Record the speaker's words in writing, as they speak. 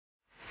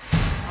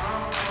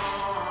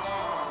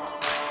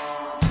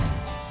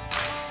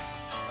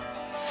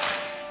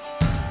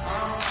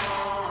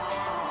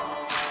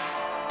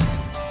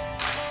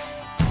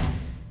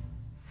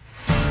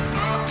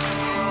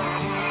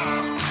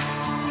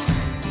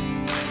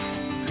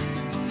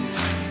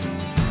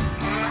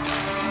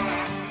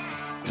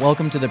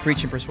Welcome to the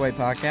Preach and Persuade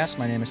podcast.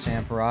 My name is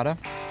Sam Parada.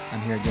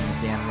 I'm here again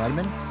with Dan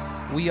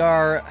Rudman. We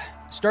are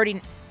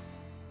starting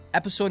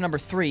episode number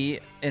 3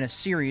 in a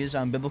series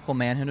on biblical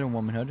manhood and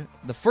womanhood.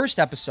 The first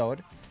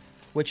episode,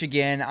 which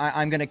again,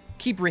 I'm going to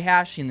keep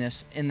rehashing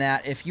this, in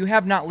that if you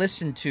have not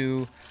listened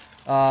to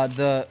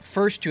the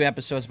first 2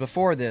 episodes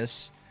before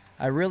this,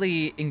 I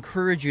really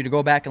encourage you to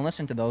go back and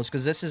listen to those,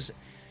 because this is,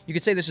 you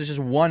could say this is just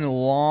one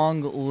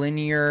long,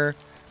 linear,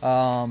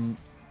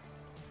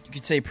 you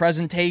could say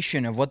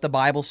presentation of what the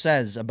Bible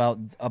says about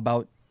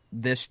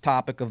this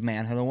topic of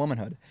manhood and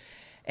womanhood.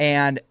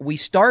 And we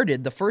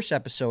started the first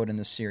episode in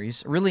this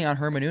series really on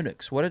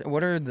hermeneutics. What's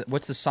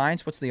the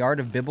science? What's the art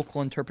of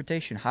biblical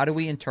interpretation? How do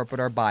we interpret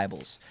our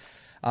Bibles?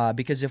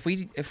 Because if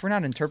we're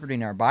not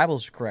interpreting our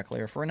Bibles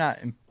correctly, or if we're not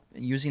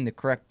using the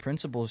correct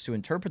principles to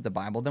interpret the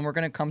Bible, then we're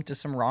going to come to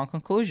some wrong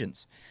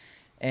conclusions.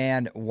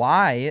 And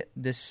why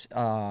this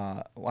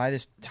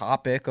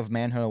topic of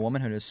manhood and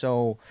womanhood is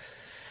so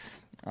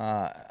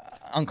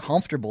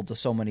uncomfortable to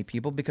so many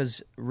people,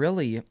 because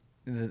really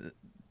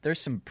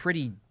there's some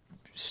pretty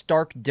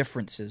stark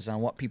differences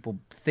on what people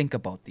think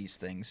about these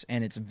things,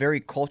 and it's very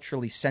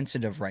culturally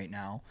sensitive right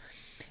now.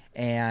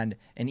 And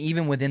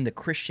even within the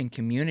Christian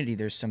community,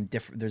 there's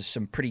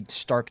some pretty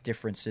stark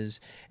differences,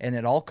 and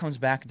it all comes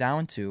back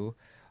down to,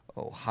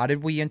 how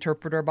did we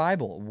interpret our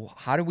Bible?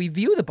 How do we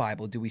view the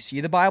Bible? Do we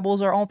see the Bible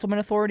as our ultimate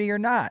authority or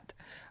not?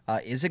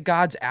 Is it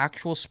God's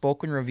actual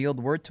spoken, revealed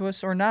word to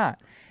us or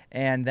not?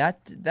 And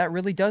that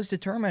really does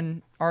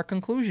determine our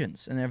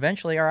conclusions and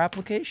eventually our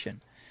application.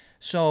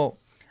 So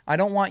I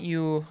don't want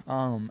you,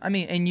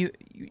 and you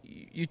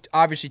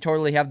obviously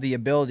totally have the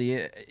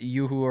ability,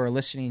 you who are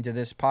listening to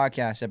this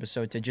podcast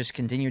episode, to just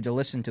continue to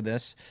listen to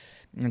this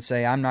and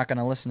say, I'm not going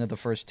to listen to the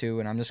first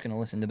 2 and I'm just going to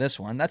listen to this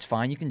one. That's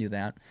fine. You can do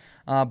that.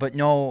 But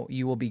no,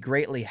 you will be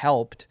greatly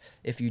helped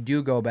if you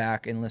do go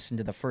back and listen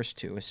to the first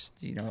 2.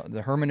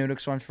 The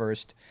hermeneutics one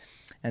first,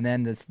 and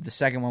then the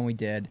second one we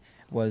did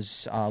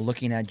was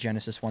looking at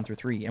Genesis 1 through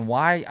 3. And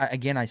why,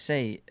 again, I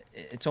say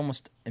it's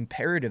almost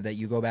imperative that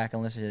you go back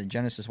and listen to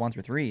Genesis 1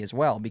 through 3 as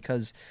well,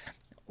 because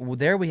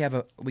there we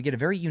get a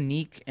very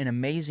unique and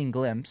amazing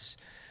glimpse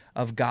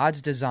of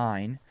God's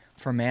design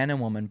for man and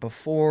woman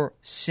before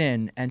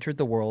sin entered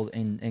the world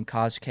and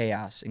caused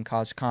chaos and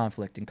caused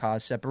conflict and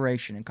caused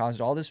separation and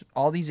caused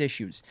all these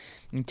issues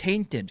and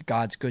tainted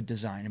God's good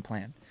design and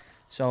plan.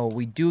 So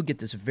we do get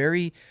this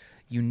very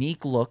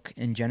unique look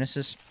in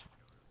Genesis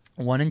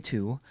 1 and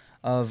 2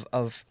 of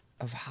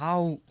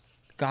how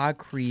God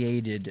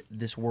created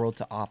this world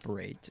to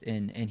operate,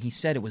 and he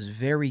said it was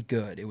very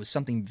good. It was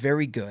something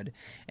very good,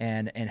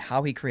 and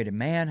how he created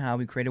man, how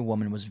he created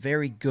woman was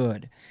very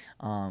good.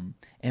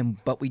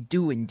 But we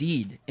do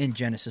indeed in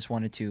Genesis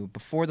 1 and 2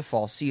 before the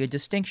fall see a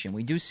distinction.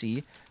 We do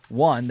see,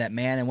 one, that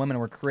man and women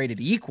were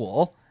created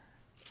equal,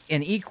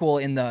 and equal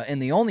in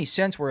the only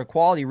sense where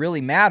equality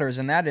really matters,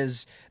 and that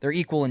is they're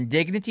equal in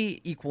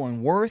dignity, equal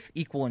in worth,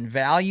 equal in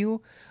value,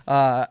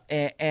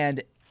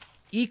 and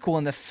equal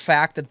in the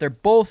fact that they're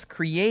both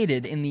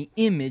created in the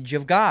image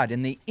of God,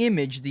 in the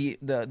image,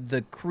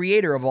 the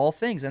creator of all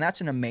things. And that's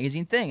an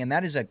amazing thing, and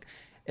that is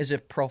a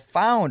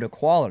profound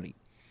equality.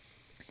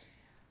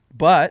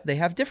 But they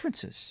have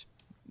differences.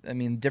 I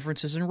mean,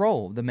 differences in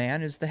role. The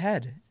man is the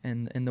head,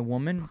 and the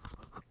woman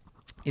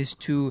is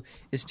to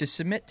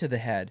submit to the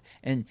head.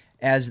 And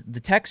as the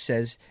text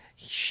says,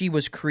 she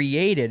was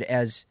created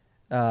as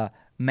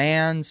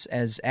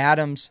as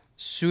Adam's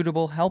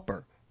suitable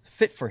helper,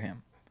 fit for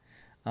him.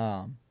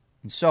 And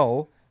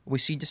so we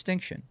see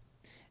distinction,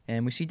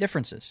 and we see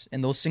differences,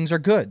 and those things are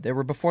good. They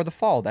were before the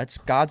fall. That's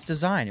God's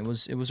design. It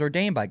was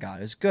ordained by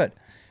God. It's good.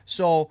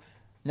 So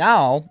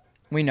now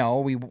we know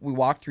we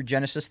walked through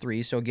Genesis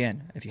 3. So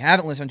again, if you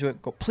haven't listened to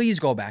it, please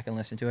go back and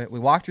listen to it. We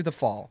walked through the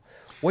fall.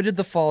 What did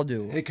the fall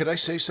do? Hey, could I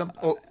say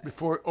something?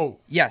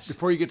 Yes.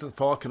 Before you get to the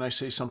fall, can I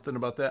say something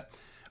about that?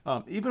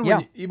 Even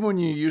when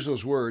you use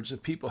those words,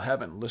 if people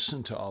haven't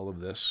listened to all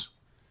of this,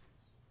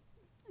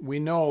 we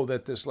know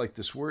that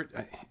this word,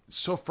 it's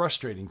so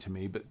frustrating to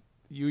me, but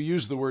you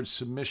use the word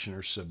submission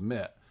or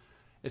submit.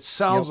 It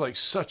sounds like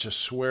such a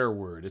swear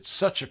word. It's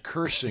such a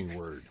cursing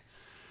word.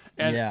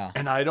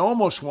 And I'd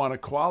almost want to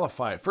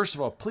qualify it. First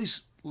of all,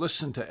 please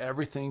listen to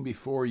everything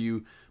before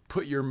you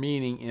put your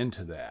meaning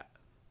into that.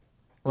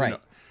 Right. You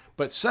know?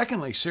 But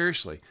secondly,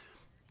 seriously,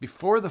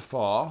 before the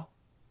fall,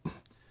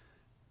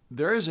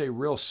 there is a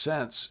real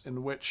sense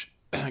in which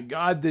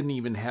God didn't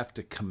even have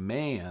to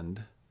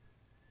command.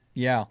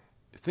 Yeah.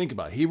 Think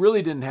about it. He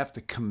really didn't have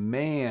to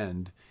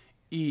command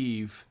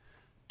Eve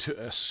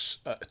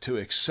to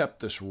accept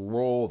this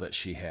role that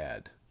she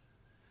had.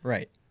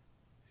 Right.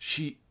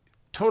 She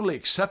totally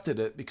accepted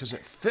it because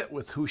it fit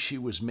with who she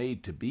was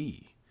made to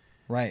be.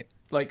 Right.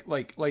 Like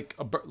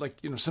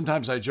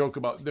sometimes I joke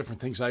about different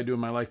things I do in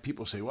my life.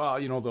 People say, well,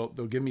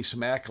 they'll give me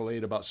some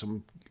accolade about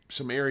some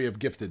area of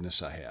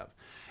giftedness I have.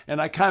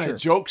 And I kind of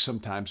joke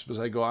sometimes because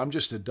I go, I'm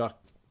just a duck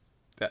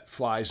that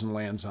flies and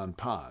lands on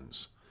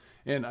ponds.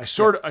 And I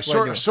sort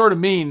of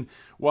mean,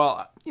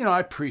 well, I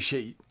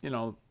appreciate,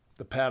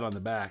 the pat on the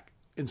back.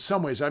 In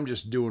some ways, I'm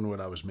just doing what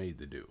I was made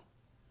to do.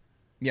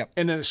 Yep.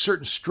 And in a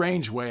certain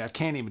strange way, I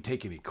can't even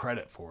take any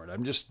credit for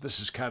it. This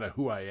is kind of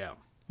who I am.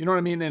 You know what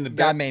I mean?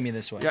 God made me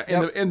this way.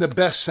 Yeah, in the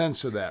best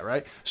sense of that,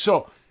 right?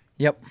 So,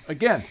 yep.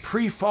 Again,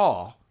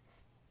 pre-fall,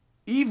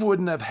 Eve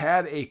wouldn't have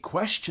had a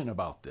question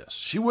about this.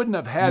 She wouldn't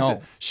have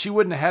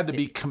had to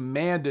be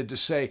commanded to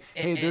say,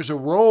 "Hey, there's a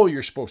role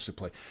you're supposed to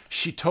play."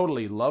 She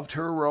totally loved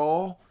her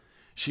role.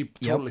 She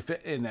totally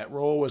fit in that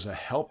role, was a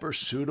helper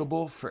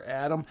suitable for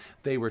Adam.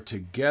 They were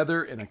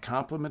together in a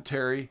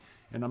complementary,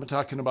 and I'm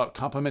talking about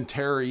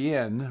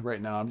complementarian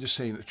right now. I'm just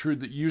saying the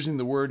truth, using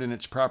the word in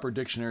its proper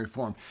dictionary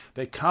form.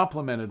 They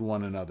complemented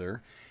one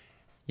another.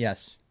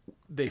 Yes.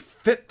 They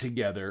fit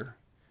together,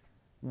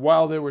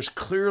 while there was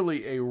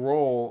clearly a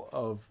role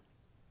of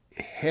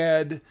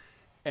head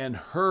and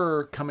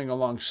her coming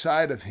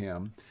alongside of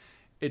him.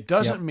 It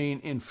doesn't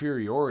mean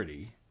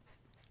inferiority.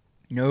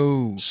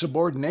 No.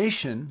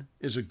 Subordination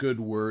is a good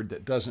word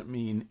that doesn't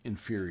mean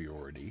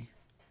inferiority.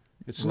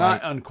 It's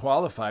not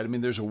unqualified. I mean,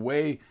 there's a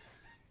way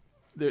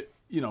that,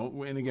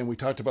 and again, we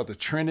talked about the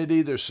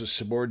Trinity. There's a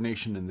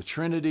subordination in the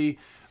Trinity.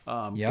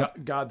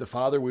 God the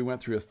Father, we went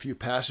through a few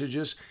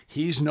passages.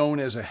 He's known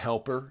as a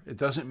helper. It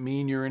doesn't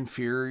mean you're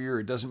inferior.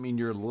 It doesn't mean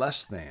you're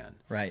less than.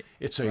 Right.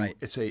 It's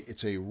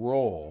a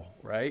role,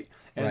 right?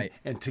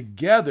 And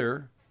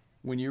together,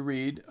 when you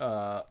read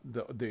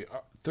the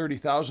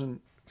 30,000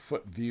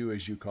 foot view,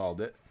 as you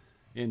called it,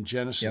 in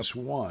Genesis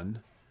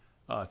 1,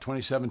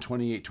 27,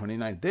 28,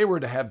 29, they were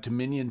to have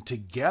dominion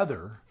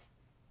together.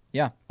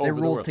 Yeah, they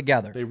ruled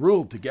together. They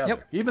ruled together.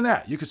 Yep. Even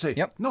that, you could say,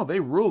 no, they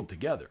ruled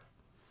together.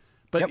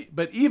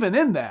 But even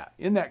in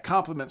that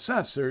complement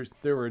sense,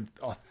 there were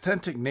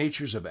authentic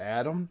natures of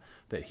Adam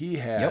that he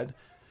had.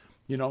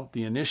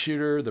 The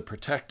initiator, the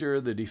protector,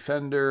 the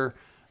defender,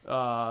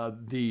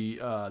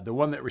 the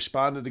one that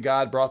responded to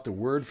God, brought the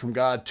word from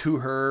God to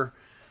her.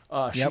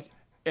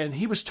 And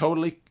he was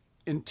totally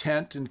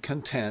intent and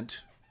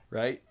content,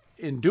 right,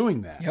 in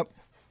doing that. Yep.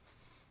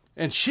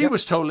 And she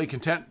was totally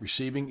content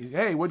receiving,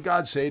 hey, what'd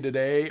God say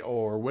today,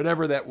 or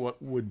whatever that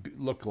would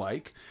look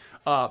like.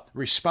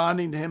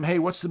 Responding to him, hey,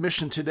 what's the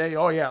mission today?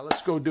 Oh, yeah,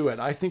 let's go do it.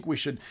 I think we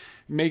should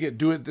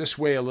do it this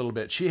way a little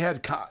bit. She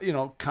had,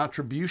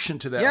 contribution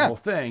to that whole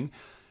thing,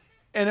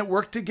 and it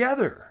worked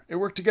together.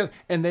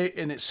 And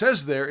it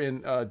says there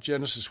in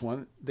Genesis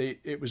 1,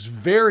 it was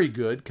very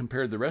good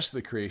compared to the rest of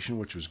the creation,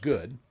 which was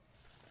good.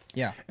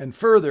 Yeah. And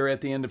further,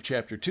 at the end of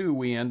chapter 2,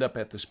 we end up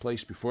at this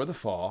place before the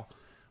fall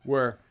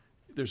where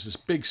there's this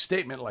big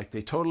statement like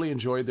they totally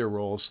enjoyed their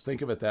roles.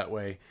 Think of it that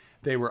way.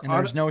 They were, and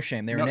there was no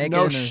shame. They were naked, and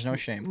there was no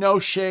shame. No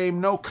shame,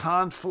 no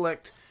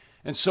conflict.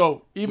 And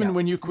so even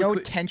when you quickly...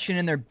 No tension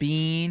in their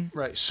being.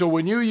 Right. So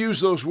when you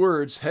use those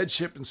words,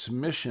 headship and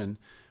submission,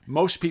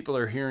 most people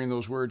are hearing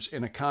those words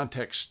in a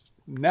context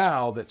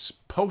now that's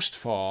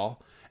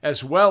post-fall,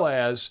 as well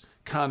as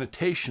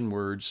connotation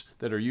words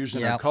that are used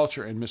in our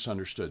culture and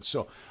misunderstood.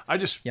 So I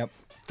just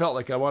felt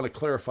like I want to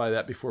clarify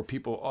that before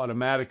people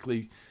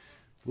automatically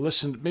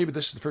listen. Maybe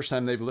this is the first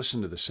time they've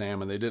listened to the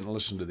Sam and they didn't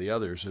listen to the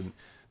others, and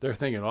they're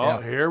thinking,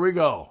 here we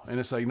go. And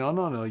it's like,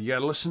 no, you got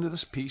to listen to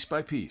this piece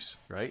by piece,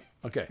 right?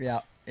 Okay.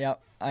 Yeah,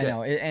 I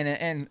know.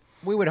 And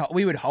we would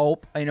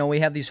hope, we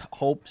have these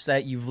hopes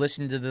that you've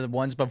listened to the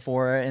ones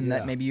before and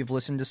that maybe you've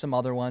listened to some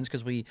other ones,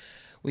 because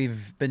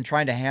we've been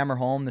trying to hammer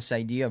home this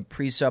idea of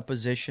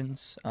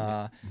presuppositions,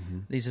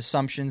 these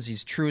assumptions,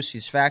 these truths,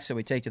 these facts that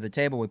we take to the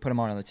table. We put them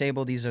out on the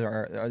table. These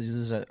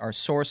are our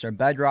source, our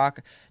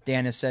bedrock.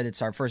 Dan has said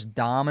it's our first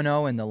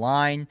domino in the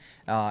line,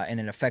 and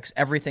it affects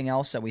everything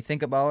else that we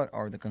think about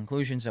or the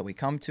conclusions that we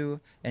come to,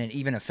 and it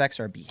even affects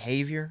our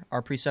behavior,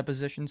 our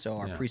presupposition. So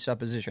our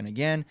presupposition,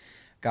 again,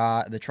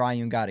 God, the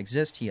triune God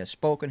exists. He has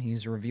spoken.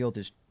 He's revealed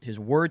his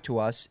word to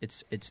us.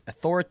 It's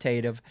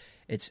authoritative.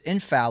 It's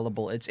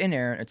infallible. It's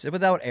inerrant. It's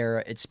without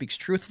error. It speaks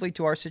truthfully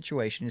to our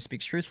situation. It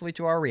speaks truthfully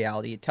to our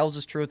reality. It tells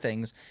us true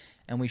things,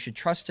 and we should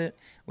trust it.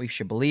 We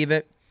should believe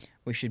it.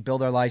 We should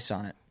build our lives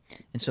on it.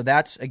 And so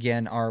that's,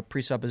 again, our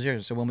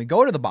presupposition. So when we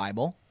go to the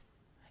Bible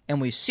and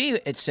we see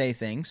it say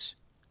things,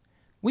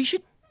 we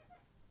should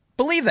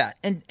believe that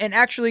and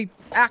actually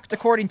act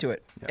according to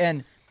it.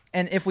 Yep.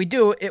 And if we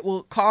do, it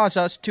will cause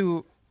us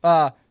to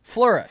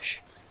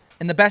flourish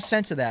in the best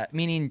sense of that,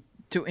 meaning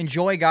to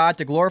enjoy God,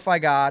 to glorify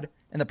God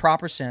in the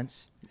proper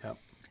sense. Yep.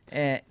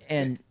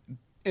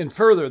 And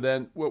further,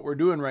 then, what we're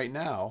doing right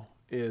now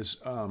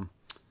is,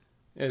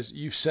 as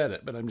you've said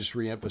it, but I'm just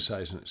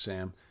reemphasizing it,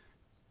 Sam,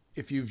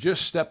 if you've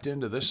just stepped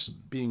into this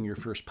being your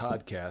first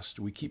podcast,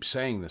 we keep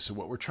saying this. So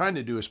what we're trying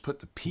to do is put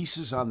the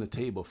pieces on the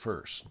table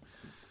first.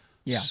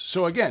 Yeah.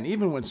 So again,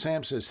 even when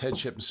Sam says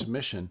headship and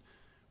submission,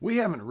 we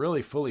haven't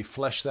really fully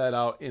fleshed that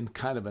out in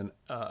kind of an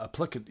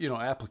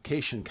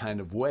application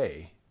kind of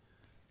way.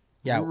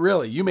 Yeah.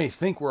 Really, you may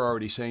think we're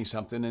already saying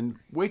something, and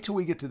wait till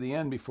we get to the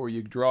end before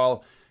you draw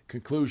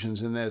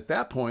conclusions. And then at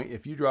that point,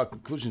 if you draw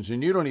conclusions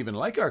and you don't even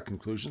like our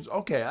conclusions,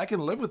 okay, I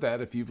can live with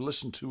that if you've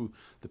listened to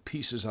the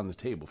pieces on the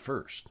table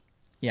first.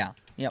 Yeah.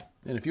 Yep.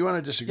 And if you want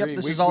to disagree,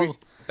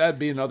 that'd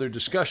be another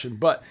discussion.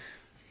 But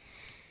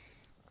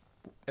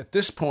at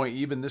this point,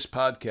 even this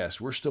podcast,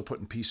 we're still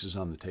putting pieces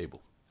on the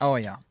table. Oh,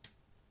 yeah.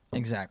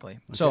 Exactly.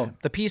 Okay. So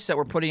the piece that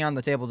we're putting on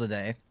the table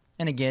today,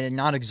 and again,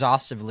 not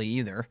exhaustively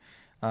either,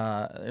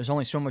 there's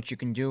only so much you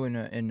can do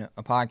in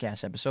a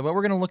podcast episode, but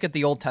we're going to look at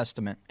the Old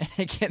Testament. And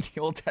again,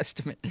 the Old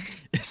Testament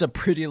is a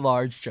pretty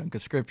large chunk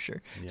of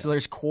Scripture. Yeah. So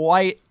there's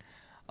quite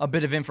a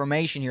bit of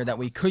information here that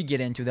we could get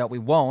into that we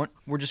won't.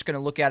 We're just going to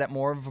look at it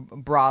more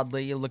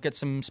broadly, look at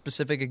some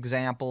specific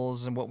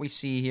examples and what we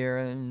see here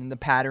and the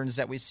patterns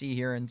that we see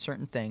here in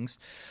certain things.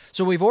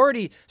 So we've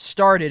already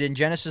started in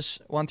Genesis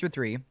 1 through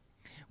 3.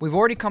 We've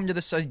already come to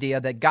this idea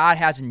that God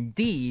has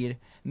indeed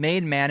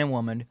made man and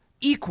woman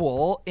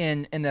equal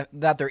in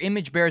that their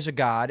image bears a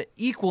God,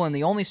 equal in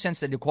the only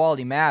sense that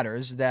equality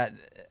matters, that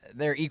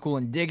they're equal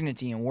in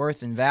dignity and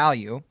worth and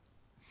value,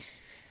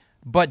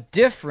 but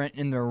different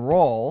in their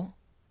role.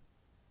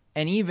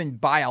 And even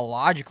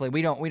biologically,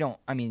 we don't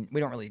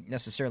really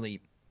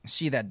necessarily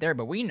see that there,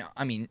 but we know.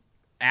 I mean,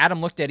 Adam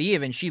looked at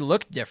Eve and she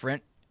looked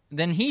different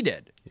than he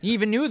did. Yeah. He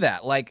even knew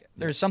that. Like,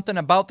 there's something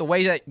about the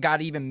way that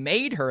God even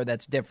made her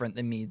that's different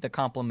than me to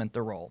complement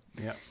the role.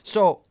 Yeah.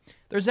 So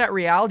there's that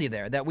reality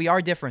there that we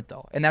are different,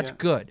 though, and that's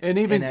good. And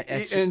even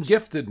and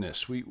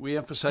giftedness, we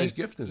emphasize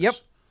giftedness. Yep.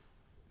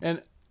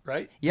 And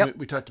right. Yep.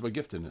 We talked about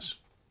giftedness.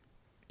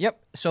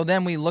 Yep. So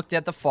then we looked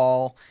at the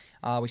fall.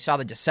 We saw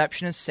the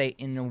deception of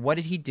Satan, and what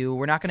did he do?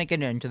 We're not going to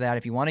get into that.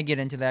 If you want to get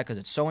into that because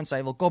it's so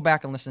insightful, go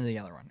back and listen to the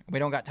other one. We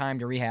don't got time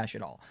to rehash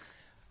it all.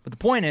 But the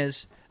point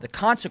is, the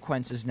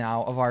consequences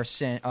now of our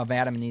sin, of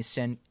Adam and Eve's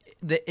sin,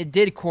 it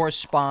did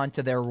correspond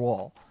to their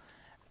role.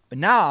 But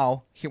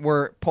now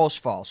we're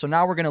post-fall. So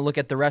now we're going to look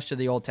at the rest of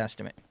the Old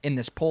Testament in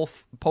this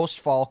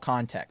post-fall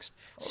context.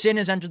 Sin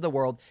has entered the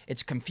world.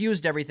 It's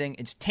confused everything.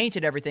 It's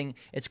tainted everything.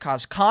 It's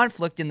caused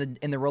conflict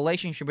in the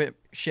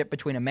relationship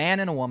between a man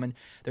and a woman.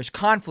 There's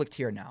conflict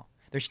here now.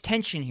 There's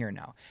tension here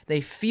now.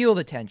 They feel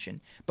the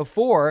tension.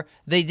 Before,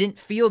 they didn't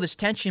feel this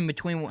tension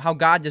between how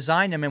God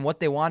designed them and what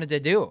they wanted to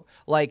do.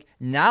 Like,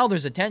 now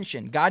there's a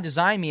tension. God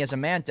designed me as a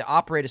man to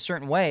operate a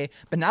certain way,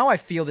 but now I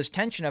feel this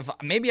tension of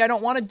maybe I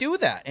don't want to do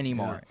that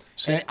anymore. Yeah.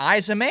 Sam, and I,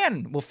 as a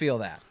man, will feel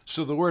that.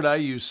 So the word I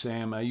use,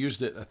 Sam, I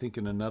used it, I think,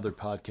 in another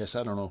podcast.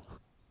 I don't know.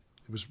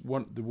 It was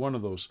one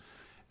of those.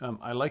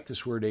 I like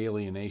this word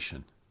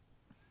alienation.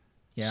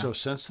 Yeah. So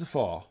since the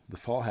fall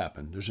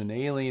happened, there's an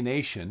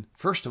alienation.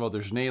 First of all,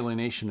 there's an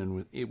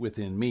alienation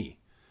within me.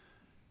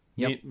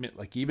 Yep.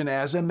 Like, even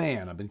as a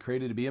man, I've been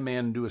created to be a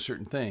man and do a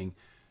certain thing,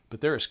 but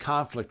there is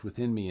conflict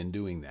within me in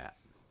doing that.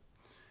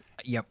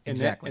 Yep,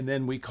 exactly. And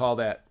then we call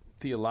that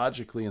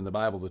theologically in the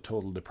Bible the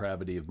total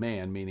depravity of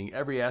man, meaning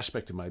every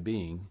aspect of my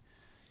being,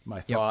 my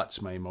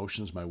thoughts, my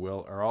emotions, my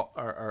will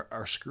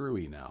are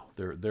screwy now.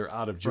 They're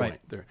out of joint.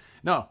 Right.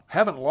 Now,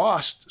 haven't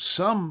lost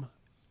some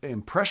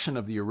impression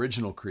of the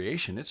original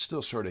creation. It's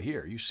still sort of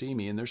here. You see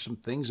me, and there's some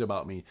things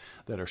about me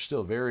that are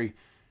still very,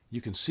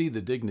 you can see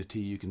the dignity,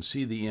 you can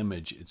see the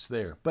image, it's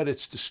there, but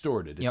it's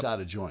distorted, it's out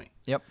of joint.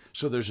 Yep.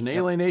 So there's an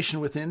alienation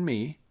within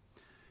me,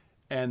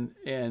 and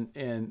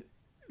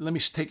let me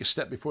take a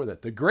step before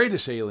that. The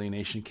greatest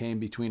alienation came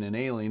between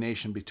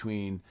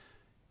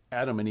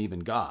Adam and Eve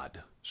and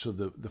God. So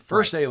the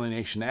first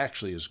alienation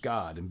actually is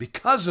God, and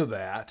because of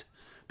that,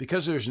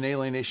 because there's an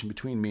alienation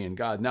between me and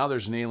God, now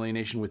there's an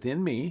alienation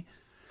within me.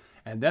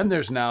 And then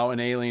there's now an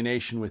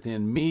alienation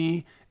within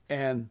me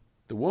and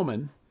the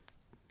woman,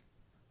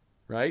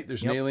 right?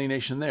 There's an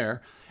alienation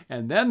there.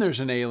 And then there's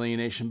an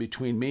alienation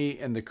between me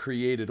and the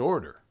created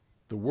order,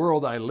 the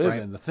world I live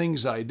in, the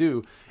things I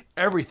do.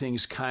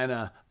 Everything's kind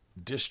of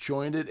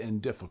disjointed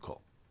and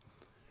difficult.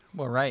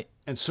 Well, right.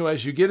 And so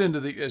as we get into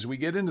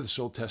this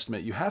Old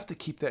Testament, you have to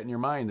keep that in your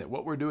mind, that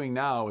what we're doing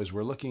now is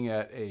we're looking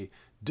at a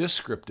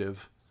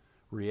descriptive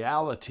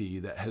reality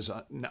that has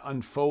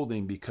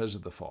unfolding because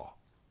of the fall.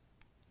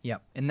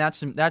 Yep, and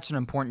that's an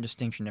important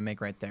distinction to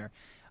make right there.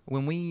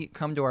 When we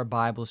come to our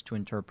Bibles to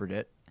interpret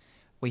it,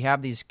 we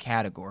have these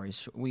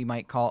categories. We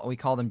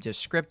call them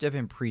descriptive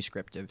and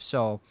prescriptive.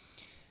 So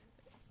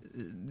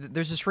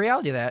there's this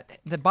reality that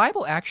the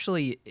Bible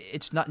actually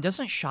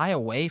doesn't shy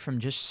away from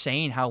just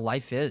saying how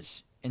life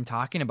is and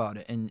talking about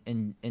it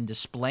and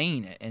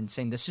displaying it and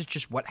saying this is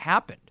just what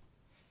happened.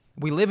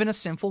 We live in a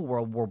sinful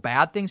world where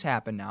bad things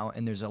happen now,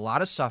 and there's a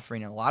lot of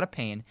suffering and a lot of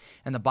pain,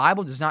 and the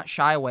Bible does not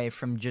shy away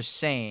from just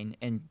saying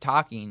and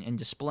talking and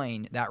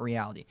displaying that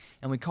reality.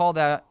 And we call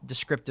that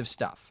descriptive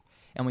stuff.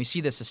 And we see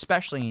this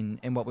especially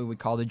in what we would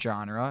call the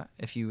genre,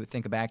 if you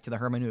think back to the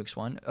hermeneutics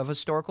one, of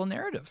historical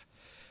narrative.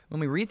 When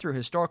we read through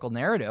historical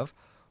narrative,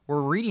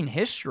 we're reading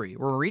history.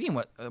 We're reading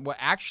what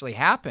actually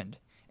happened.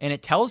 And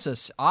it tells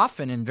us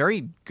often in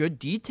very good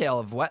detail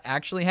of what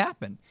actually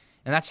happened.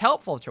 And that's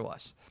helpful to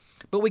us.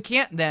 But we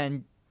can't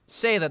then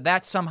say that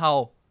that's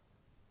somehow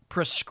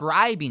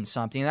prescribing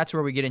something. That's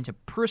where we get into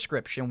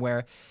prescription,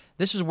 where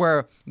this is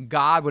where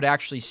God would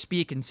actually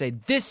speak and say,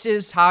 this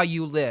is how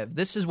you live.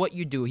 This is what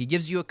you do. He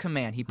gives you a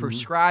command. He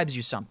prescribes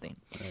you something.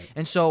 Right.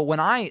 And so when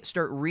I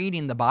start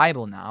reading the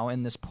Bible now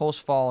in this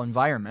post-fall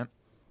environment,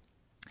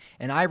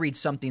 and I read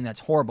something that's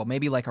horrible,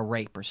 maybe like a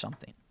rape or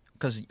something,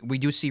 because we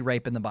do see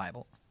rape in the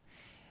Bible,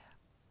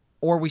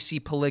 or we see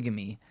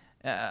polygamy,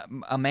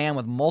 a man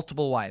with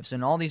multiple wives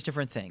and all these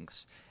different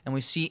things, and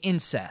we see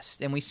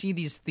incest, and we see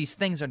these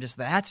things are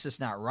that's just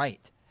not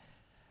right.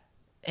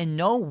 In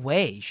no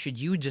way should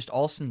you just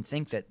also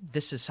think that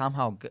this is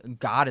somehow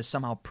God is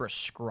somehow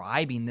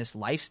prescribing this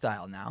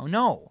lifestyle now.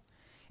 No.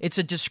 It's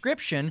a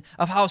description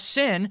of how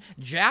sin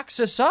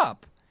jacks us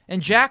up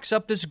and jacks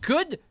up this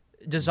good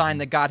design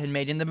that God had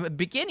made in the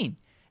beginning.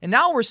 And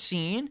now we're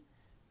seeing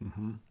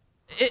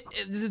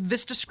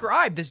this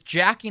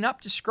jacking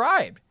up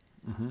described.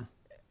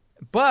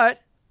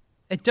 But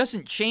it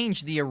doesn't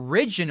change the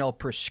original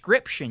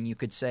prescription, you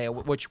could say,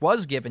 which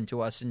was given to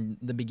us in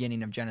the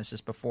beginning of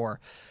Genesis before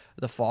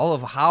the fall,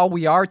 of how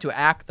we are to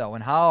act, though,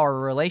 and how our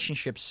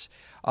relationships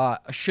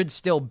should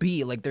still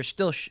be. Like there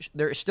still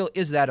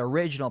is that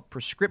original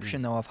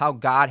prescription, though, of how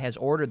God has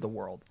ordered the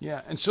world.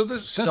 Yeah, and so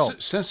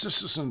since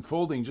this is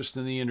unfolding just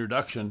in the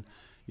introduction,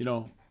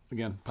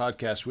 again,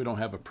 podcast, we don't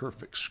have a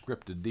perfect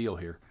scripted deal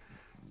here.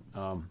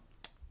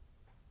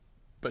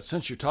 But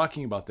since you're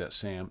talking about that,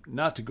 Sam,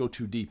 not to go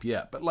too deep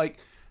yet, but like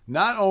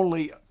not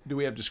only do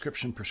we have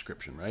description,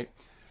 prescription, right?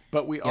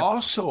 But we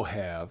also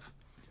have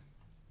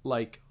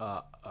like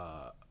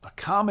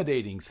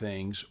accommodating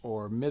things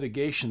or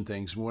mitigation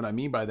things. And what I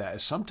mean by that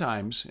is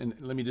sometimes, and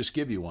let me just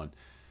give you one,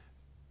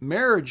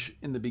 marriage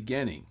in the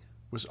beginning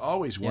was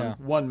always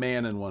one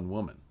man and one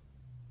woman.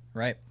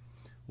 Right.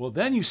 Well,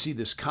 then you see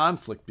this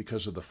conflict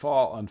because of the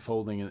fall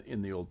unfolding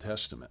in the Old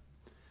Testament.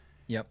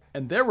 Yep.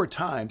 And there were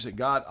times that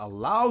God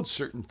allowed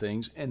certain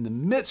things in the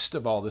midst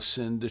of all the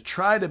sin to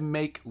try to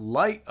make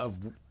light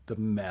of the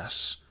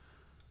mess.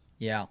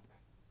 Yeah.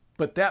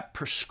 But that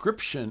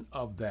prescription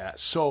of that.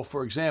 So,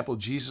 for example,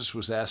 Jesus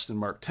was asked in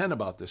Mark 10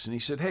 about this, and he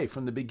said, hey,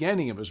 from the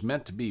beginning it was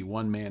meant to be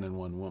one man and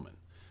one woman.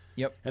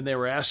 Yep. And they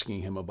were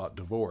asking him about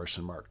divorce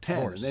in Mark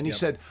 10. And then he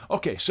said,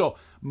 okay, so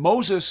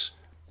Moses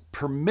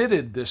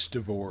permitted this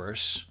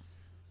divorce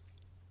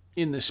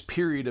in this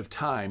period of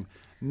time,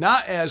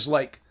 not as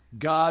like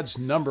God's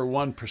number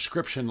one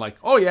prescription, like,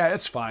 oh yeah,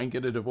 it's fine,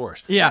 get a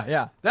divorce.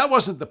 Yeah. That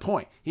wasn't the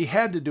point. He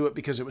had to do it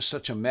because it was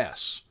such a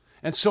mess.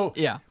 And so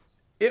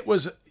it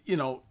was,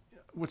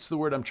 what's the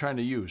word I'm trying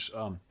to use?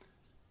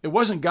 It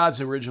wasn't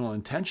God's original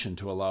intention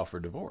to allow for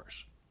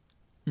divorce.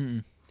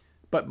 Mm-mm.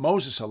 But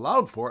Moses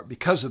allowed for it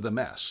because of the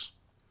mess.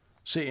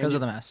 Because of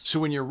the mess. So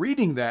when you're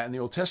reading that in the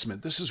Old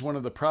Testament, this is one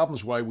of the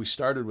problems why we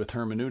started with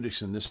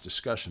hermeneutics in this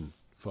discussion,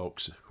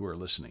 folks who are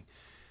listening,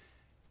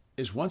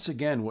 is once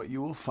again what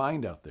you will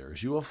find out there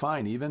is you will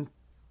find even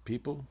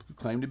people who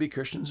claim to be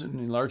Christians, and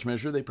in large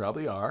measure they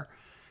probably are,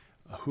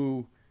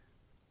 who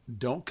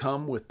don't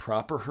come with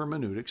proper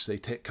hermeneutics. They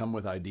come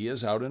with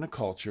ideas out in a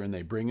culture and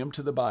they bring them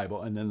to the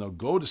Bible, and then they'll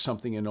go to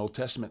something in the Old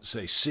Testament and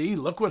say, see,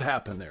 look what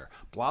happened there,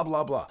 blah,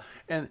 blah, blah.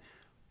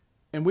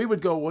 And we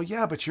would go, well,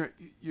 yeah, but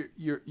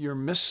you're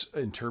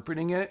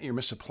misinterpreting it, you're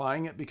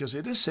misapplying it, because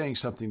it is saying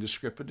something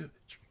descriptive.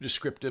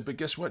 But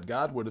guess what?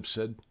 God would have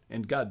said,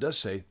 and God does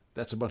say,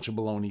 that's a bunch of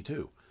baloney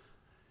too.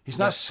 He's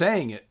not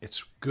saying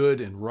it's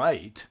good and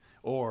right,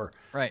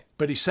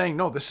 but he's saying,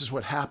 no, this is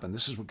what happened.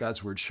 This is what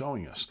God's word's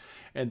showing us.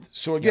 And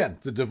so again,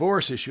 the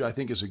divorce issue, I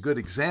think, is a good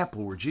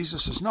example where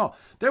Jesus says, no,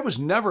 there was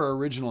never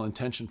original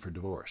intention for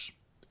divorce,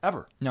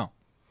 ever. No.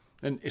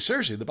 And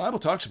seriously, the Bible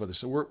talks about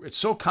this. It's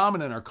so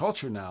common in our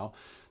culture now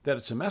that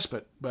it's a mess.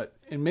 But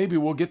and maybe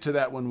we'll get to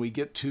that when we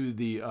get to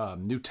the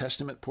New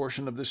Testament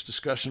portion of this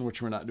discussion,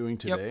 which we're not doing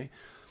today.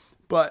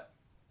 But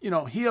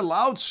he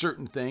allowed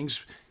certain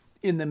things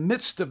in the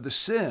midst of the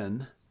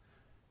sin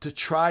to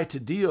try to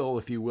deal,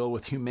 if you will,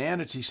 with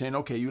humanity, saying,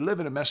 okay, you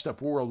live in a messed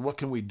up world. What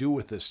can we do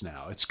with this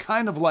now? It's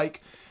kind of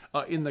like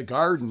in the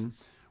garden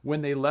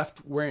when they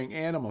left wearing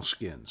animal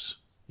skins.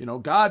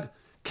 God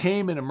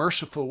came in a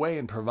merciful way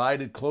and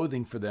provided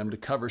clothing for them to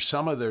cover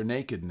some of their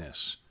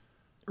nakedness.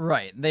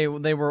 Right. They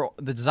were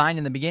designed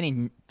in the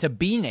beginning to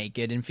be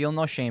naked and feel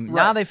no shame. Right.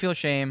 Now they feel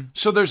shame.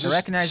 So there's this,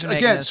 recognize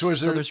again. So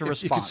there's a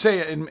response. You could say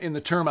it in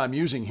the term I'm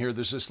using here.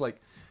 There's this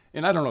like,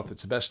 and I don't know if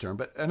it's the best term,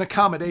 but an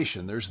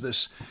accommodation. There's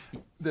this.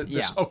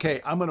 Okay,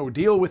 I'm going to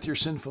deal with your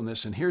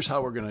sinfulness, and here's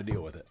how we're going to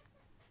deal with it.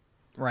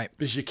 Right.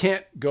 Because you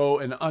can't go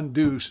and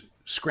undo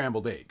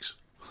scrambled eggs.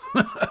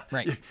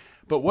 Right.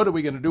 But what are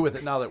we going to do with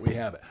it now that we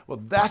have it?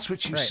 Well, that's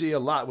what you see a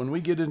lot when we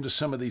get into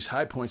some of these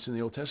high points in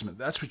the Old Testament.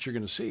 That's what you're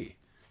going to see.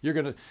 You're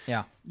going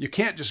to, you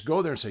can't just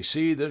go there and say,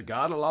 see, that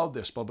God allowed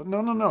this, but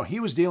no. He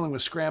was dealing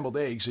with scrambled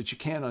eggs that you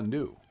can't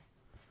undo.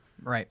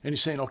 Right. And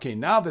he's saying, okay,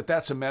 now that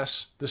that's a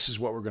mess, this is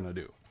what we're going to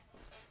do.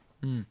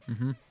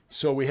 Mm-hmm.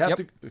 So we have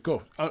to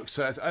go. Oh,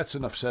 so that's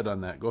enough said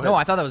on that. Go ahead. No,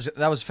 I thought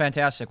that was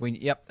fantastic.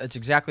 That's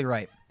exactly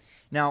right.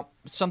 Now,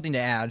 something to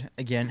add,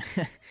 again,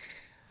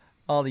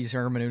 all these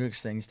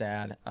hermeneutics things to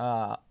add.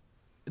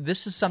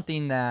 This is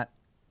something that,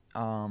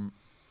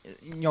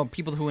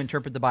 people who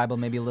interpret the Bible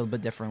maybe a little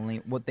bit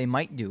differently, what they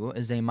might do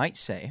is they might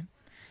say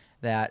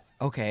that,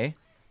 okay,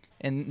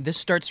 and this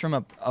starts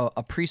from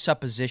a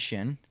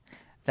presupposition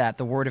that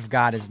the Word of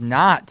God is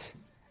not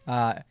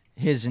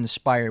His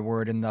inspired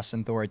word and thus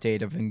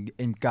authoritative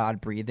and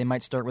God-breathed. They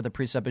might start with a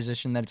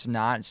presupposition that it's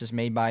not. It's just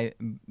made by,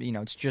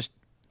 it's just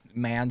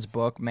man's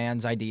book,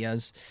 man's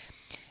ideas.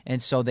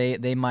 And so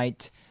they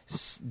might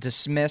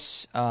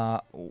dismiss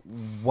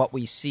what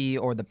we see,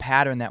 or the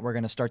pattern that we're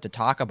going to start to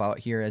talk about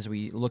here as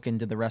we look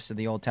into the rest of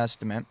the Old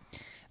Testament.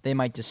 They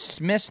might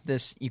dismiss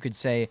this, you could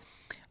say,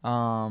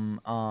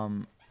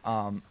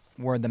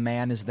 where the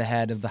man is the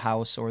head of the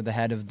house or the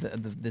head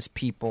of this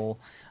people.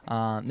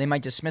 They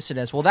might dismiss it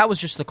as, well, that was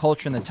just the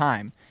culture in the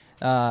time.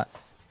 The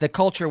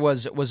culture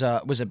was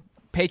a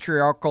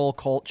patriarchal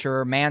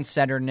culture,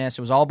 man-centeredness.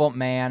 It was all about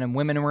man, and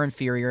women were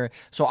inferior.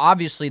 So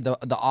obviously the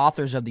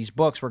authors of these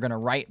books were going to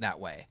write that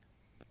way.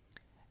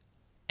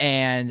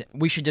 And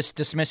we should just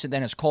dismiss it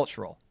then as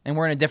cultural. And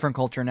we're in a different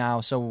culture now,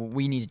 so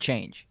we need to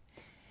change.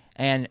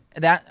 And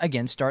that,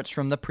 again, starts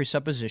from the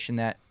presupposition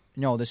that,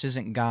 no, this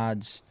isn't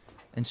God's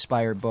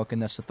inspired book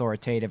and thus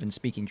authoritative and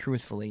speaking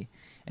truthfully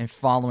and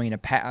following a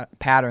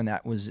pattern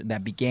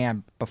that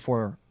began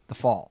before the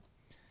fall.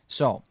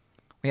 So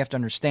we have to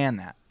understand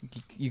that.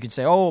 You could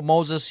say, oh,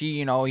 Moses,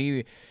 he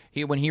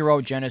when he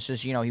wrote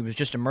Genesis, he was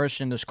just immersed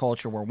in this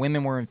culture where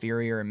women were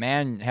inferior and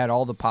man had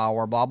all the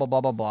power, blah, blah,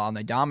 blah, blah, blah, and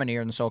they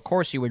domineered. And so, of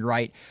course, he would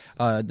write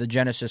the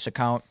Genesis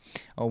account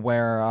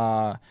where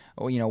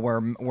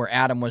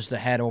Adam was the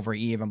head over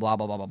Eve and blah,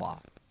 blah, blah, blah, blah.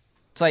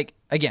 It's like,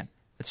 again,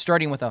 it's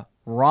starting with a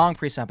wrong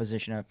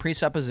presupposition,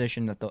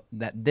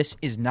 that this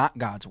is not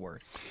God's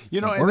word.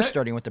 We're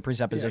starting with the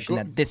presupposition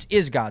that this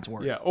is God's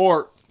word. Yeah,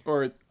 or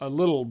a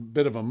little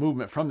bit of a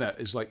movement from that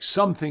is like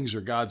some things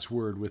are God's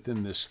word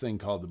within this thing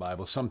called the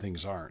Bible. Some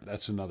things aren't.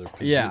 That's another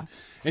position. Yeah.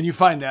 And you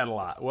find that a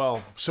lot.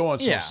 Well,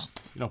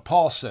 so-and-so,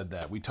 Paul said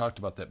that. We talked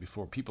about that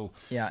before. People.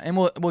 Yeah, and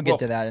we'll get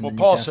to that in the New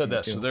Paul Testament said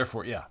that, too. so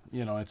therefore,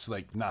 it's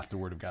like not the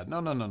word of God.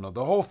 No.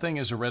 The whole thing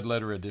is a red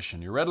letter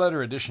edition. Your red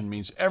letter edition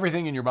means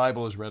everything in your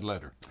Bible is red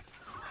letter.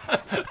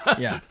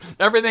 Yeah.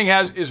 Everything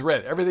is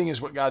red. Everything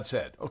is what God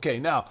said. Okay,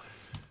 now,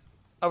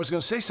 I was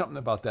going to say something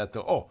about that,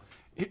 though. Oh,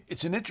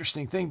 it's an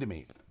interesting thing to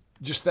me.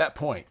 Just that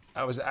point.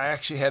 I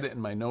actually had it in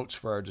my notes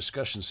for our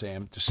discussion,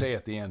 Sam, to say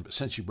at the end, but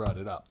since you brought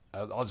it up,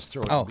 I'll just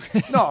throw it. Oh.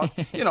 No,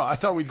 I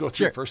thought we'd go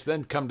through it first,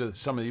 then come to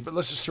some of these, but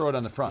let's just throw it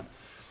on the front.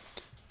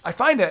 I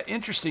find that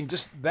interesting,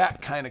 just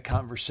that kind of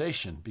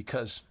conversation,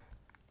 because,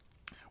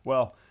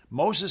 well,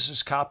 Moses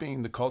is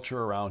copying the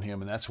culture around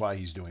him, and that's why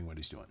he's doing what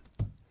he's doing.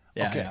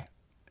 Yeah, okay. yeah.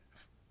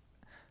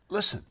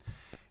 Listen,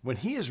 when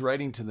he is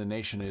writing to the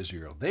nation of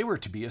Israel, they were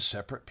to be a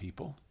separate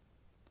people.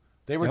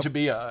 They were to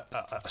be a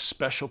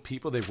special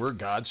people. They were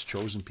God's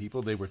chosen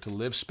people. They were to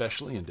live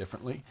specially and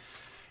differently.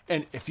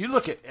 And if you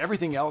look at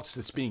everything else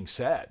that's being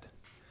said,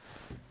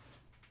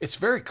 it's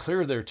very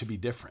clear they're to be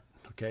different,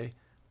 okay?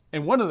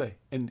 And one of the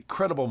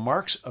incredible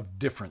marks of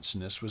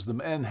differenceness was the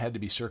men had to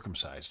be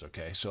circumcised,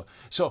 okay? So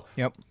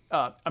Yep.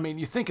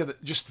 You think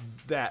of just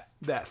that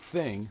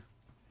thing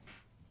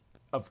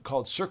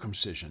called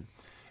circumcision.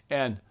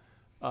 And,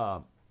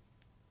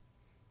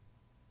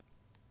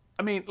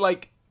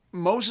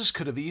 Moses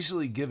could have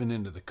easily given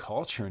into the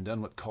culture and done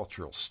what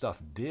cultural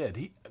stuff did.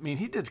 He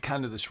did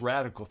kind of this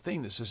radical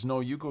thing that says, no,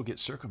 you go get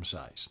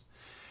circumcised.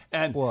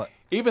 And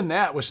even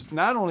that was,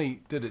 not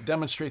only did it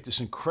demonstrate this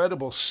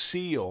incredible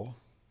seal,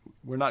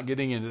 we're not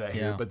getting into that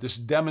here, but this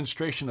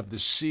demonstration of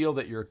this seal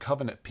that you're a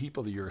covenant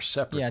people, that you're a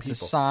separate people. Yeah, it's a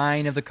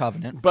sign of the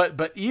covenant.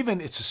 But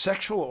even it's a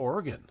sexual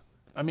organ.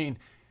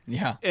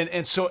 Yeah.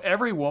 And so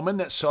every woman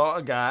that saw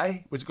a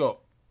guy would go,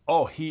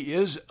 oh, he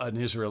is an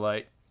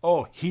Israelite.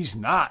 Oh, he's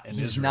not an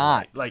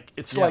Israelite. Not.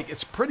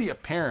 It's pretty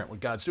apparent what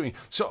God's doing.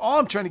 So all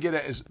I'm trying to get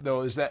at is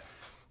that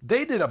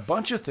they did a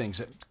bunch of things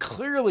that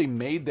clearly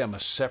made them a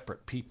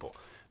separate people.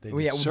 They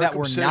did that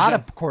were not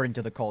according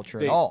to the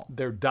culture at all.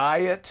 Their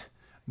diet,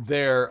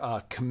 their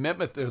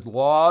commitment, their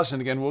laws,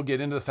 and again, we'll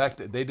get into the fact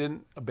that they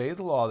didn't obey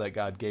the law that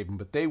God gave them,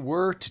 but they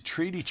were to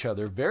treat each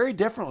other very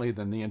differently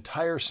than the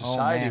entire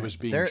society was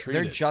being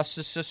treated. Their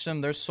justice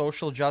system, their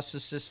social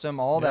justice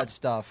system, all that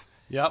stuff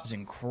is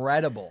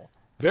incredible.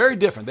 Very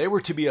different. They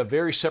were to be a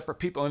very separate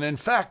people. And in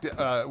fact,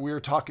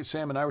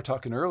 Sam and I were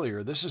talking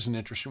earlier, this is an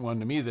interesting one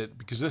to me,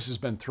 because this has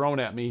been thrown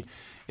at me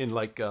in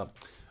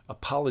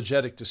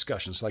apologetic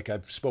discussions. Like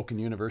I've spoken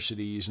to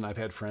universities and I've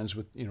had friends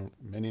with,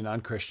 many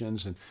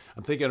non-Christians. And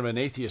I'm thinking of an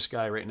atheist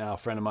guy right now, a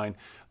friend of mine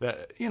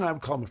that, I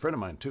would call him a friend of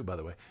mine too, by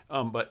the way.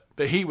 But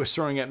he was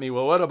throwing at me,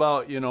 well, what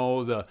about,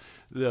 the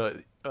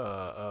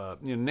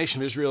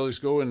nation of Israel is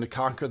going to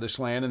conquer this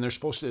land, and they're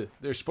supposed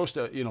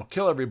to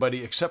kill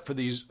everybody except for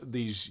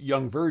these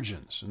young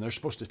virgins, and they're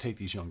supposed to take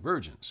these young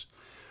virgins.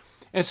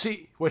 And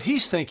see, what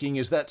he's thinking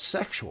is that's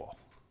sexual.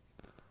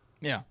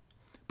 Yeah.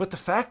 But the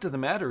fact of the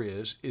matter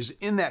is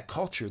in that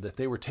culture that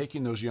they were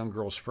taking those young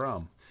girls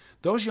from,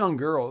 those young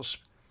girls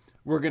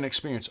were going to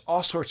experience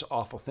all sorts of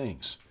awful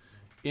things.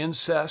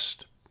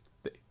 Incest,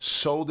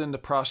 sold into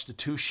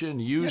prostitution,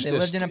 used they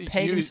lived in a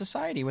pagan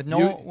society with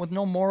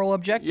no moral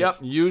objective. Yep,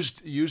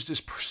 used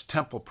as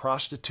temple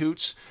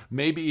prostitutes,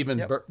 maybe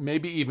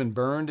even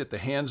burned at the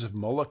hands of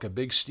Moloch, a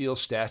big steel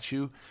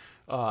statue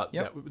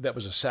that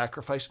was a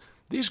sacrifice.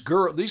 These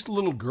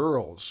little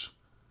girls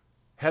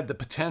had the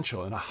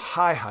potential, and a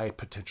high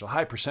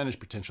percentage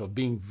potential of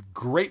being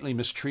greatly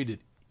mistreated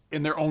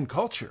in their own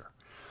culture.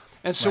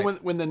 And so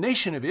Right. when the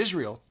nation of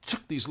Israel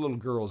took these little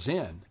girls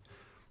in,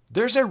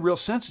 there's a real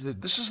sense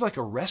that this is like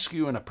a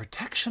rescue and a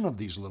protection of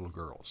these little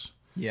girls.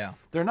 Yeah.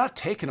 They're not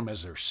taking them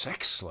as their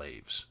sex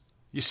slaves.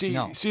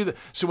 No.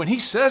 So when he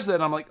says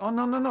that, I'm like, oh,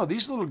 no.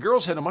 These little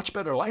girls had a much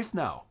better life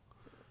now.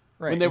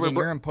 Right. They were Again,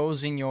 you're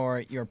imposing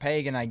your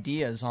pagan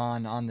ideas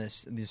on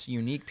this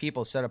unique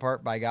people set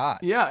apart by God.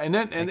 Yeah, and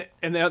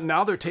then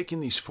now they're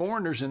taking these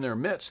foreigners in their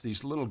midst,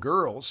 these little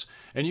girls,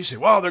 and you say,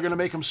 well, they're going to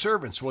make them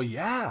servants. Well,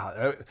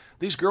 yeah,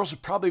 these girls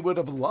probably would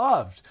have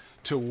loved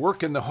to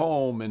work in the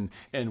home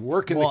and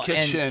work in the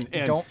kitchen.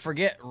 And don't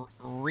forget,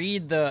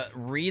 read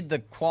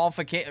the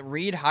qualification.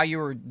 Read how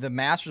the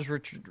masters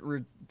were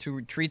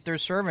to treat their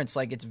servants.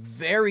 Like, it's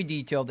very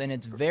detailed, and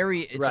it's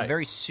Right. a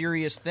very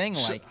serious thing.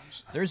 Like,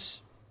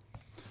 there's.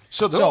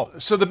 So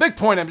the big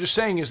point I'm just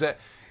saying is that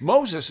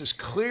Moses has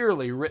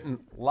clearly written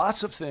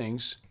lots of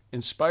things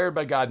inspired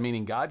by God,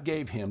 meaning God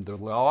gave him the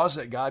laws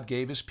that God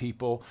gave his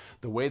people,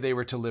 the way they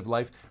were to live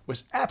life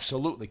was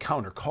absolutely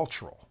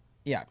countercultural.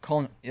 Yeah,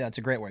 that's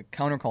a great word.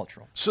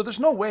 Countercultural. So there's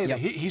no way that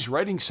he's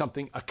writing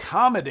something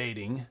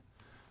accommodating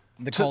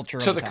The culture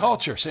to of the time.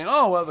 culture, saying,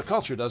 oh, well, the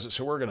culture does it,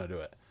 so we're going to do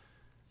it.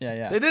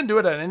 Yeah. They didn't do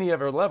it at any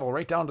other level,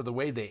 right down to the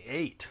way they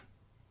ate.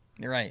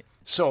 You're right.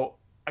 So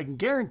I can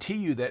guarantee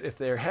you that if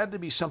there had to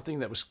be something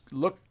that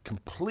looked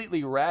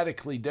completely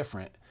radically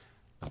different,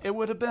 it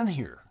would have been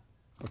here.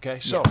 Okay,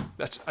 so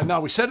that's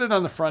now we said it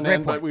on the front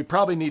end, but we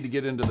probably need to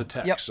get into the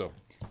text. Yep. So,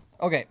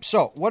 Okay,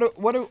 so what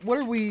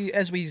are we,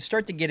 as we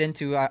start to get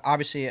into,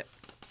 obviously,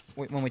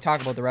 when we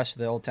talk about the rest of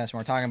the Old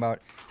Testament, we're talking about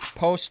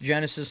post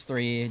Genesis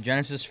 3,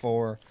 Genesis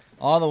 4,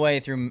 all the way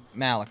through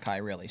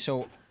Malachi, really.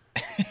 So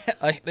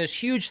this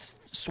huge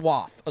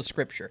swath of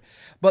Scripture,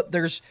 but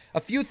there's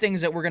a few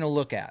things that we're going to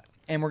look at.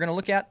 And we're going to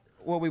look at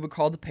what we would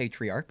call the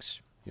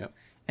patriarchs. yep.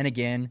 And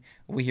again,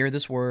 we hear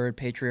this word,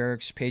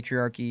 patriarchs,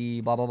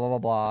 patriarchy, blah, blah, blah, blah,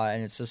 blah.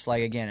 And it's just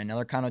like, again,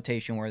 another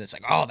connotation where it's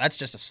like, oh,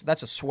 that's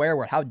a swear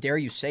word. How dare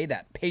you say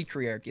that?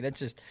 Patriarchy. That's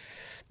just,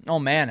 oh,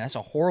 man, that's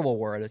a horrible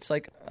word. It's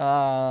like,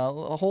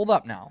 hold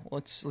up now.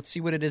 Let's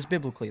see what it is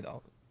biblically,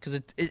 though, because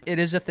it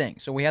is a thing.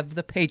 So we have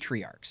the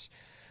patriarchs.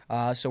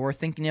 So we're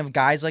thinking of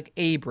guys like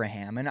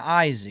Abraham and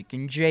Isaac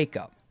and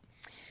Jacob.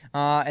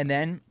 And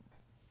then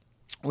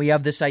we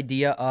have this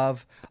idea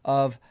of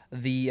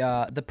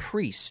the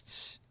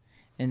priests,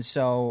 and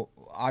so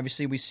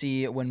obviously we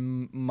see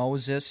when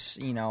Moses,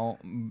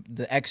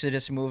 the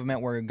Exodus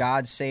movement where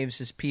God saves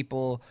his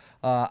people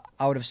out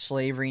of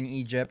slavery in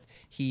Egypt.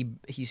 He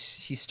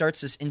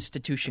starts this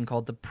institution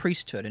called the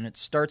priesthood, and it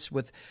starts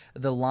with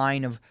the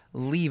line of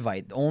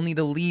Levite. Only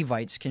the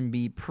Levites can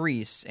be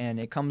priests, and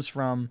it comes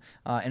from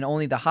and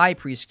only the high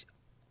priests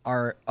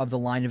are of the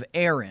line of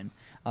Aaron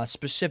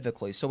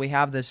specifically. So we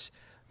have this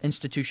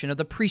institution of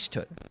the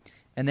priesthood.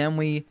 And then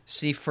we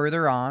see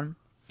further on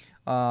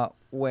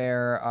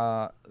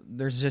where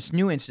there's this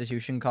new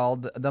institution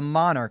called the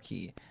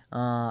monarchy.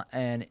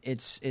 And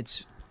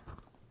it's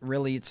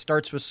really, it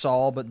starts with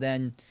Saul, but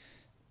then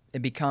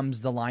it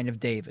becomes the line of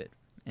David.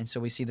 And so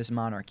we see this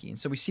monarchy. And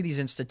so we see these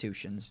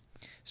institutions.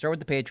 Start with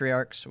the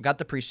patriarchs, we got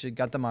the priesthood,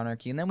 got the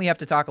monarchy, and then we have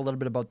to talk a little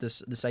bit about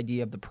this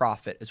idea of the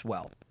prophet as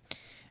well.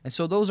 And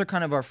so those are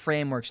kind of our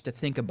frameworks to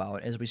think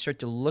about as we start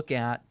to look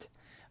at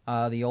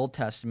the Old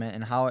Testament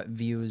and how it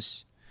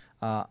views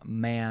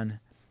man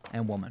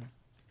and woman.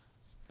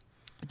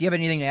 Do you have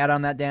anything to add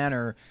on that, Dan?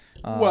 Or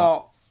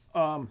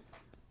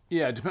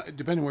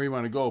depending where you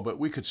want to go, but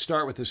we could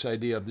start with this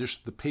idea of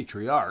just the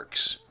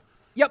patriarchs.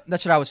 Yep,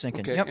 that's what I was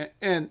thinking. Okay,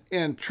 yep.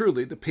 and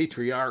truly, the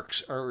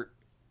patriarchs are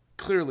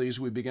clearly, as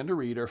we begin to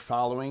read, are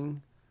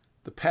following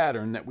the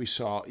pattern that we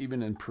saw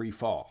even in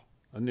pre-fall.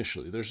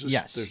 Initially, there's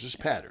this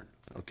pattern.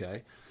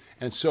 Okay.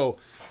 And so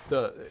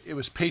it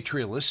was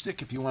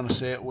patrialistic, if you want to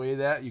say it way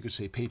that. You could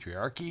say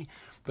patriarchy.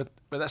 But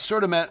that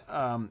sort of meant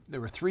there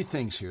were three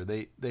things here.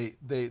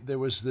 There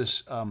was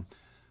this,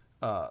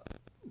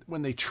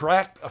 when they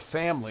tracked a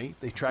family,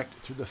 they tracked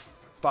it through the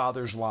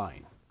father's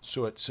line.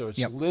 So it's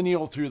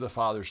lineal through the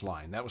father's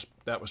line. That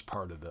was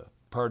part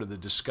of the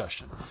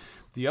discussion.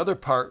 The other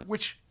part,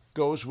 which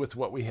goes with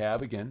what we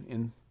have, again,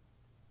 in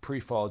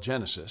pre-fall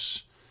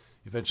Genesis,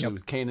 eventually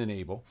with Cain and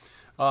Abel,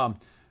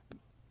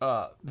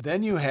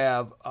 then you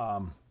have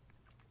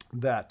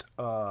that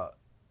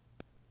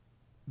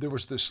there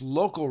was this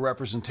local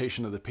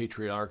representation of the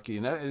patriarchy,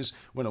 and that is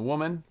when a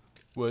woman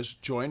was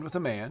joined with a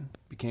man,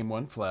 became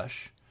one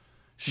flesh,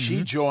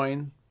 she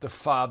joined the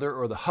father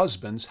or the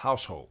husband's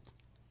household.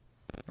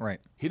 Right.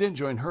 He didn't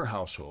join her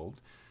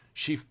household.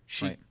 She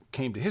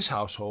came to his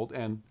household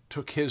and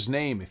took his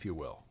name, if you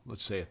will.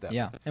 Let's say it that way.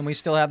 Yeah, and we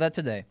still have that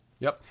today.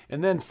 Yep.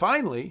 And then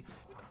finally,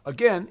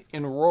 again,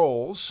 in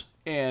roles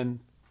and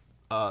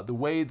the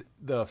way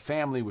the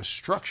family was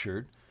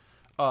structured,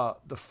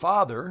 the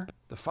father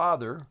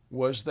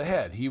was the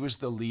head. He was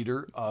the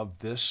leader of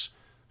this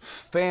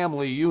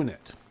family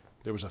unit.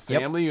 There was a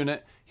family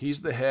unit.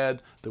 He's the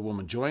head. The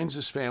woman joins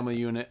this family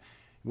unit.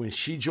 When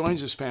she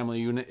joins this family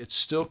unit, it's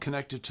still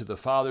connected to the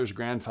father's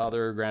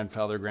grandfather.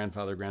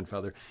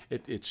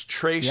 It's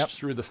traced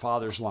through the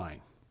father's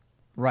line.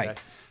 Right.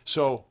 Okay?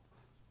 So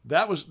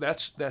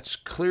That's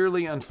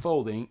clearly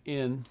unfolding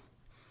in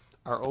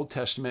our Old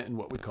Testament and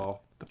what we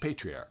call the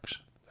patriarchs.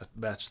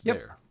 That's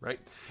there, right?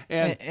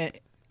 And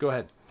go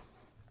ahead.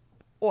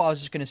 Well, I was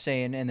just going to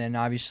say, and then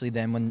obviously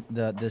then when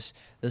this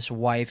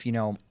wife,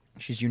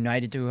 she's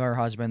united to her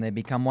husband, they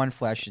become one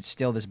flesh. It's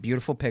still this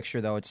beautiful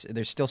picture, though.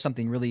 There's still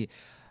something really,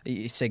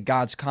 you say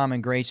God's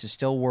common grace is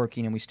still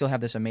working, and we still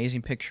have this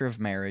amazing picture of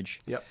marriage.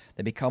 Yep.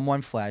 They become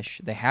one flesh.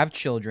 They have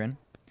children.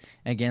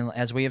 Again,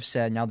 as we have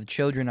said, now the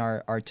children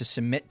are to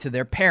submit to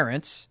their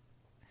parents,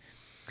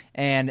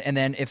 and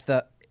then if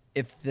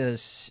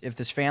this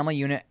family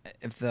unit,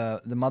 if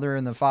the mother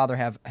and the father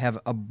have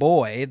a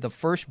boy, the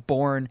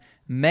firstborn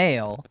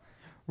male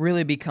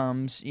really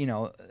becomes,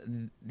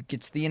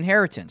 gets the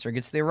inheritance or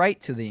gets the right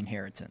to the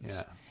inheritance.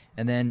 Yeah.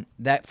 And then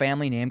that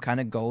family name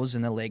kind of goes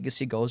and the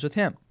legacy goes with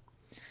him.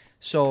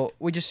 So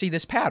we just see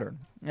this pattern.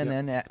 And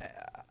then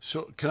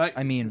so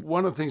I mean,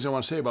 one of the things I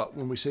want to say about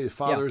when we say the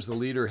father is the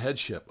leader,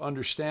 headship,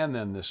 understand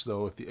then this,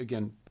 though,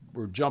 again,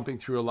 we're jumping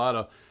through a lot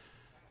of,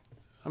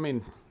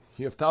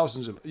 you have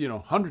thousands of,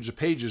 hundreds of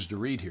pages to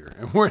read here,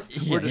 and we're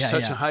just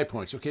touching high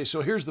points. Okay,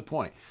 so here's the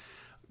point.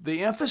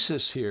 The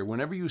emphasis here,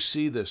 whenever you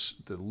see this,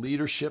 the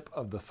leadership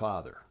of the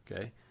father,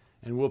 okay,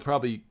 and we'll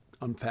probably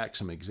unpack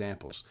some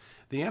examples,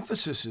 the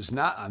emphasis is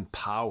not on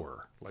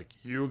power, like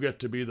you get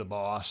to be the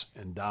boss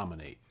and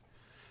dominate.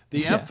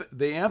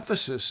 The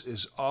emphasis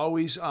is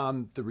always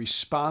on the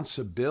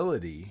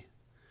responsibility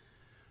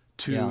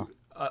to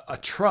a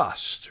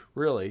trust,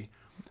 really,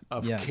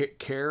 of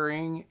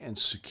caring and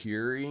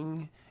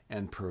securing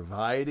and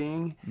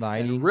providing,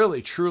 and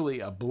really, truly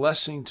a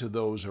blessing to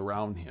those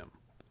around him.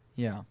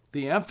 Yeah.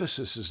 The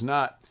emphasis is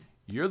not,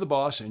 you're the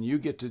boss and you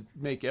get to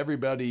make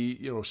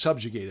everybody,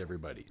 subjugate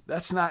everybody.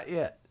 That's not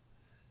it.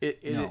 It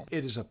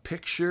is a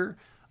picture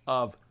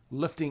of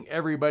lifting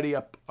everybody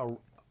up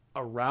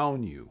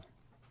around you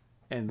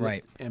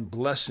and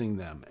blessing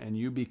them, and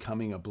you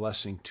becoming a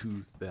blessing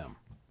to them.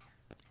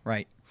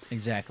 Right.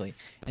 Exactly.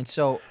 And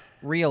so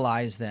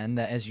realize then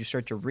that as you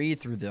start to read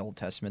through the Old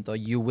Testament, though,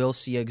 you will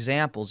see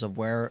examples of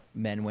where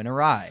men went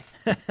awry.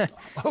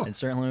 And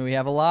certainly we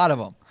have a lot of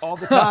them. All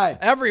the time.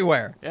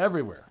 Everywhere.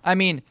 I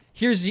mean,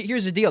 here's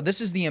the deal. This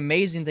is the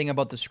amazing thing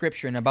about the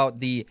Scripture and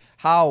about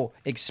how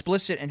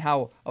explicit and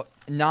how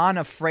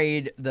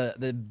non-afraid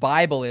the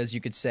Bible is,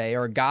 you could say,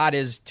 or God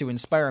is to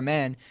inspire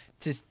men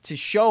to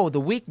show the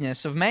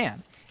weakness of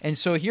man. And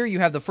so here you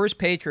have the first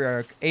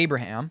patriarch,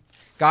 Abraham.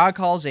 God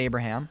calls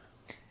Abraham,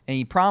 and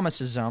he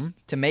promises him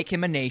to make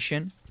him a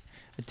nation,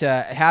 to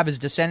have his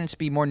descendants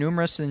be more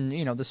numerous than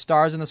the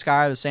stars in the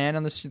sky, or the sand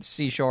on the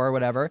seashore, or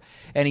whatever.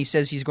 And he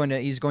says he's going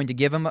to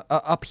give him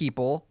a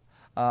people.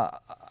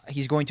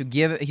 He's going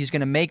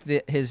to make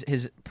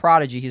his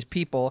prodigy, his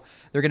people.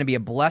 They're going to be a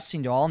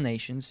blessing to all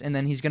nations, and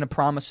then he's going to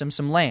promise him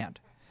some land.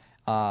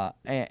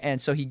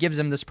 And so he gives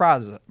him this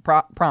promise.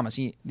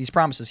 These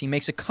promises. He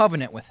makes a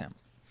covenant with him,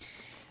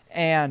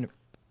 and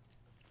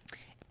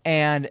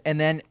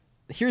then.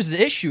 Here's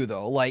the issue,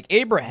 though. Like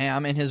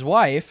Abraham and his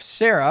wife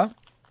Sarah,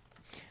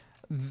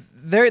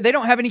 they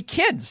don't have any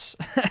kids,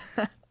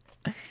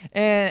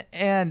 and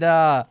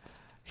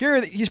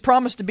here he's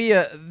promised to be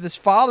this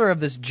father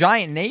of this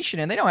giant nation,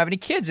 and they don't have any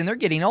kids, and they're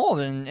getting old,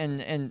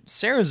 and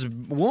Sarah's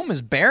womb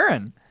is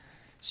barren.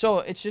 So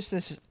it's just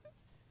this,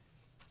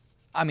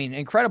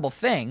 incredible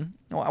thing.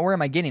 Where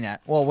am I getting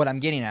at? Well, what I'm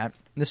getting at.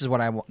 This is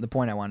the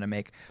point I wanted to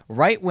make.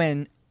 Right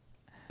when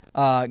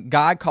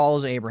God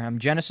calls Abraham,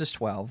 Genesis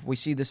 12, we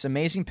see this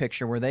amazing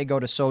picture where they go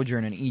to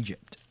sojourn in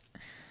Egypt.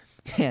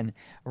 And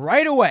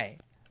right away,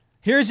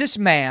 here's this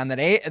man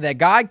that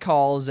God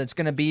calls that's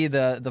going to be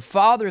the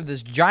father of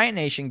this giant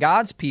nation,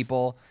 God's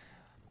people.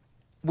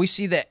 We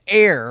see the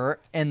error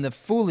and the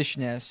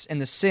foolishness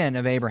and the sin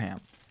of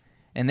Abraham.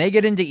 And they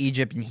get into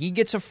Egypt, and he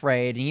gets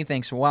afraid, and he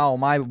thinks, wow,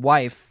 my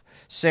wife,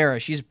 Sarah,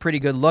 she's pretty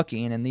good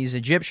looking, and these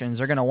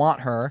Egyptians are going to want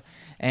her.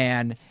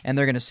 And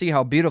they're going to see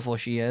how beautiful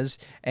she is,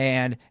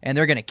 and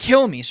they're going to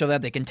kill me so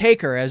that they can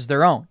take her as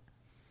their own.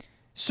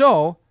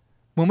 So,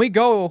 when we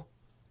go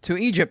to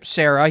Egypt,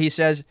 Sarah, he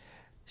says,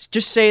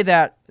 just say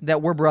that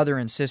we're brother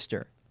and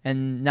sister,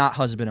 and not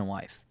husband and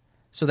wife,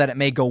 so that it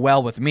may go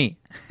well with me.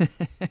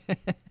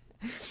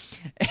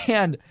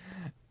 and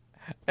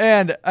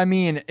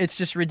it's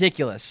just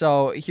ridiculous.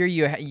 So here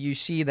you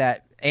see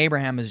that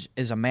Abraham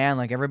is a man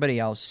like everybody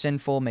else,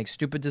 sinful, makes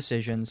stupid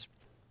decisions.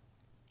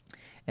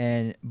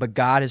 But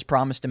God has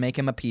promised to make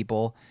him a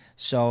people,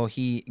 so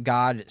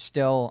God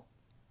still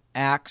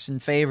acts in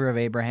favor of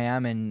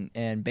Abraham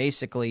and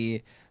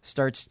basically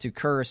starts to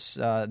curse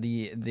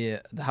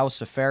the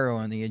house of Pharaoh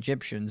and the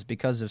Egyptians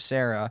because of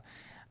Sarah.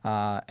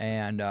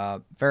 And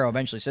Pharaoh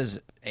eventually says,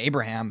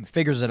 Abraham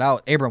figures it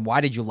out. Abraham,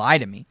 why did you lie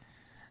to me?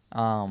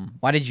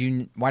 Why did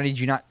you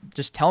not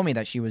just tell me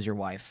that she was your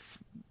wife?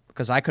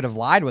 Because I could have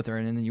lied with her,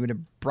 and then you would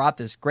have brought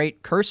this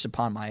great curse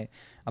upon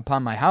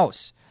my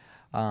house.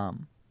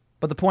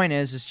 But the point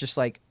is, it's just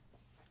like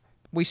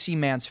we see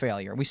man's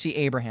failure. We see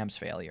Abraham's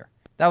failure.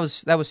 That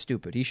was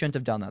stupid. He shouldn't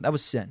have done that. That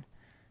was sin.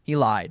 He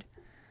lied.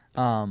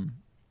 And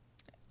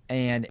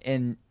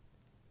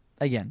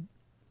again,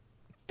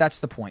 That's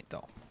the point,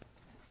 though.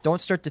 Don't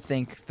start to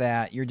think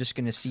that you're just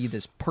going to see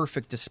this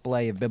perfect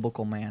display of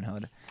biblical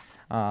manhood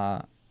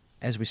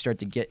as we start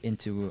to get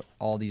into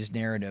all these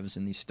narratives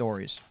and these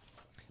stories.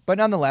 But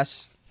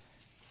nonetheless,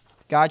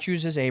 God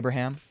chooses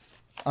Abraham,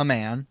 a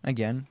man,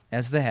 again,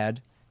 as the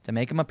head, to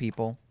make him a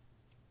people.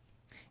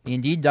 He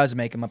indeed does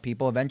make him a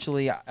people.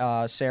 Eventually,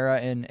 Sarah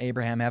and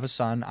Abraham have a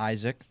son,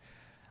 Isaac.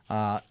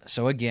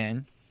 So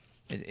again,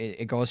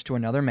 it goes to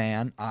another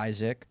man,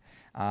 Isaac.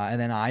 And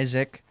then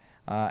Isaac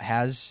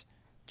has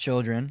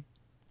children,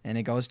 and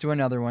it goes to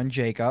another one,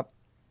 Jacob.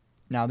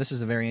 Now, this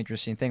is a very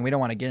interesting thing. We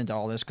don't want to get into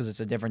all this because it's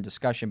a different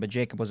discussion, but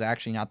Jacob was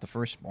actually not the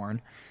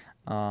firstborn.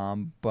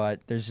 But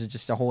there's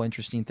just a whole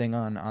interesting thing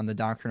on the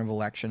doctrine of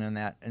election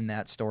in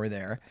that story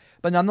there.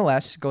 But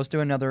nonetheless, it goes to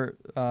another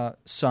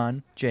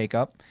son,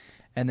 Jacob.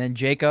 And then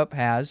Jacob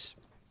has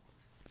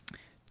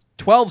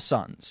 12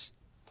 sons,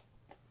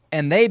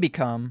 and they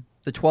become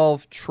the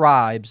 12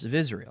 tribes of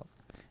Israel.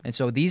 And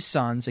so these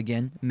sons,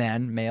 again,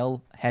 men,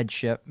 male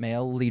headship,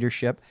 male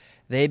leadership,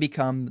 they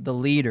become the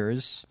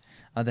leaders,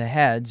 the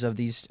heads of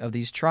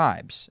these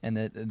tribes. And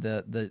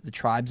the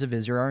tribes of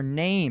Israel are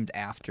named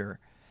after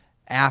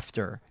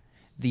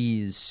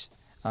these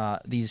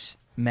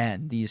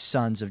men, these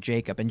sons of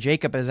Jacob. And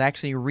Jacob is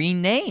actually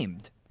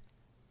renamed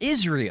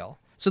Israel.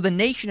 So the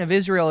nation of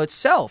Israel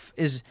itself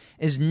is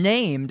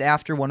named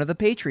after one of the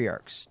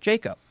patriarchs,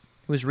 Jacob,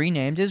 who was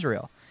renamed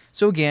Israel.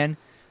 So again,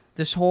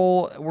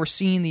 we're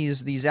seeing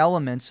these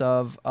elements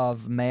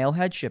of male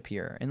headship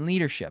here and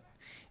leadership.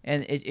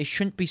 And it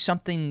shouldn't be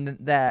something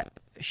that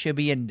should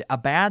be a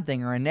bad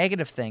thing or a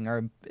negative thing,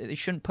 or it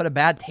shouldn't put a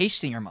bad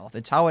taste in your mouth.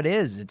 It's how it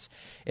is.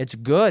 It's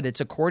good.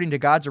 It's according to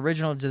God's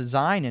original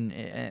design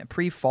and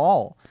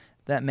pre-fall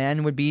that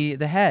man would be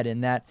the head,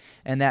 and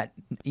that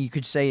you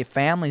could say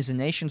families and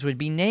nations would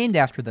be named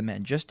after the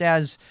men, just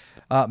as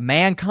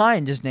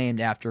mankind is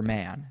named after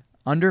man.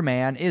 Under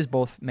man is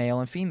both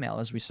male and female,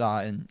 as we saw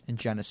in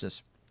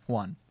Genesis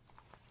 1.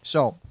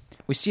 So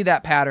we see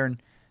that pattern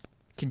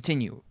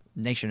continue.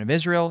 Nation of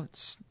Israel,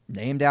 it's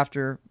named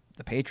after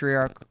the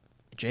patriarch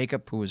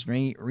Jacob, who was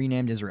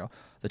renamed Israel.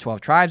 The 12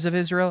 tribes of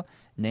Israel,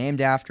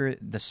 named after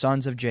the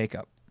sons of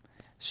Jacob.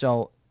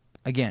 So,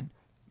 again,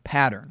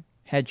 pattern,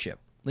 headship,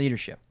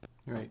 leadership.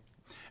 Right.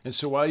 And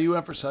so while you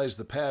emphasize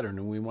the pattern,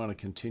 and we want to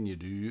continue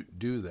to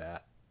do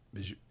that,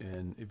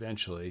 and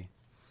eventually,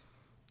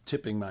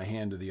 tipping my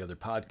hand to the other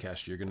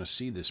podcast, you're going to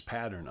see this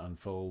pattern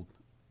unfold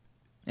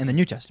in the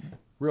New Testament.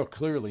 Real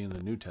clearly in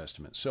the New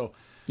Testament. So,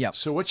 yep.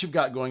 So what you've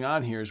got going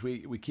on here is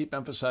we keep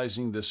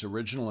emphasizing this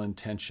original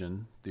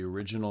intention, the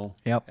original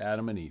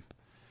Adam and Eve.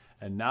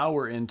 And now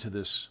we're into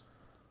this,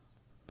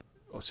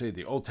 I'll say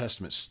the Old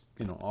Testament,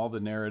 all the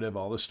narrative,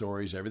 all the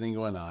stories, everything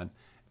going on.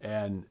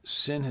 And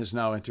sin has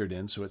now entered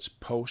in, so it's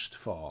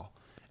post-fall.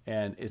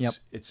 And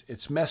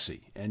it's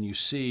messy. And you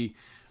see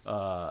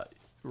right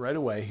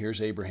away,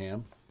 here's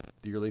Abraham,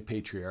 the early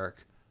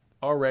patriarch,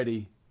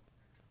 already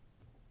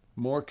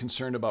more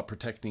concerned about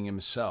protecting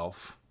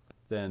himself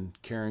than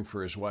caring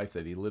for his wife,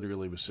 that he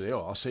literally would say,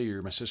 I'll say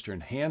you're my sister,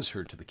 and hands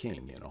her to the king,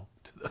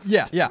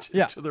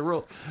 to the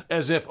rule,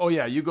 as if,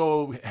 you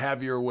go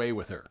have your way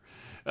with her.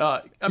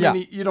 I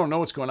mean, you don't know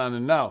what's going on,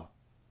 and now,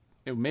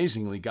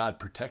 amazingly, God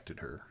protected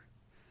her.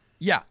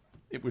 Yeah.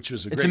 Which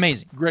was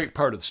amazing. Great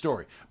part of the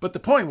story. But the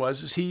point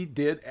is he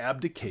did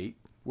abdicate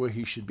where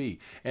he should be.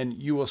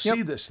 And you will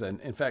see this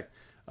then. In fact,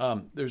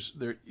 there's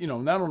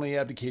not only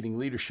abdicating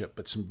leadership,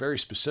 but some very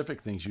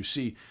specific things. You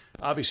see,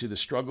 obviously, the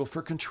struggle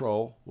for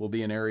control will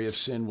be an area of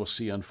sin we'll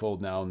see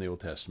unfold now in the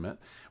Old Testament.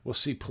 We'll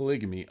see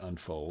polygamy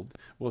unfold.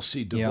 We'll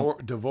see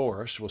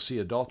divorce. We'll see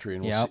adultery,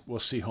 and we'll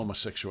see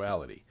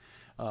homosexuality.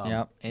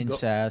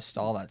 Incest,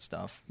 all that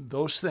stuff.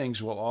 Those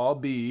things will all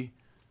be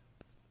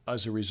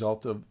as a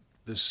result of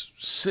this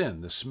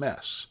sin, this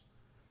mess.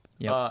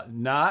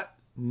 Not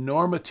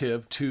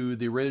normative to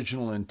the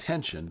original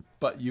intention,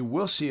 but you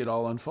will see it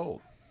all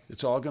unfold.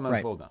 It's all going to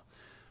unfold now.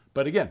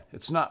 But again,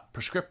 it's not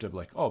prescriptive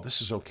like,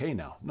 this is okay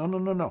now.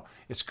 No.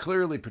 It's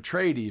clearly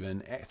portrayed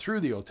even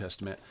through the Old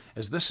Testament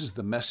as this is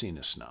the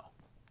messiness now.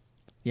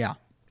 Yeah.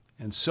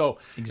 And so...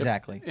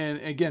 Exactly. And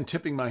again,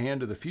 tipping my hand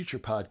to the future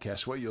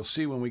podcast, what you'll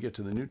see when we get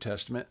to the New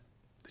Testament,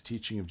 the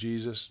teaching of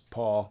Jesus,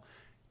 Paul,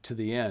 to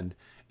the end,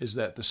 is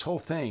that this whole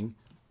thing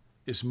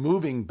is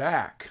moving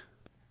back.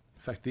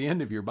 In fact, the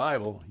end of your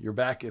Bible, you're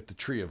back at the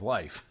tree of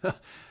life.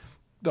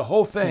 The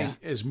whole thing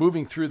is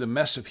moving through the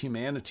mess of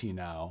humanity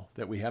now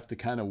that we have to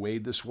kind of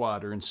wade this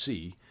water and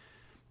see,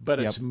 but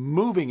it's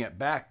moving it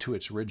back to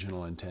its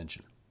original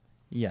intention.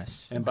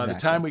 Yes. And by the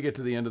time we get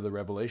to the end of the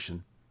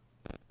Revelation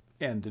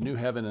and the new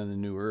heaven and the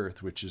new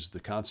earth, which is the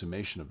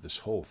consummation of this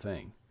whole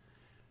thing,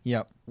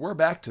 we're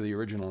back to the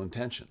original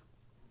intention.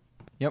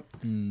 Yep.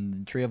 And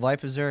the tree of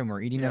life is there, and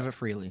we're eating of it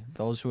freely,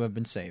 those who have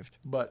been saved.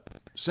 But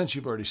since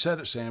you've already said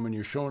it, Sam, and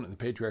you're showing it in the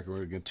patriarch, and we're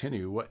going to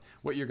continue,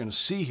 what you're going to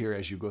see here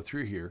as you go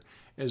through here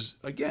is,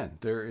 again,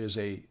 there is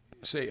a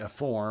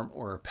form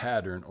or a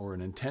pattern or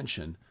an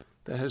intention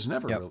that has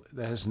that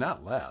has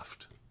not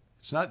left.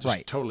 It's not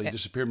just totally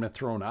disappeared and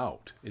thrown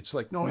out. It's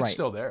like, no, it's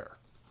still there.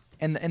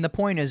 And the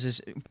point is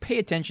pay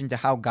attention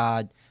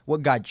to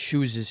what God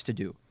chooses to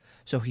do.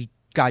 So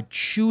God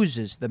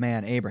chooses the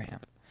man Abraham.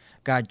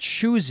 God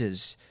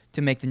chooses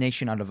to make the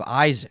nation out of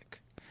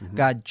Isaac. Mm-hmm.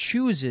 God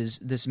chooses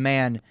this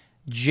man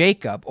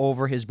Jacob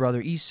over his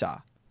brother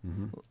Esau.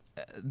 Mm-hmm.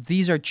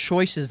 These are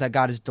choices that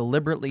God is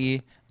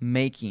deliberately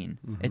making.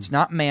 Mm-hmm. It's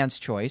not man's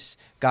choice.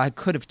 God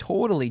could have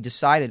totally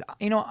decided,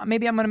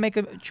 maybe I'm going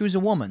to choose a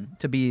woman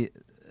to be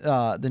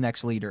the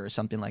next leader or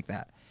something like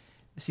that.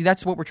 See,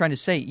 that's what we're trying to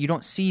say. You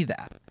don't see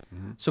that.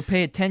 Mm-hmm. So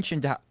pay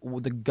attention to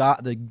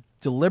the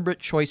deliberate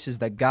choices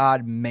that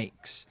God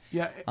makes.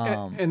 Yeah,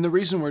 and the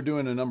reason we're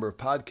doing a number of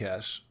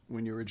podcasts,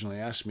 when you originally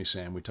asked me,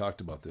 Sam, we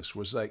talked about this,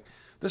 was like,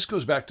 this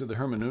goes back to the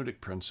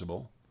hermeneutic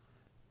principle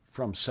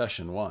from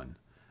session 1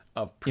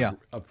 of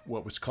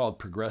what was called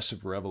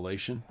progressive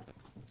revelation.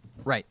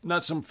 Right.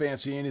 Not some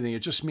fancy anything. It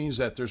just means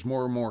that there's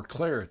more and more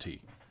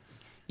clarity.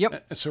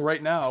 Yep. And so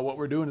right now, what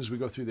we're doing as we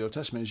go through the Old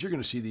Testament is you're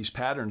going to see these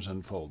patterns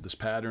unfold, this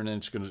pattern, and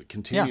it's going to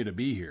continue to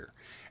be here.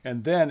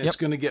 And then it's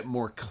going to get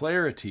more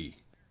clarity.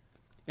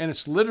 And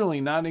it's literally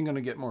not even going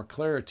to get more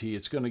clarity.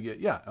 It's going to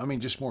get,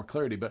 just more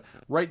clarity, but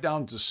right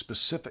down to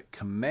specific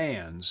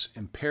commands,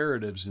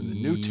 imperatives in the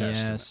New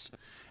Testament.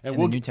 And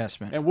the New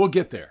Testament. And we'll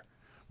get there.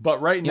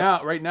 But right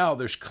now,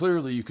 there's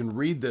clearly, you can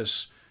read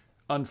this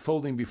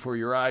unfolding before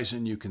your eyes,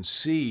 and you can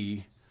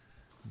see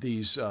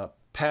these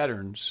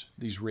patterns,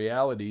 these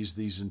realities,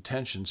 these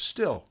intentions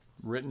still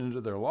written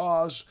into their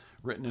laws,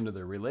 written into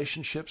their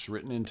relationships,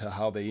 written into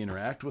how they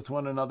interact with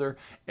one another,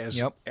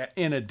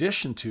 in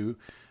addition to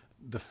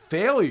the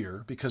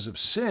failure because of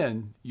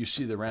sin. You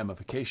see the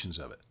ramifications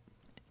of it.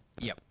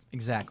 Yep,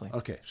 exactly.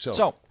 Okay,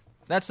 so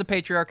that's the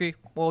patriarchy.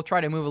 We'll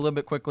try to move a little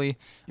bit quickly.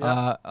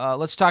 Yeah.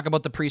 Let's talk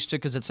about the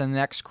priesthood because it's the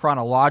next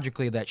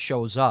chronologically that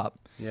shows up.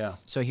 Yeah.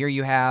 So here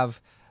you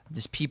have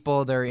these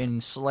people. They're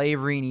in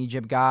slavery in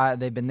Egypt.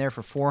 They've been there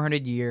for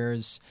 400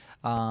 years.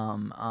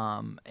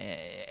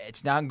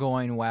 It's not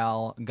going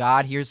well.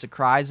 God hears the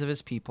cries of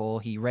his people.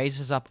 He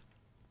raises up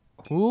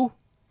who?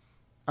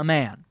 A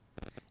man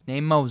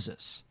named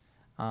Moses.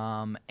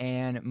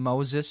 And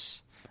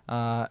Moses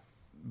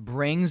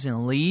brings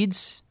and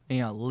leads.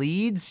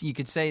 You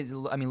could say,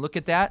 look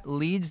at that.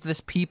 Leads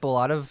this people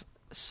out of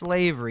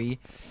slavery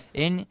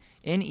in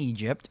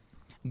Egypt.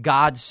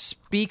 God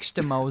speaks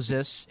to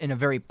Moses in a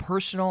very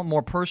personal,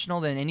 more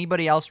personal than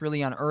anybody else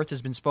really on earth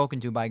has been spoken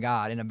to by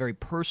God, in a very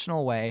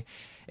personal way.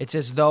 It's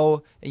as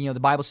though, the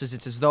Bible says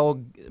it's as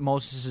though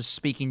Moses is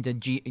speaking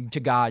to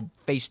God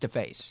face to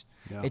face.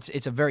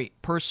 It's a very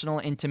personal,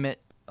 intimate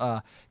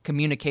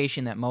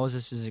communication that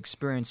Moses is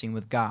experiencing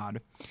with God.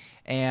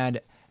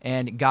 And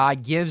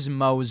God gives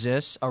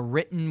Moses a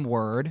written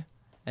word.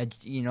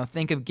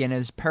 Think again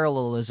as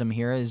parallelism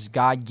here, as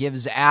God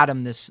gives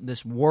Adam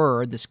this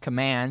word, this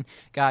command.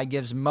 God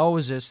gives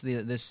Moses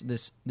this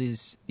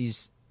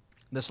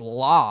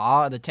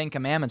law, the 10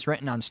 Commandments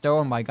written on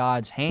stone by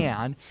God's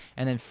hand,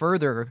 and then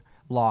further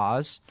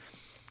laws.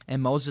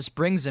 And Moses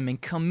brings them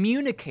and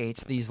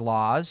communicates these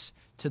laws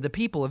to the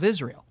people of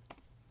Israel,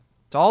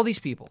 to all these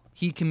people.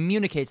 He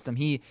communicates them.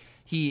 He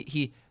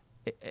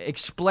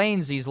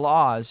explains these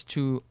laws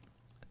to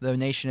the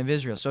nation of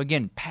Israel. So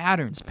again,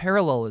 patterns,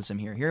 parallelism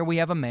here. Here we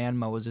have a man,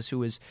 Moses,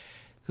 who is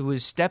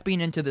stepping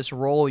into this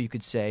role, you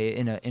could say,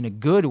 in a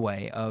good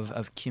way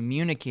of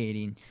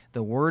communicating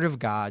the word of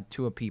God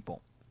to a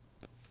people.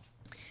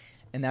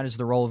 And that is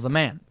the role of the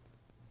man.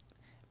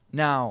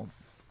 Now,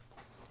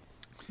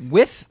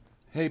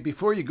 Hey,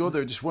 before you go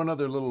there, just one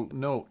other little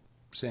note,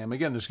 Sam.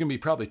 Again, there's going to be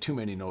probably too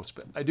many notes,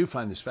 but I do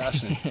find this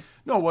fascinating.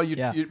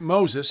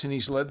 Moses, and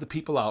he's led the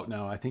people out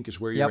now, I think is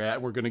where you're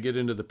at. We're going to get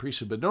into the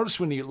priesthood. But notice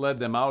when he led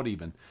them out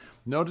even,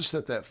 notice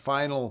that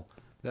final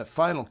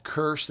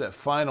curse, that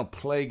final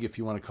plague, if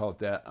you want to call it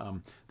that,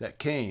 that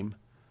came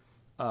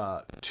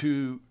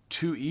to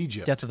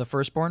Egypt. Death of the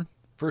firstborn?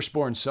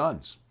 Firstborn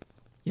sons.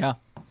 Yeah.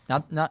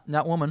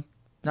 Not woman,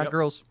 not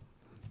girls.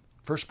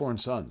 Firstborn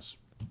sons.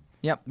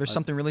 Yep, there's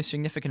something really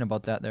significant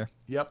about that there.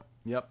 Yep.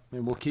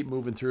 And we'll keep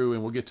moving through,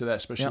 and we'll get to that,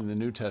 especially in the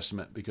New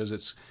Testament, because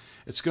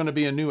it's going to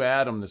be a new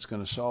Adam that's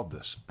going to solve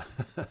this.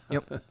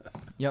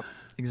 Yep,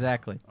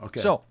 exactly.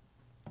 Okay. So,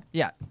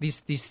 these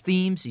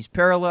themes, these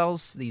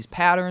parallels, these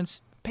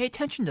patterns, pay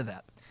attention to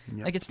that.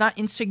 Yep. Like, it's not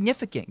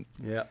insignificant.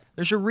 Yeah.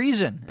 There's a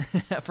reason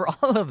for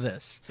all of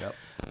this. Yep.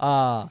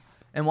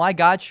 And why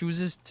God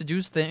chooses to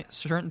do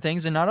certain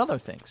things and not other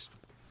things.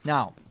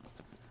 Now,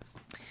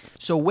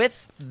 so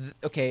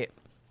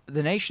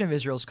the nation of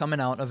Israel is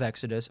coming out of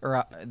Exodus,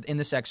 or in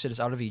this Exodus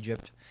out of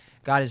Egypt.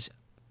 God is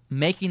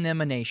making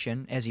them a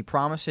nation, as he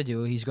promised to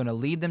do. He's going to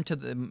lead them to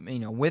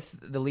with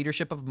the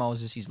leadership of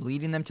Moses, he's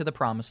leading them to the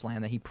promised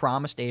land that he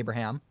promised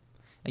Abraham.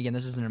 Again,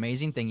 this is an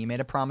amazing thing. He made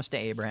a promise to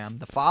Abraham,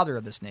 the father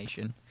of this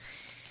nation,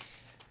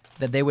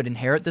 that they would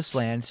inherit this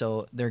land.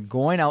 So they're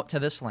going out to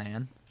this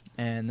land.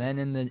 And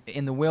then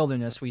in the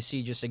wilderness, we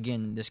see just,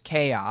 again, this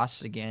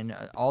chaos,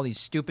 all these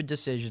stupid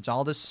decisions,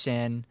 all this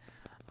sin,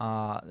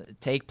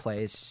 take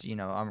place. We're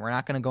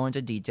not going to go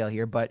into detail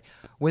here, but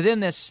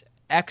within this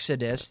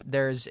Exodus,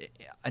 there's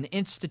an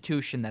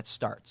institution that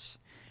starts,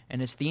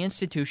 and it's the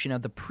institution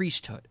of the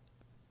priesthood.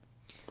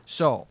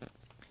 So,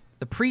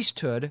 the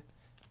priesthood,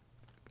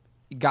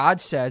 God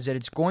says that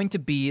it's going to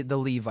be the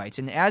Levites.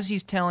 And as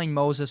he's telling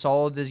Moses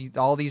all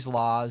these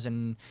laws,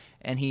 and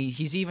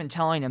he's even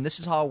telling him, this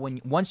is how,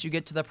 once you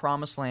get to the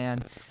promised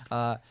land,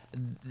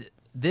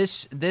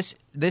 this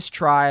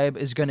tribe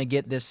is going to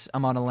get this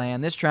amount of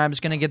land. This tribe is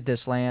going to get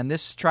this land.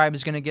 This tribe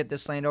is going to get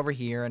this land over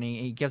here. And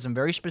he gives them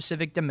very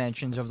specific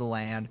dimensions of the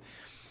land.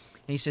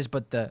 And he says,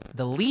 but the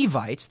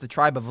Levites, the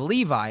tribe of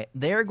Levi,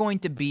 they're going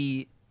to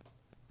be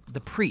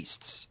the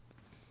priests.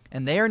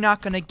 And they are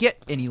not going to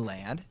get any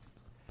land.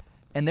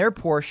 And their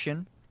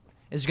portion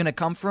is going to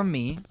come from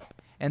me.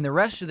 And the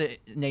rest of the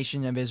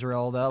nation of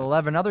Israel, the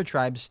 11 other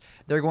tribes,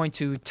 they're going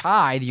to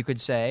tithe, you could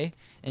say,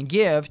 and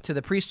give to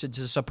the priesthood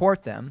to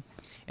support them.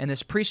 And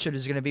this priesthood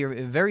is going to be a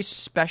very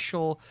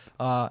special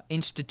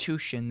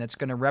institution that's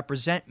going to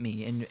represent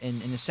me and,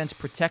 in a sense,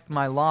 protect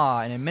my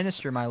law and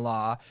administer my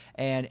law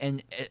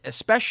and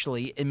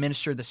especially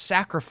administer the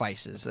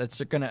sacrifices that's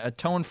going to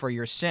atone for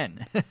your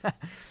sin.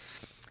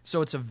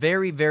 So it's a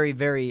very, very,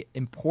 very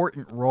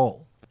important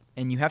role.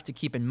 And you have to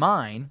keep in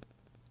mind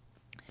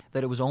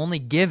that it was only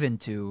given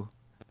to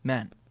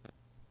men.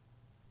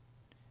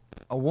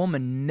 A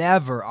woman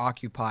never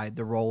occupied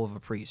the role of a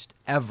priest,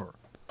 ever.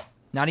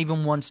 Not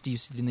even once do you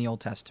see it in the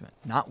Old Testament.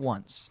 Not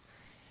once.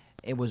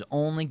 It was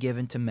only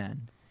given to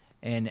men.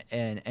 And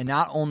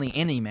not only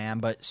any man,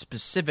 but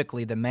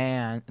specifically the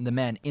men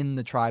in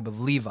the tribe of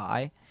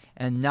Levi.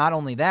 And not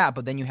only that,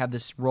 but then you have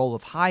this role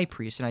of high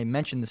priest. And I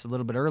mentioned this a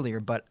little bit earlier,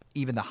 but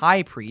even the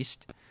high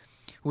priest,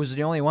 who was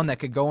the only one that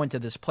could go into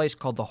this place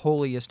called the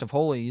holiest of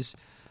holies,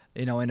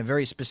 in a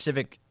very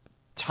specific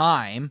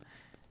time,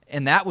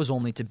 and that was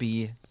only to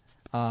be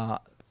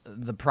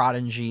the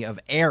progeny of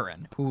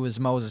Aaron, who was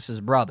Moses'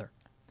 brother.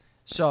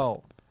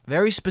 So,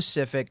 very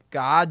specific.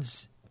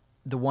 God's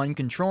the one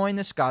controlling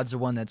this. God's the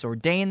one that's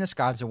ordained this.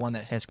 God's the one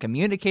that has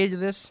communicated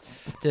this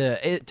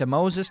to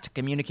Moses to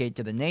communicate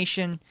to the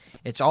nation.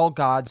 It's all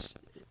God's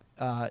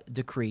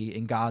decree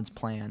and God's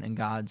plan and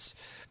God's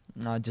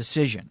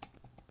decision.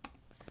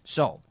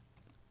 So,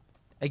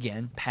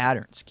 again,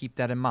 patterns. Keep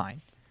that in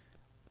mind.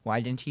 Why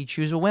didn't he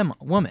choose a woman?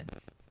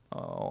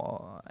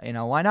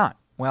 Why not?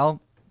 Well,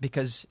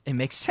 because it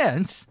makes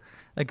sense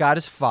that God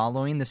is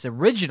following this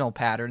original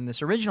pattern,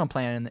 this original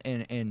plan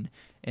in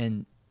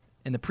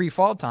the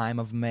pre-fall time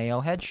of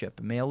male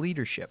headship, male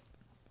leadership.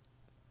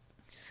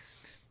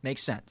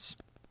 Makes sense.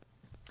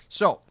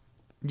 So,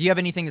 do you have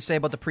anything to say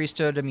about the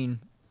priesthood? I mean,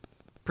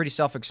 pretty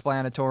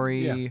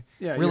self-explanatory.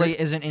 Yeah, really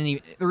isn't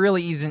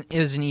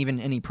even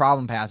any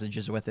problem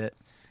passages with it.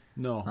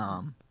 No,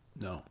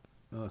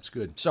 that's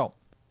good. So,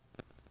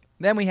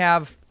 then we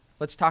have,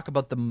 let's talk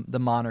about the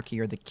monarchy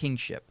or the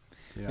kingship.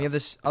 Yeah. We have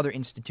this other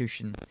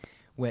institution,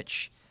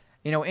 which,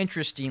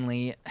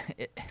 interestingly,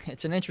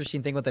 it's an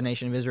interesting thing with the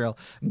nation of Israel.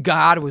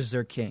 God was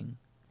their king,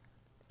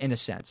 in a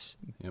sense.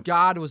 Yep.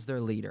 God was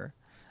their leader,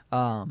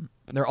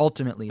 their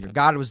ultimate leader.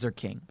 God was their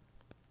king.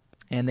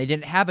 And they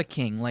didn't have a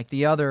king like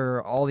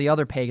all the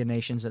other pagan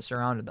nations that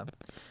surrounded them.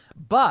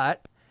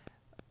 But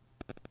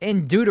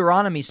in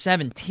Deuteronomy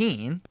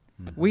 17,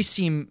 we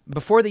see,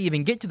 before they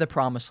even get to the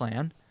promised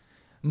land,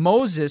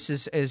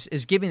 Moses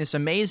is giving this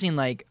amazing,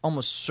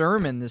 almost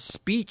sermon, this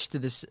speech to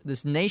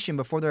this nation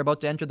before they're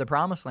about to enter the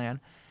promised land.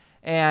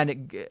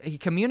 And he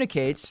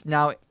communicates,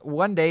 now,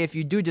 one day, if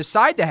you do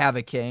decide to have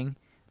a king,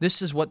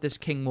 this is what this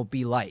king will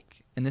be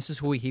like. And this is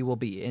who he will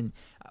be. And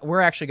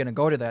we're actually going to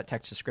go to that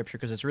text of Scripture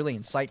because it's really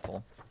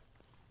insightful.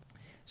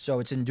 So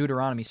it's in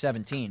Deuteronomy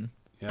 17.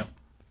 Yep.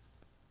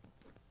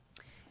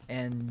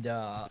 And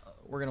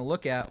we're going to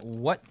look at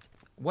what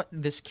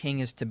this king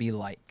is to be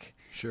like.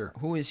 Sure.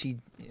 Who is he?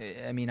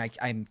 I mean,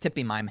 I'm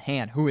tipping my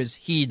hand. Who is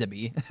he to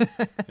be?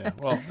 Yeah.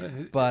 Well,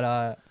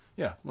 but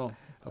yeah. Well,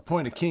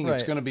 appoint a king. Right.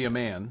 It's going to be a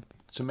man.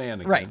 It's a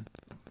man again. Right.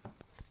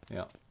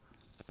 Yeah.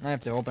 I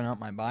have to open up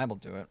my Bible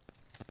to it.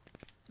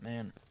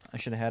 Man, I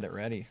should have had it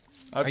ready.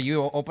 Are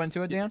you open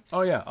to it, Dan?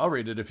 Oh yeah, I'll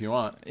read it if you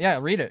want. Yeah,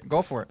 read it.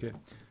 Go for it. Okay.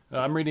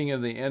 I'm reading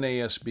in the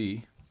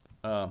NASB.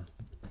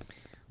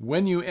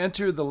 When you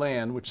enter the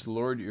land which the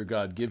Lord your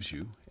God gives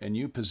you, and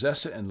you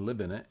possess it and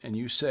live in it, and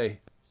you say,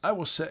 I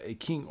will set a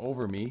king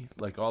over me,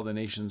 like all the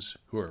nations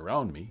who are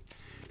around me,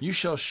 you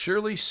shall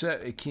surely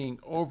set a king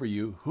over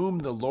you, whom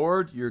the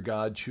Lord your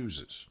God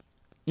chooses.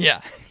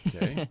 Yeah.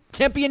 Okay.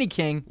 Can't be any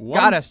king.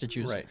 God has to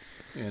choose. Right.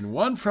 And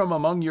one from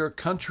among your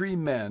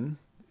countrymen,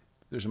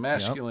 there's a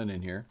masculine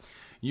in here,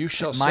 you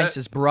shall Mine set...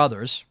 says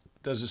brothers.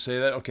 Does it say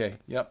that? Okay.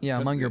 Yep. Yeah,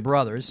 among your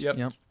brothers.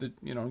 Yep.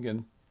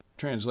 Again,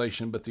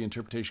 translation, but the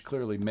interpretation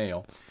clearly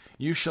male.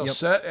 You shall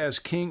set as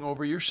king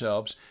over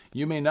yourselves.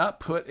 You may not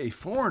put a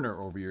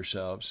foreigner over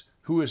yourselves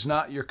who is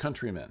not your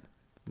countryman,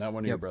 not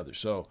one of your brothers.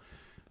 So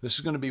this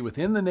is going to be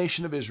within the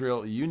nation of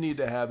Israel. You need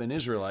to have an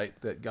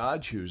Israelite that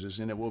God chooses,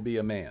 and it will be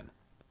a man.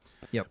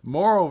 Yep.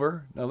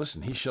 Moreover, now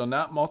listen, he shall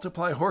not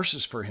multiply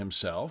horses for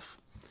himself,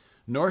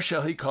 nor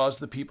shall he cause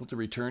the people to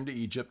return to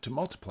Egypt to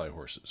multiply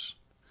horses.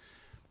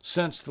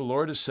 Since the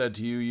Lord has said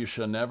to you, you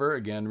shall never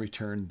again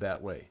return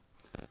that way.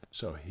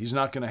 So he's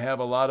not going to have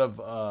a lot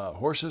of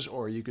horses,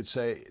 or you could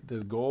say the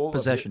goal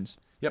Possessions.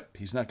 Yep,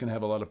 he's not going to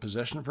have a lot of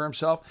possession for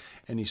himself,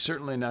 and he's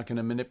certainly not going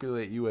to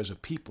manipulate you as a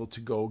people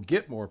to go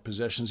get more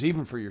possessions,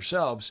 even for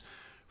yourselves,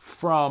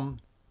 from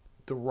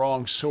the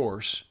wrong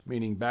source,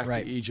 meaning back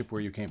to Egypt where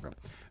you came from.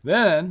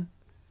 Then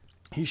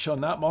he shall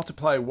not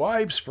multiply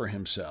wives for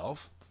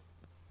himself,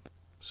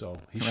 so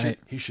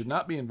he should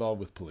not be involved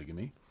with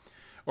polygamy,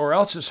 or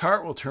else his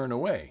heart will turn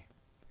away.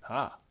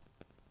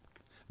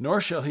 Nor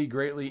shall he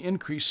greatly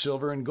increase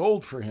silver and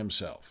gold for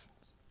himself.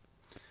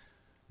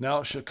 Now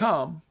it shall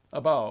come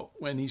about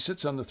when he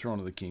sits on the throne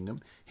of the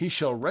kingdom, he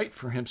shall write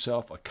for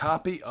himself a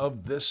copy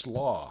of this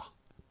law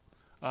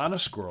on a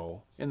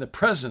scroll in the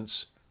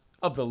presence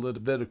of the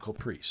Levitical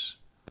priests.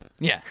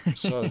 Yeah.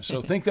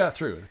 so think that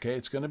through, okay?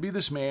 It's going to be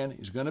this man.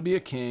 He's going to be a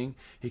king.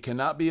 He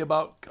cannot be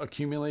about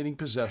accumulating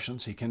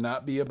possessions. He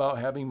cannot be about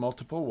having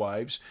multiple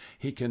wives.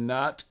 He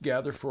cannot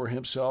gather for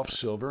himself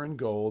silver and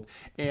gold.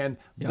 And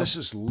this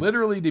is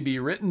literally to be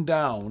written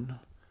down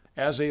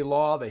as a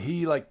law that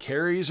he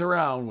carries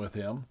around with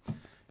him.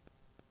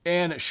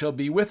 And it shall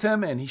be with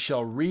him, and he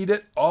shall read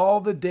it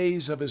all the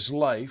days of his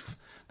life,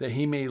 that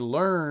he may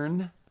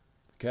learn,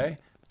 to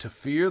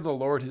fear the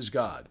Lord his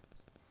God,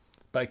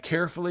 by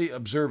carefully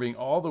observing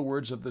all the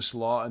words of this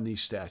law and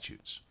these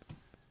statutes.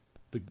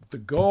 The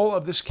goal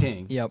of this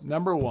king,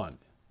 number one,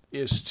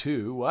 is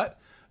to what?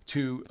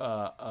 To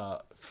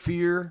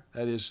fear,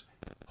 that is,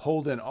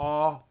 hold in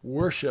awe,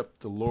 worship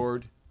the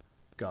Lord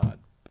God.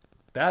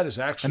 That is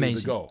actually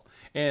the goal.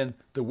 And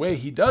the way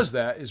he does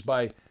that is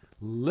by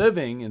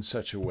living in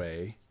such a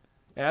way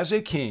as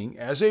a king,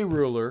 as a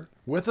ruler,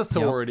 with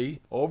authority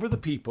over the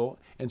people,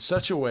 in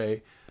such a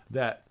way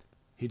that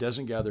he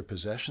doesn't gather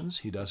possessions,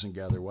 he doesn't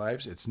gather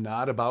wives. It's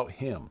not about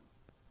him.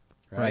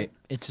 Right?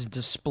 It's a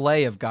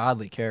display of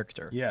godly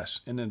character.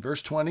 Yes. And in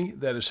verse 20,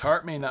 that his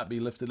heart may not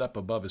be lifted up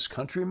above his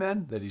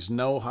countrymen, that he's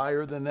no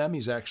higher than them.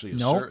 He's actually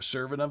a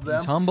servant of them.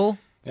 He's humble.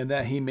 And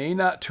that he may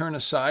not turn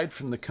aside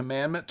from the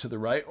commandment to the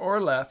right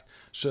or left,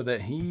 so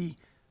that he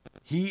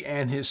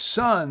and his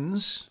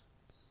sons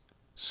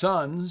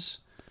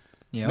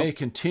may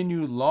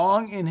continue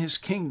long in his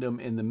kingdom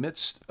in the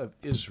midst of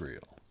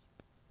Israel.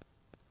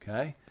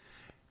 Okay?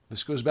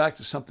 This goes back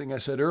to something I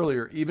said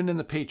earlier, even in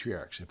the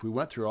patriarchs. If we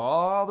went through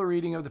all the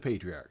reading of the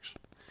patriarchs,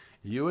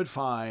 you would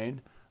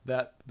find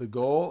that the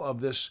goal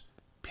of this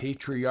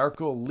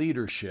patriarchal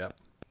leadership,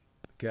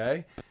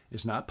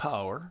 is not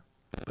power,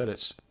 but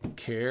it's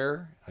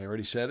care, I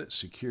already said it,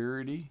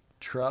 security,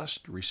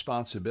 trust,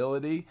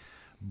 responsibility,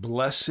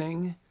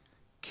 blessing,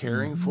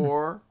 caring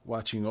for,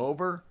 watching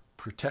over,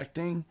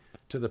 protecting,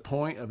 to the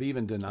point of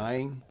even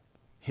denying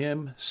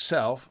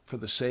himself for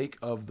the sake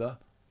of the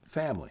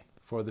family,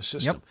 for the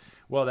system.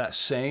 Well, that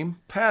same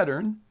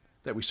pattern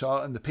that we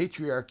saw in the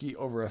patriarchy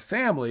over a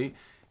family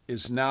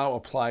is now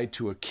applied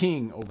to a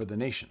king over the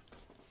nation.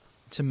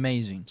 It's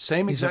amazing.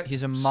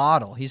 He's a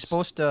model. He's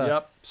supposed to...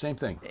 Yep, same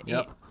thing.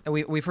 Yep.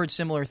 We've heard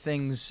similar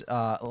things,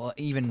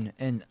 even,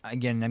 and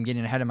again, I'm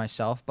getting ahead of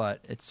myself,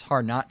 but it's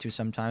hard not to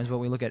sometimes, but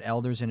we look at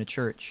elders in a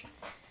church.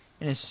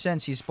 In a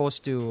sense, he's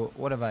supposed to,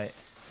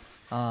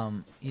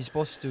 he's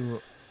supposed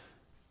to,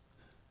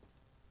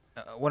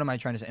 what am I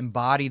trying to say?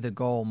 Embody the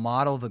goal,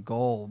 model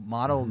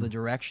the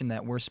direction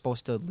that we're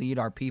supposed to lead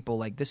our people.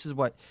 Like, this is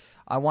what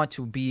I want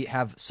to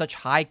have such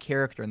high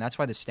character, and that's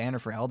why the standard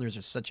for elders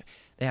is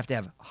they have to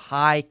have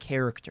high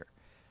character,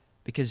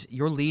 because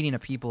you're leading a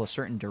people a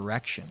certain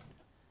direction.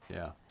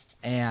 Yeah.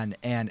 And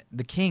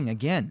the king,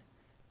 again,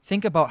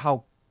 think about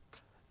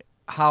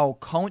how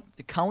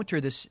counter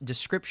this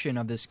description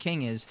of this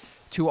king is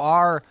to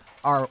our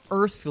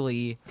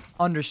earthly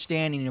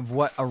understanding of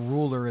what a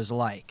ruler is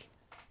like.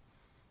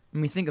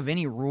 When we think of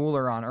any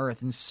ruler on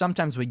earth, and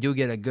sometimes we do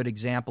get a good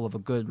example of a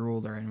good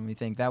ruler, and we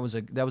think that was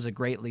a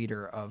great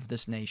leader of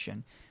this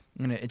nation,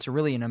 and it's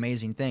really an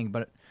amazing thing.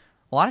 But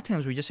a lot of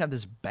times we just have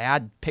this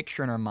bad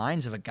picture in our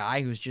minds of a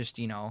guy who's just,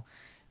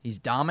 he's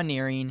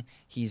domineering,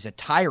 he's a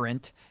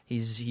tyrant,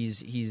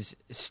 he's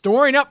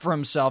storing up for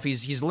himself,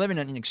 he's living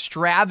an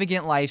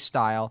extravagant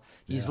lifestyle,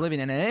 he's living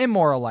in an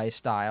immoral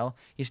lifestyle,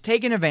 he's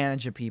taking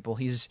advantage of people,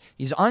 he's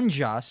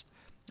unjust,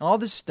 all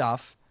this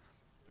stuff,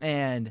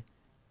 and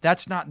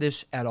that's not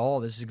this at all.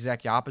 This is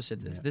exactly opposite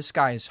of this. Yeah. This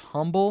guy is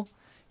humble,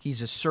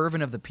 he's a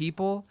servant of the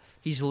people,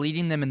 he's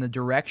leading them in the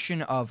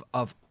direction of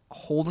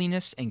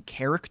holiness and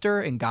character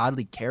and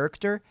godly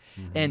character.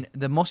 And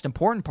the most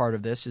important part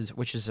of this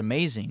which is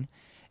amazing,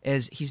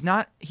 is he's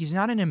not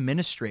an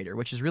administrator,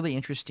 which is really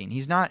interesting.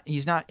 He's not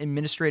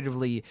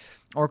administratively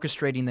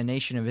orchestrating the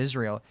nation of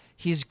Israel.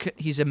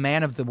 He's a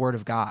man of the Word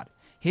of God.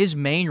 His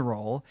main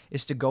role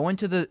is to go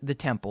into the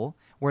temple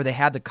where they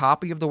had the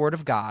copy of the Word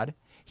of God.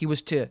 He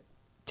was to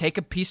take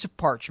a piece of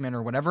parchment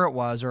or whatever it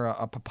was, or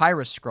a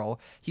papyrus scroll.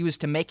 He was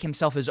to make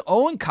himself his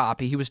own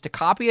copy. He was to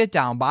copy it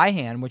down by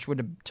hand, which would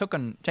have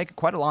taken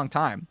quite a long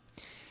time,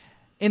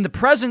 in the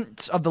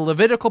presence of the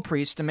Levitical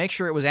priests to make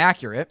sure it was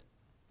accurate,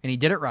 and he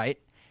did it right.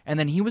 And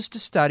then he was to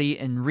study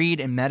and read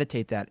and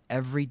meditate that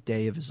every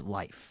day of his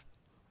life.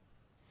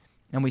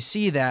 And we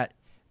see that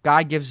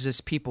God gives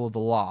this people the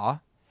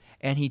law,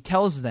 and he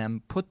tells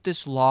them, put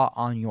this law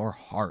on your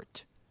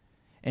heart.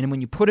 And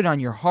when you put it on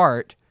your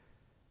heart,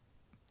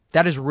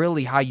 that is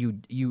really how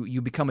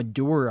you become a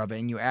doer of it,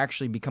 and you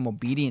actually become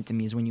obedient to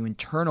me, is when you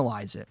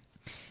internalize it.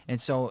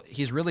 And so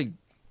he's really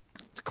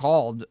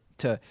called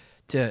to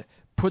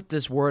put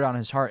this word on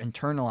his heart,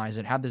 internalize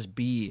it, have this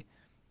be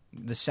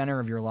the center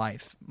of your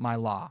life, my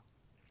law.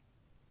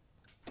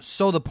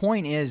 So the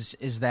point is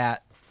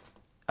that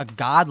a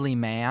godly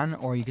man,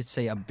 or you could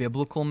say a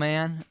biblical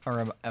man,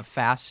 or a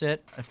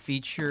facet, a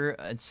feature,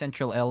 a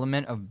central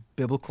element of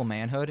biblical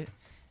manhood,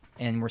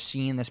 and we're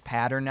seeing this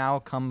pattern now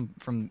come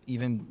from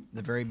even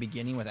the very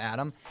beginning with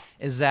Adam,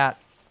 is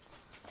that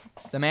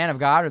the man of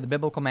God, or the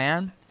biblical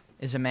man,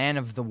 is a man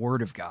of the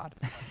Word of God.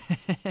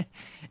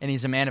 And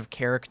he's a man of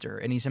character,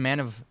 and he's a man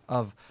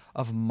of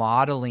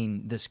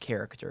modeling this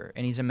character,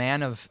 and he's a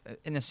man of,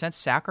 in a sense,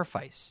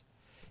 sacrifice.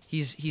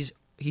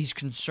 He's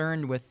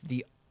concerned with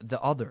the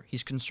other.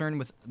 He's concerned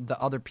with the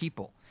other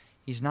people.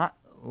 He's not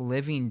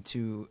living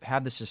to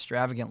have this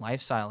extravagant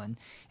lifestyle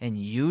and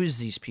use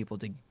these people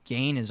to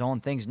gain his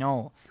own things.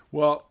 No.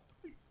 Well,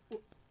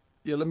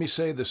 yeah, let me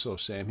say this, though,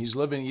 Sam. He's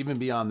living even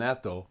beyond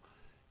that, though.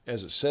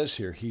 As it says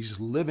here, he's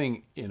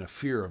living in a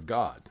fear of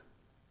God.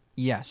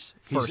 Yes,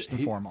 first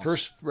and foremost.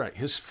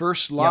 His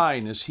first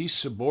line is he's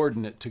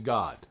subordinate to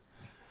God.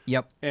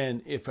 Yep.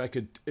 And if I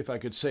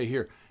could say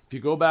here, if you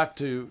go back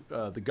to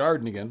the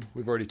garden again,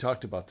 we've already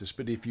talked about this,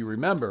 but if you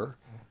remember,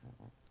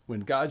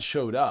 when God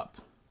showed up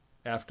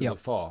after the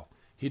fall,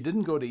 he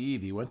didn't go to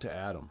Eve, he went to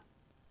Adam.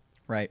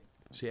 Right.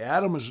 See,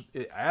 Adam is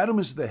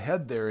the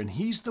head there, and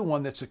he's the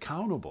one that's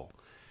accountable.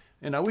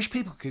 And I wish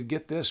people could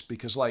get this,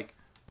 because, like,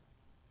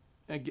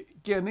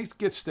 again, it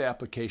gets to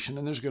application,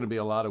 and there's going to be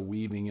a lot of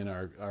weaving in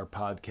our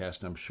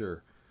podcast, I'm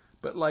sure.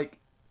 But, like,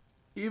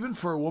 even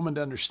for a woman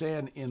to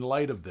understand in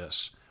light of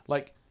this,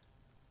 like,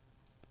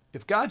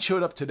 if God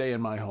showed up today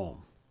in my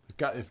home,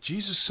 if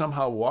Jesus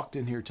somehow walked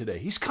in here today,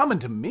 he's coming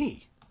to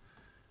me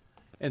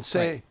and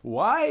say,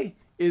 why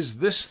is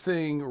this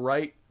thing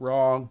right,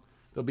 wrong?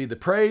 There'll be the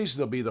praise,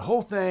 there'll be the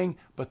whole thing,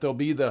 but there'll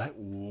be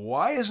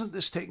why isn't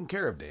this taken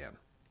care of, Dan?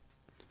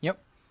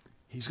 Yep.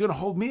 He's going to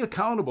hold me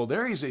accountable.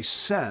 There is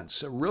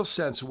a real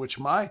sense in which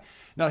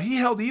now he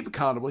held Eve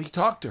accountable. He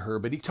talked to her,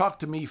 but he talked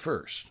to me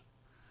first.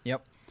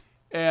 Yep.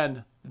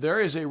 And there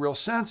is a real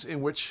sense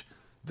in which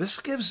this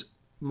gives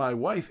my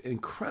wife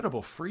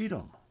incredible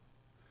freedom.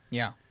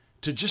 Yeah.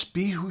 To just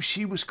be who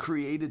she was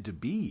created to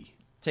be.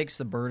 Takes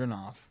the burden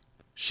off.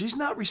 She's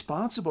not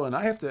responsible, and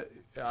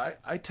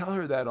I tell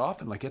her that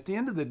often. Like, at the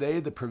end of the day,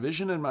 the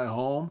provision in my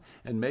home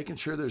and making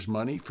sure there's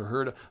money for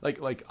her to,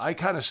 like I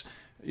kind of,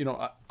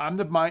 I'm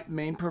the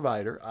main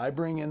provider. I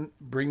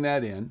bring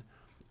that in,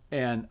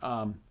 and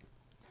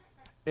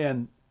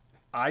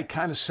I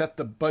kind of set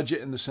the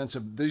budget in the sense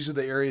of, these are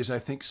the areas I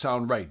think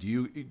sound right. Do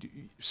you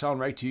sound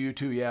right to you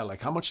too? Yeah.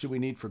 Like, how much do we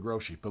need for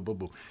groceries? Boo, boo,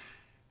 boo.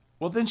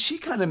 Well, then she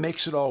kind of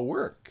makes it all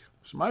work.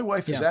 So my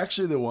wife is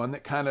actually the one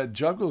that kind of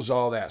juggles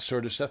all that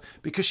sort of stuff,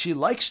 because she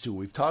likes to.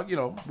 We've talked,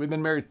 we've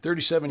been married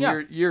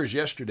 37 years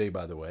yesterday,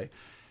 by the way.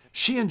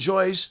 She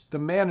enjoys the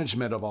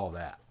management of all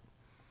that.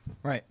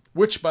 Right.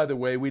 Which, by the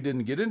way, we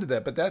didn't get into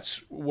that, but that's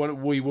what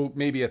we will,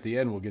 maybe at the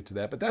end we'll get to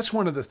that. But that's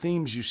one of the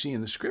themes you see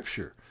in the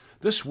scripture.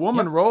 This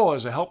woman role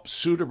as a helper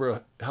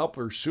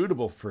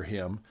suitable for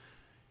him.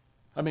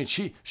 I mean,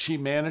 she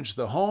managed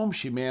the home,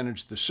 she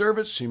managed the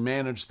servants, she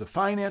managed the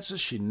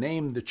finances, she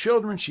named the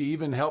children, she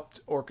even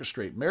helped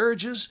orchestrate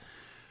marriages.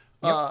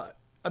 Yep.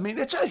 I mean,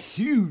 it's a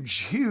huge,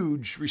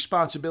 huge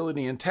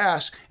responsibility and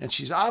task, and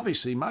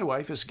my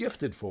wife is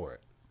gifted for it.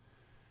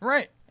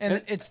 Right.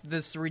 And it's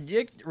this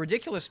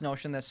ridiculous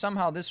notion that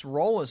somehow this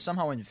role is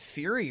somehow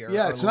inferior.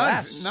 Yeah, or it's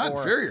less, not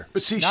inferior,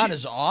 but see, not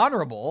as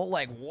honorable.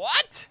 Like,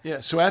 what? Yeah.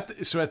 So at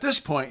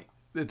this point,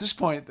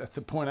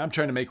 the point I'm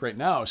trying to make right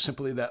now is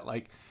simply that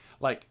like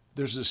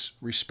there's this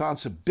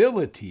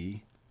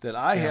responsibility that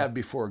I have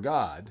before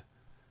God,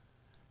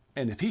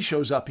 and if he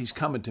shows up, he's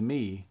coming to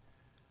me,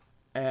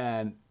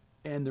 and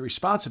the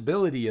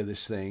responsibility of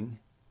this thing,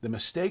 the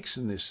mistakes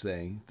in this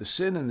thing, the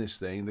sin in this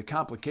thing, the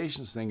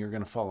complications thing are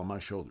going to fall on my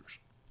shoulders.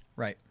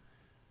 Right.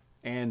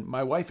 And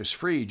my wife is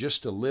free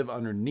just to live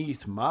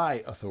underneath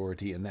my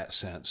authority in that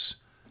sense.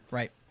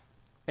 Right.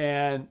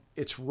 And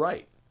it's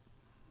right.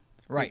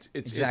 Right.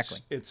 Exactly.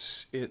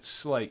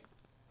 It's like,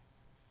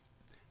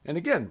 and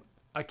again,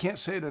 I can't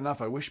say it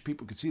enough. I wish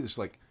people could see this.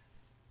 Like,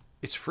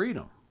 it's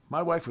freedom.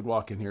 My wife would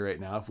walk in here right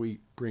now if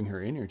we bring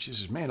her in here, and she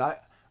says, "Man,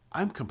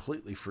 I'm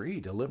completely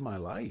free to live my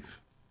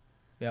life."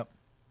 Yep.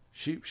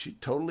 She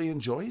totally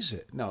enjoys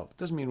it. Now, it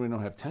doesn't mean we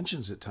don't have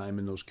tensions at time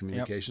in those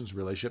communications,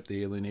 relationship,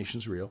 the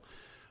alienation's real.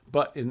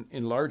 But in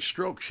large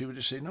strokes, she would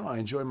just say, "No, I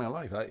enjoy my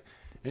life." I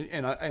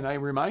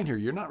remind her,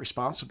 "You're not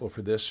responsible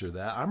for this or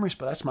that.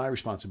 That's my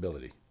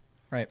responsibility."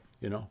 Right.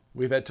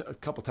 We've had a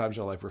couple times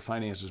in our life where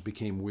finances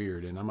became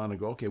weird, and I'm going to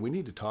go, "Okay, we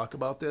need to talk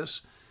about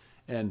this,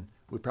 and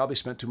we probably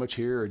spent too much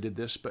here or did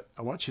this, but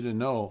I want you to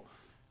know,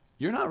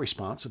 You're not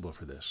responsible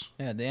for this.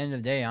 Yeah, at the end of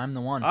the day, I'm the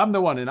one. I'm the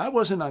one, and I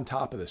wasn't on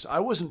top of this. I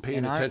wasn't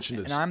paying attention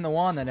to this. And I'm the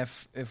one that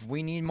if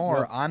we need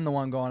more, I'm the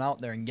one going out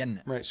there and getting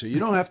it. Right. So you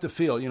don't have to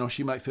feel,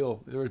 she might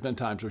feel, there's been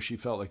times where she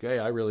felt like, hey,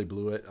 I really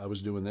blew it. I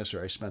was doing this,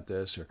 or I spent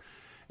this,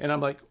 and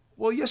I'm like,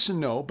 well, yes and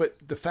no. But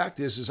the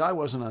fact is I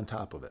wasn't on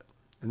top of it.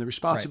 And the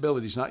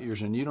responsibility is not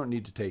yours, and you don't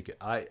need to take it.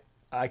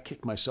 I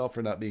kick myself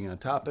for not being on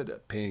top of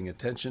it, paying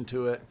attention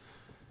to it.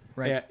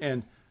 Right.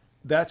 And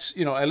that's,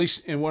 at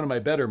least in one of my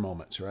better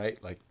moments, right?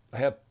 Like, I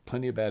have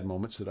plenty of bad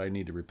moments that I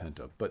need to repent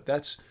of. But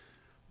that's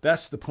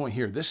the point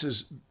here. This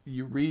is,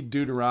 you read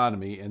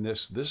Deuteronomy, and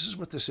this is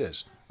what this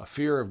is. A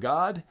fear of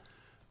God,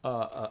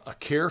 a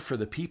care for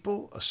the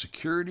people, a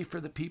security for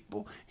the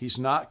people. He's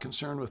not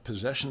concerned with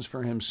possessions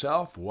for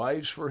himself,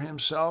 wives for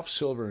himself,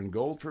 silver and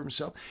gold for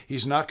himself.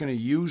 He's not going to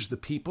use the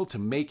people to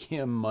make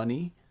him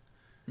money.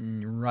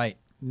 Right.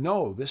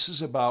 No, this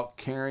is about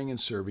caring and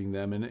serving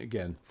them. And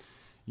again,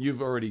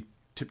 you've already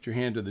tipped your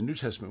hand to the New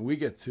Testament. When we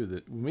get to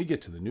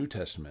the New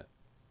Testament,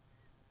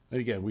 and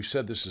again, we've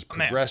said this is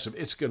progressive.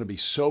 It's going to be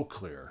so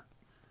clear.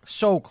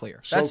 So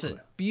clear. That's clear.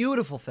 a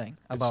beautiful thing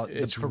about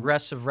the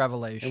progressive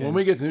revelation. And when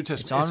we get to the New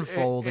Testament, it's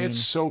unfolding. It's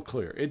so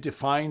clear. It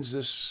defines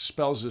this,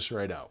 spells this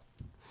right out.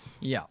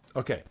 Yeah.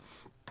 Okay.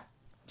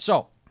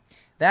 So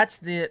that's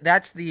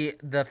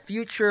the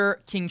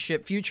future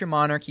kingship, future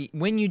monarchy.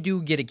 When you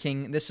do get a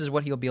king, this is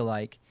what he'll be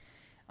like.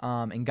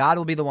 And God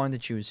will be the one to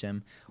choose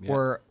him. Yeah.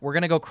 We're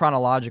going to go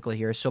chronologically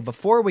here. So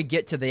before we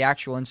get to the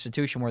actual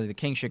institution where the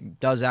kingship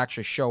does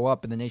actually show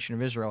up in the nation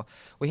of Israel,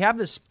 we have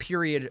this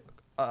period,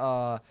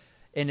 and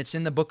it's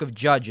in the book of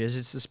Judges.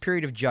 It's this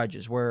period of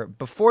Judges where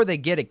before they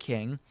get a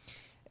king,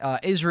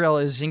 Israel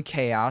is in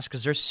chaos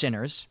because they're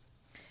sinners,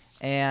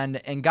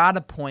 and God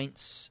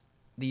appoints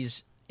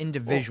these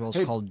individuals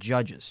called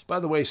judges. By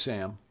the way,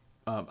 Sam,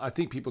 I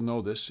think people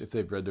know this if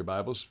they've read their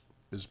Bibles,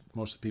 because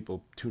most of the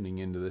people tuning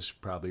into this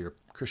probably are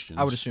Christians.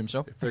 I would assume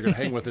so. If they're going to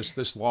hang with us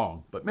this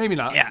long, but maybe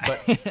not. Yeah.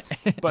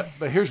 But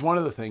here's one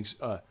of the things.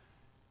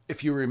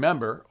 If you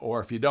remember, or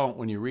if you don't,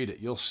 when you read it,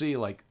 you'll see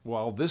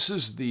while this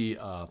is the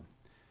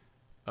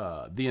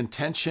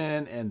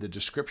intention and the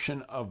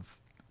description of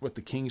what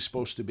the king's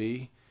supposed to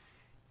be.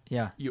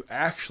 Yeah. You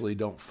actually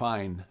don't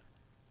find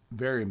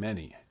very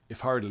many, if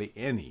hardly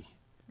any,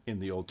 in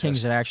the Old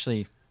Kings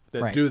Testament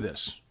that do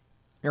this.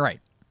 You're right.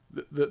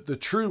 The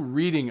true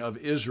reading of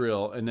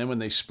Israel, and then when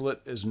they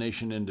split as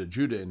nation into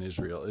Judah and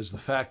Israel, is the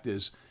fact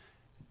is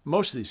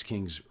most of these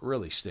kings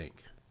really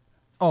stink.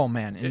 Oh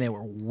man, and they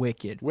were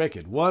wicked.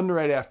 Wicked, one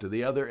right after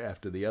the other,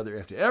 after the other,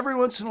 after every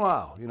once in a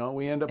while,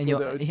 we end up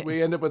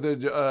with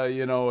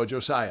a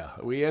Josiah.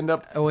 We end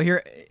up. Well,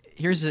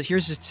 here's the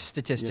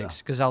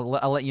statistics because I'll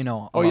let you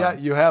know. Oh yeah,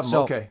 you have them.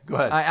 So, okay, go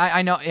ahead.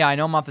 I know. Yeah, I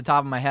know them off the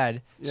top of my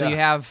head. So you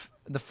have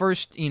the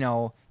first,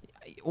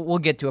 we'll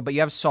get to it, but you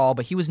have Saul,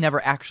 but he was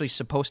never actually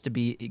supposed to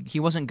be. He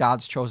wasn't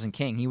God's chosen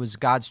king. He was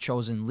God's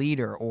chosen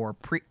leader, or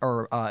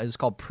it's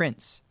called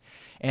prince.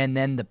 And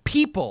then the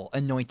people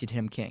anointed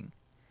him king.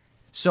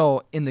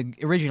 So in the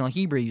original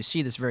Hebrew, you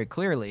see this very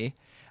clearly.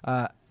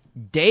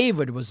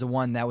 David was the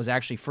one that was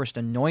actually first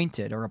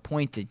anointed or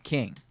appointed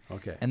king.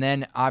 Okay. And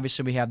then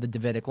obviously we have the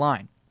Davidic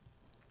line.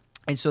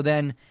 And so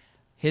then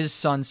his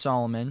son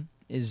Solomon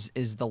is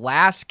the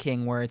last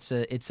king where it's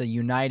a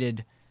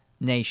united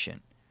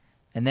nation.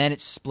 And then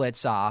it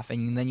splits off,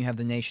 and then you have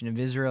the nation of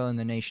Israel and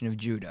the nation of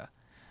Judah.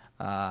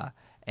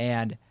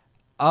 And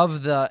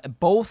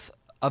both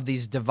of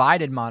these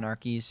divided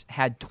monarchies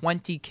had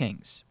 20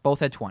 kings. Both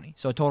had 20,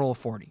 so a total of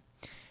 40.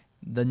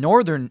 The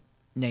northern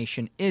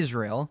nation,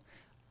 Israel,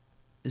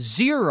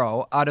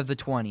 0 out of the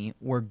 20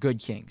 were good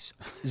kings.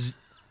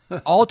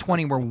 All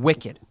 20 were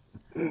wicked.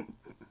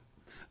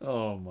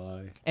 Oh,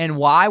 my. And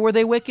why were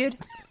they wicked?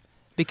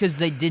 Because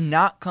they did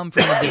not come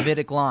from the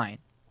Davidic line.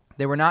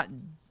 They were not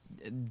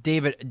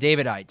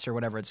Davidites or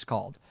whatever it's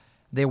called.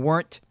 They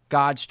weren't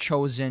God's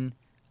chosen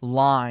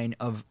line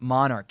of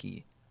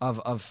monarchy,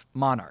 of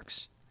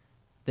monarchs.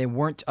 They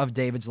weren't of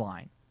David's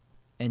line.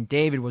 And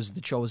David was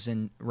the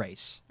chosen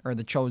race, or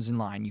the chosen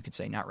line, you could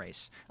say, not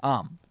race.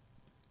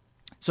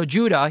 So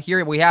Judah,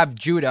 here we have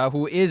Judah,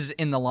 who is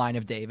in the line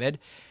of David,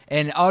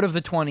 and out of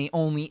the 20,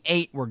 only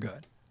 8 were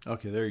good.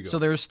 Okay, there you go. So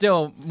there's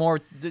still more,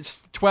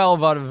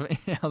 12 out of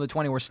the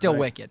 20 were still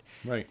wicked.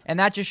 Right. And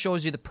that just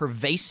shows you the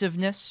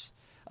pervasiveness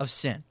of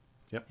sin.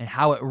 Yep. And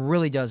how it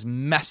really does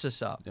mess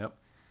us up. Yep.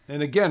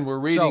 And again, we're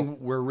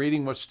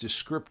reading what's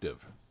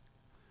descriptive.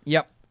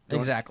 Yep,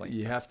 exactly.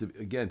 You have to,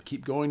 again,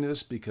 keep going to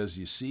this because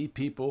you see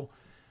people,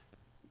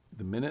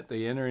 the minute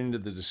they enter into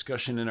the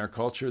discussion in our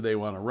culture, they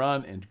want to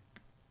run and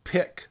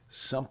pick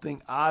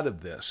something out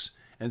of this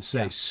and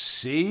say,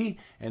 see,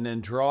 and then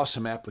draw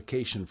some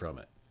application from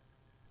it.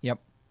 Yep.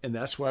 And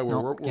that's why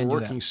we're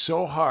working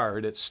so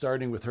hard at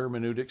starting with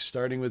hermeneutics,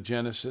 starting with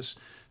Genesis,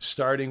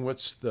 starting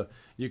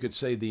you could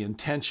say the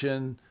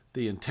intention,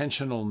 the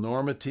intentional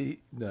normative,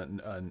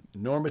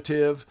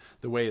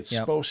 the way it's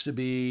supposed to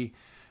be,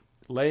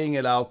 laying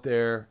it out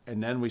there,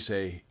 and then we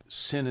say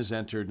sin has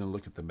entered and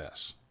look at the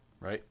mess,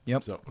 right?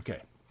 Yep. So,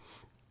 okay.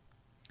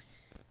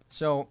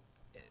 So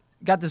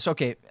got this.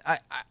 Okay,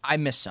 I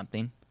missed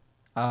something.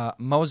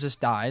 Moses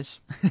dies.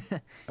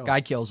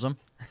 God kills him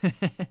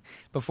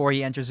before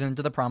he enters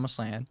into the promised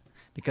land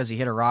because he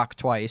hit a rock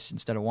twice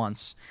instead of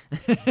once.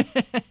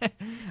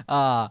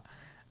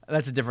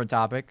 That's a different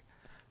topic.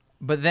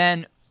 But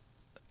then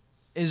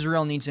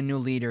Israel needs a new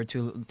leader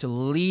to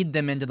lead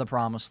them into the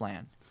promised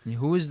land. And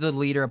who is the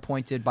leader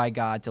appointed by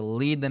God to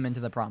lead them into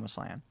the promised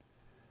land?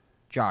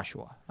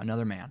 Joshua,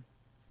 another man.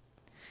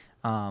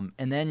 And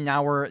then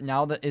now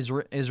the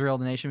Israel,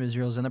 the nation of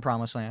Israel, is in the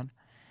promised land.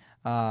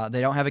 They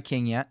don't have a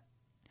king yet.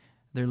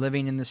 They're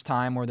living in this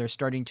time where they're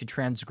starting to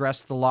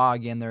transgress the law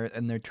again.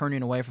 They're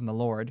turning away from the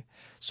Lord.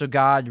 So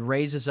God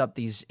raises up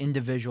these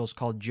individuals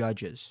called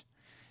judges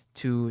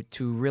to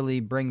really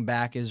bring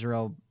back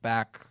Israel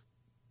back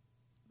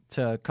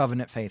to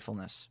covenant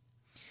faithfulness.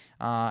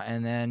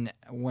 And then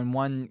when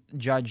one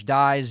judge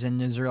dies,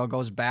 and Israel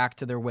goes back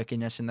to their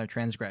wickedness and their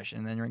transgression,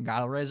 and then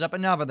God will raise up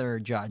another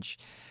judge,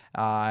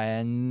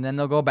 and then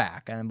they'll go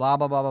back, and blah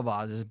blah blah blah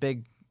blah. This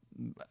big,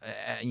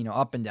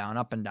 up and down,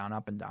 up and down,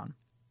 up and down.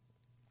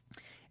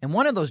 And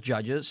one of those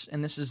judges,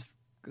 and this is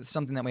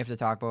something that we have to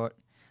talk about,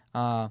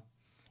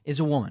 is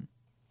a woman,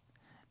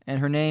 and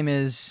her name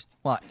is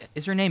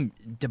her name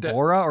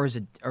Deborah or is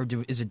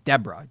it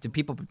Deborah? Do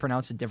people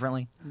pronounce it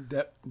differently?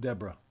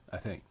 Deborah, I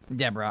think.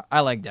 Deborah.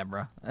 I like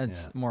Deborah.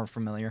 It's more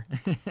familiar.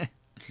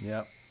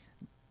 Yeah.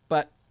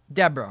 But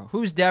Deborah.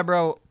 Who's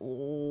Deborah?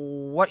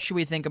 What should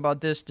we think about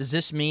this? Does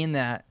this mean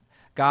that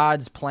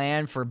God's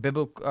plan for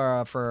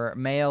for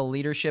male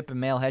leadership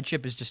and male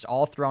headship is just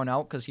all thrown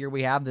out? Because here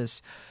we have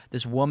this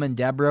woman,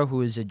 Deborah,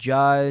 who is a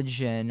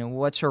judge, and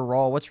what's her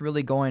role? What's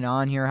really going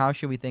on here? How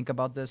should we think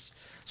about this?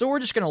 So we're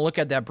just going to look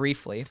at that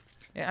briefly.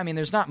 I mean,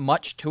 there's not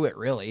much to it,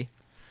 really.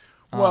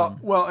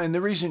 Well, and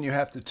the reason you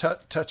have to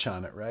touch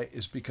on it, right,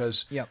 is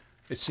because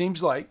it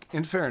seems like,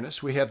 in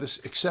fairness, we have this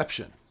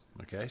exception,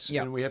 okay? So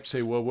and we have to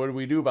say, well, what do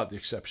we do about the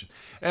exception?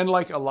 And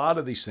like a lot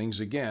of these things,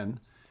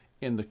 again,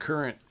 in the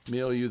current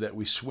milieu that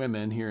we swim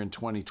in here in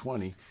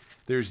 2020,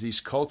 there's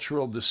these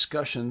cultural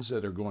discussions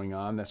that are going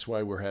on. That's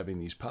why we're having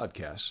these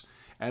podcasts.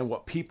 And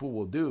what people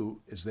will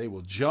do is they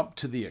will jump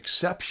to the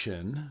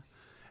exception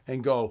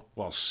and go,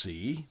 well,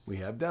 see, we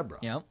have Deborah.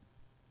 Yep.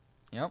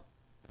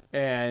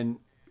 And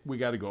we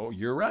got to go,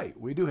 you're right,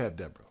 we do have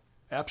Deborah.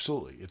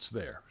 Absolutely, it's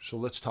there. So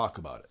let's talk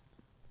about it.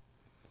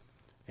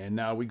 And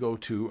now we go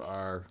to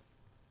our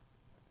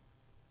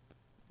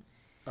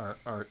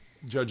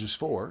Judges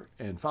 4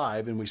 and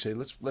 5, and we say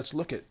let's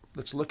look at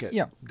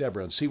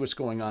Deborah and see what's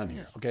going on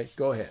here. Okay,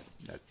 go ahead.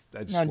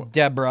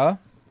 Deborah,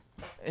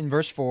 in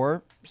verse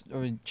 4,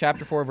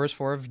 chapter 4, verse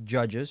 4 of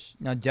Judges.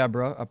 Now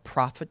Deborah, a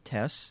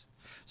prophetess.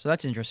 So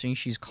that's interesting.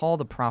 She's called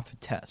a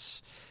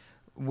prophetess,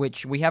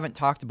 which we haven't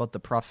talked about the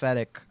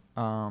prophetic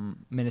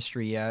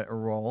ministry yet, or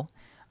role.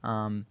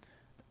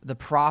 The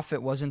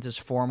prophet wasn't this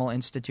formal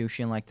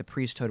institution like the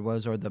priesthood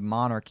was, or the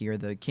monarchy or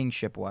the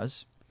kingship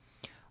was.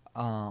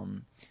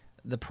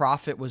 The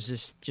prophet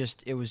was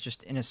just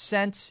in a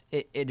sense,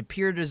 it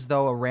appeared as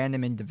though a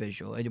random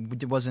individual.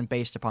 It wasn't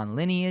based upon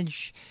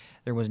lineage.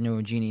 There was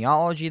no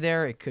genealogy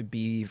there. It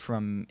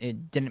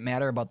didn't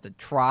matter about the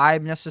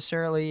tribe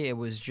necessarily. It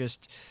was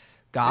just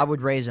God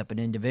would raise up an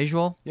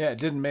individual. Yeah, it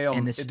didn't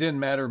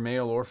matter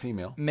male or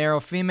female. Male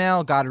or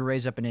female, God would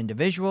raise up an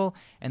individual,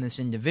 and this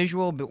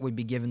individual would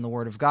be given the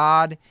word of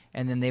God,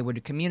 and then they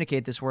would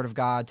communicate this word of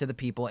God to the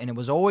people, and it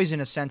was always in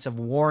a sense of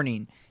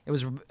warning. It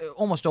was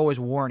almost always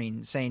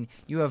warning, saying,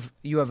 you have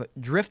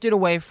drifted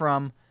away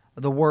from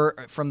the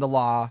word, from the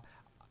law.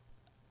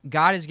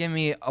 God has given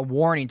me a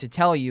warning to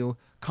tell you,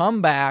 come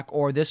back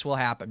or this will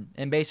happen.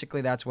 And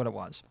basically that's what it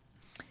was.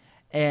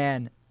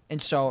 And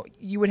so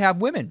you would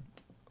have women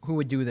who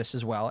would do this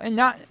as well. And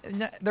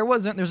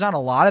there's not a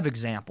lot of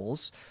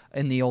examples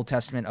in the Old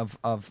Testament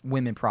of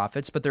women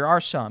prophets, but there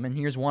are some, and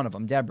here's one of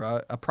them,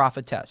 Deborah, a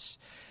prophetess.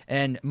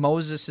 And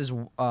Moses'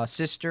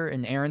 sister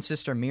and Aaron's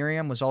sister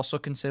Miriam was also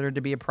considered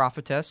to be a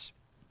prophetess.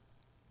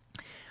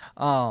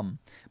 But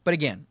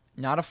again,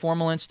 not a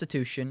formal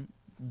institution,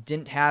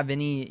 didn't have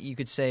any, you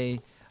could say,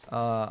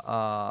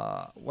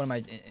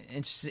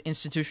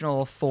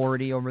 institutional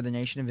authority over the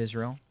nation of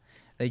Israel.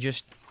 They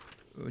just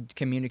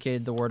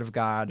communicated the word of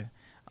God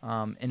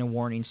in a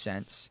warning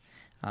sense.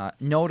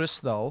 Notice,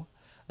 though,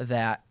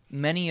 that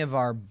many of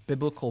our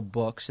biblical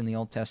books in the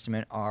Old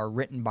Testament are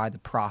written by the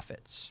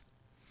prophets.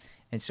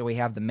 And so we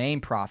have the main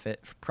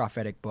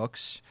prophetic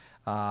books,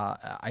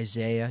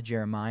 Isaiah,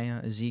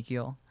 Jeremiah,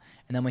 Ezekiel,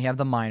 and then we have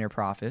the minor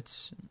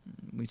prophets.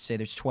 We'd say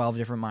there's 12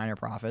 different minor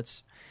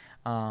prophets.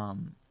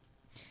 And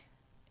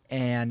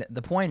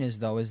the point is,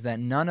 though, is that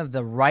none of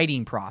the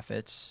writing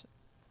prophets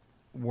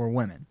were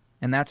women.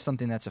 And that's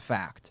something that's a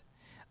fact.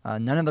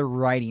 None of the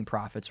writing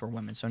prophets were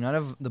women. So none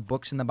of the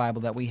books in the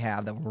Bible that we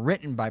have that were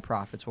written by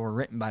prophets were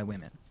written by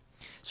women.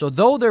 So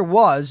though there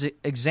was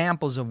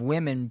examples of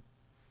women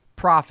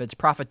prophets,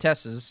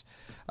 prophetesses,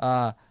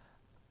 none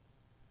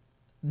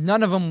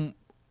of them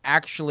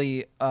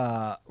actually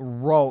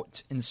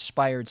wrote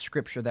inspired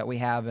scripture that we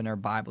have in our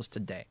Bibles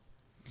today.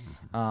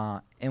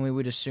 And we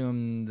would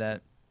assume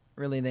that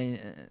really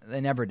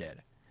they never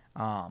did.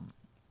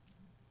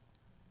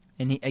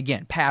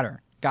 Again, pattern,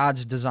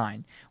 God's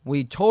design.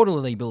 We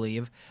totally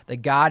believe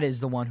that God is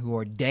the one who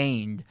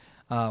ordained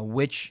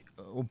which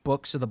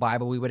books of the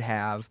Bible we would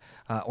have,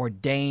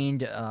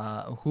 ordained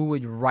who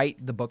would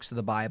write the books of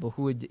the Bible,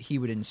 he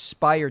would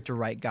inspire to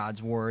write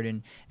God's word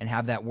and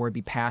have that word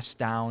be passed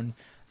down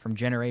from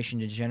generation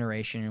to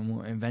generation,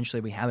 and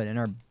eventually we have it in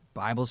our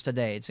Bibles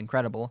today. It's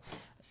incredible.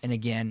 And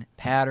again,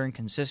 pattern,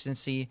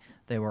 consistency,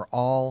 they were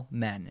all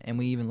men. And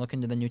we even look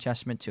into the New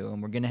Testament too,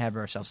 and we're going to have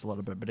ourselves a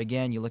little bit. But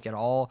again, you look at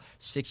all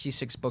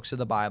 66 books of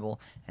the Bible,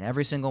 and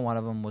every single one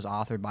of them was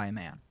authored by a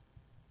man.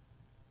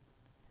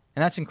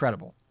 And that's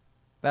incredible.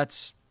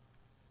 That's,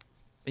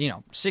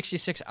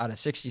 66 out of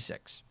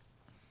 66.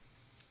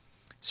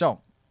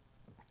 So,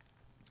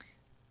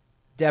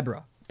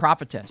 Deborah,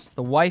 prophetess,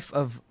 the wife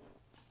of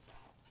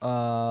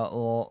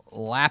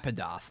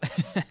Lapidoth,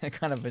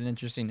 kind of an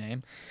interesting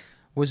name,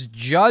 was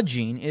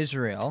judging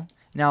Israel.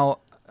 Now,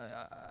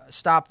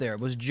 stop there.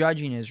 Was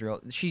judging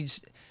Israel.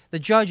 The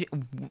judge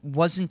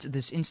wasn't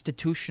this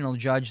institutional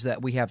judge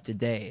that we have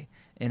today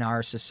in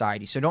our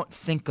society. So don't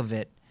think of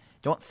it.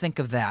 Don't think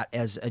of that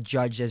as a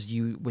judge as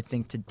you would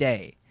think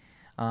today.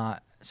 So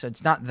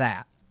it's not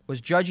that.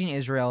 Was judging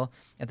Israel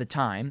at the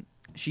time.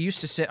 She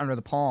used to sit under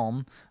the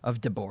palm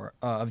of Deborah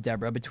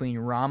between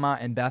Ramah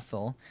and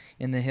Bethel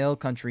in the hill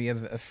country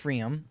of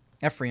Ephraim,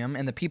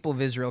 and the people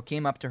of Israel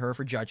came up to her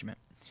for judgment.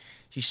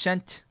 She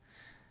sent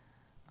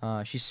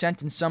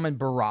and summoned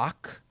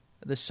Barak,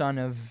 the son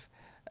of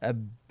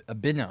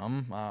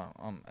Abinom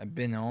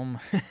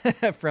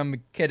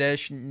from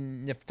Kadesh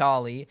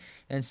Naphtali,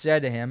 and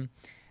said to him,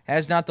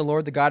 "Has not the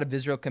Lord, the God of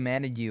Israel,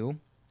 commanded you?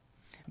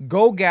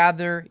 Go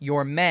gather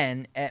your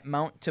men at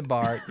Mount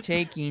Tabor,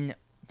 taking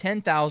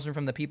 10,000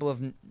 from the people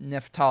of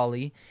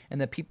Naphtali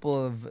and the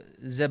people of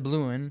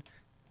Zebulun,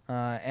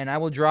 and I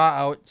will draw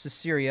out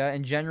Sisera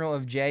and general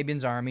of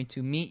Jabin's army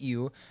to meet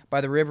you by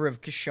the river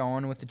of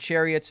Kishon with the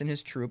chariots and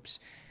his troops,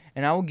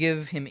 and I will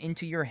give him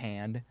into your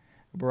hand."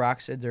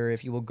 Barak said to her,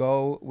 "If you will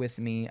go with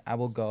me, I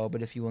will go,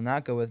 but if you will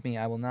not go with me,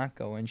 I will not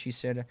go." And she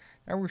said,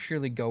 "I will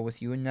surely go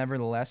with you, and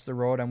nevertheless the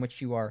road on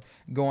which you are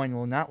going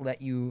will not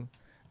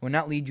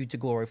lead you to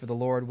glory, for the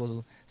Lord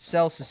will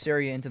sell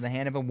Sisera into the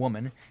hand of a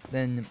woman."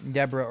 Then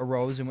Deborah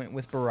arose and went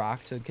with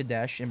Barak to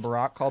Kadesh, and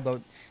Barak called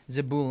out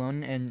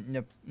Zebulun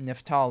and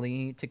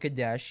Naphtali to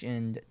Kadesh,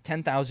 and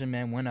 10,000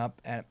 men went up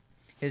at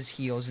his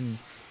heels, and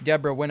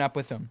Deborah went up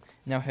with him.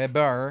 Now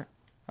Heber,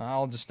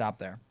 I'll just stop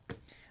there.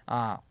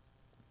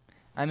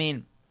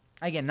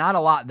 Again, not a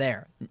lot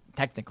there,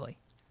 technically.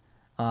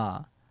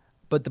 But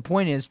the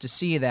point is to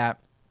see that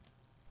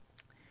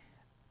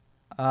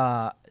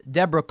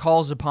Deborah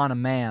calls upon a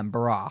man,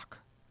 Barak,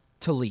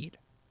 to lead.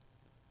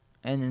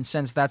 And in a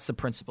sense, that's the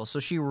principle. So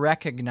she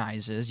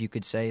recognizes, you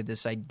could say,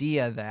 this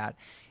idea that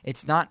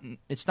it's not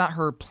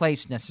her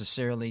place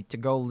necessarily to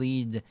go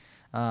lead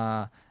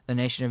the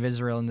nation of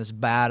Israel in this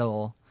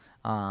battle.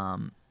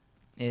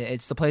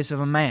 It's the place of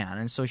a man.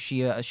 And so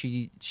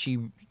she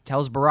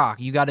tells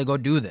Barak, "You got to go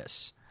do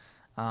this."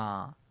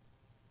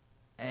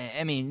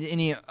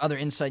 Any other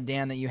insight,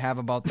 Dan, that you have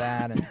about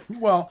that?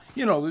 Well,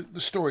 the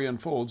story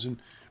unfolds, and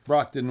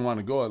Barak didn't want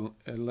to go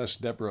unless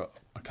Deborah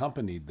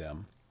accompanied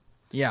them.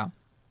 Yeah.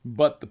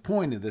 But the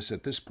point of this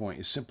at this point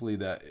is simply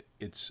that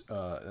it's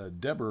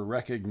Deborah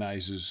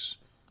recognizes,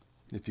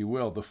 if you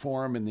will, the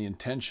form and the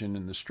intention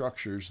and the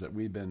structures that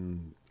we've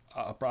been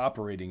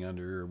operating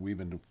under, we've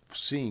been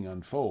seeing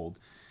unfold.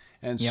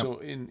 And so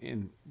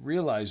in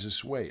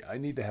realizes, wait, I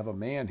need to have a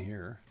man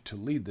here to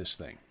lead this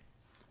thing.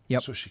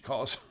 Yep. So she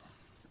calls,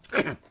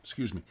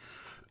 excuse me,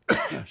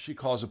 she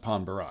calls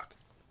upon Barak.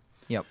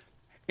 Yep.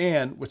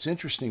 And what's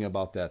interesting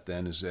about that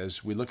then is,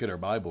 as we look at our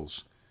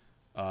Bibles,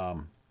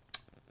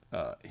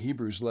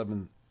 Hebrews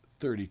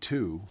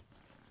 11:32,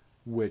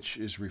 which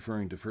is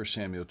referring to 1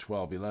 Samuel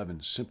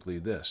 12:11, simply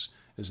this,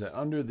 is that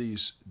under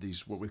these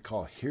what we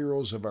call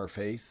heroes of our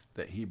faith,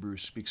 that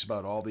Hebrews speaks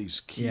about all these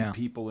key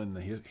people in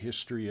the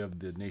history of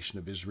the nation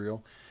of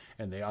Israel,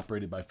 and they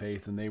operated by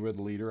faith, and they were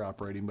the leader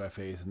operating by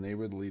faith, and they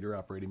were the leader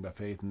operating by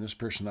faith, and this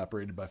person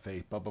operated by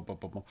faith, blah, blah, blah,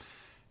 blah, blah.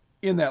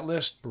 In that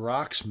list,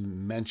 Barak's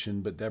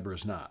mentioned, but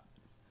Deborah's not.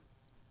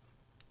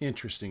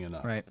 Interesting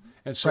enough. Right.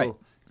 And so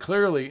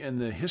clearly in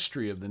the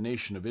history of the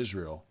nation of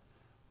Israel,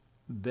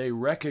 they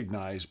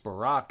recognize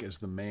Barak as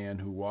the man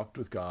who walked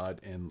with God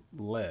and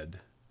led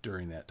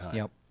during that time.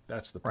 Yep.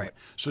 That's the point. Right.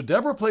 So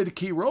Deborah played a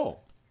key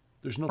role.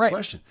 There's no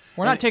question.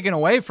 We're not taking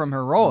away from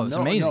her role. It's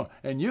amazing. No.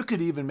 And you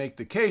could even make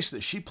the case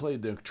that she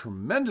played the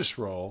tremendous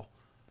role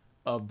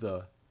of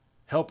the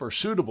helper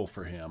suitable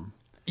for him.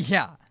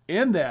 Yeah.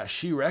 In that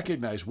she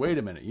recognized, wait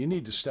a minute, you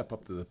need to step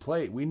up to the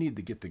plate. We need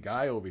to get the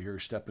guy over here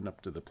stepping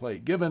up to the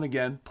plate. Given,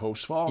 again,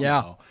 post-fall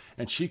now.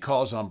 And she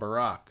calls on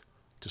Barak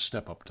to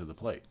step up to the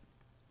plate.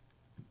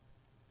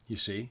 You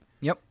see?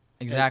 Yep,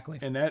 exactly.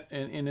 And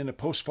in a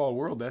post-fall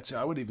world, that's,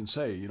 I would even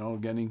say,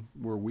 again,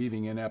 we're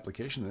weaving in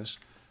application of this.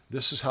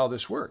 This is how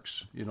this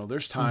works.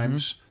 There's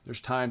times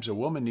a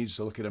woman needs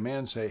to look at a man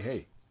and say,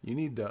 hey, you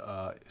need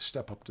to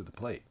step up to the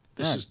plate.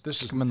 This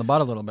is come in the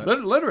butt a little bit.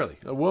 Literally,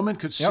 a woman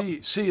could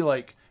see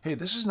like, hey,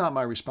 this is not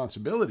my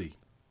responsibility.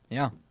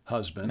 Yeah.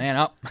 Husband. Man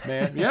up.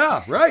 Man,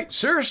 yeah, right.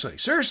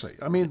 Seriously.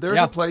 I mean, there's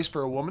a place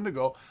for a woman to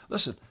go,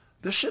 listen,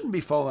 this shouldn't be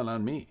falling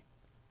on me.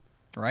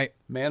 Right.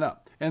 Man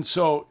up. And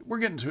so we're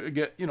getting to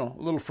get, a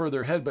little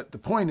further ahead, but the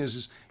point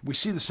is we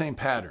see the same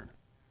pattern.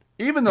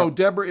 Even though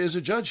Deborah is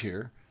a judge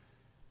here,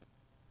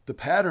 the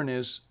pattern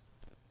is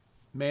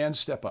man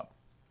step up.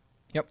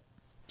 Yep.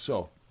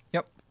 So,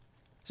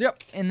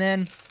 and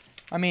then,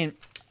 I mean,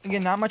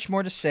 again, not much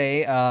more to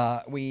say.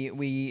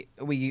 We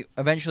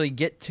eventually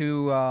get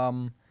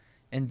to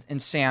in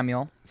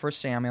Samuel, 1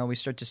 Samuel, we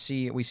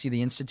see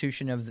the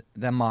institution of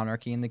the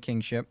monarchy and the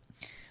kingship,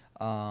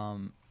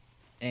 and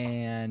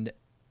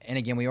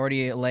again, we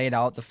already laid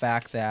out the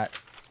fact that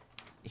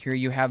here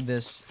you have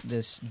this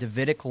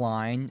Davidic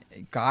line.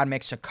 God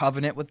makes a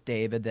covenant with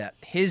David that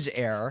his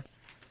heir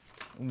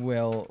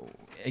will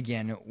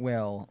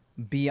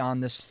be on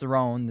this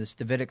throne, this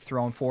Davidic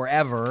throne,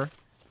 forever.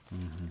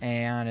 Mm-hmm.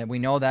 And we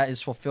know that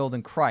is fulfilled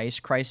in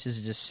Christ. Christ is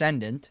a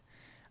descendant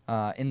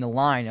in the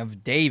line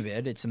of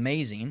David. It's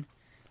amazing.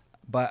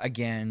 But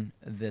again,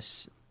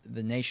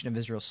 the nation of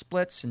Israel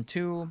splits in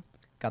two.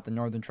 Got the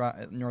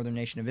northern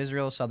nation of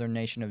Israel, southern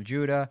nation of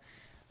Judah.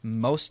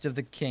 Most of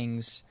the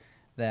kings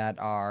that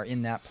are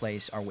in that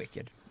place are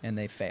wicked, and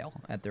they fail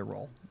at their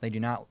role. They do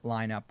not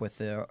line up with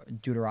the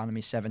Deuteronomy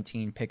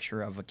 17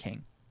 picture of a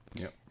king,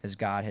 as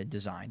God had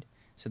designed.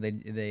 So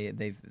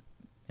they've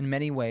in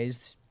many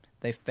ways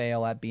they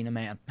fail at being a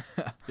man.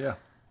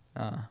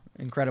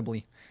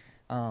 Incredibly.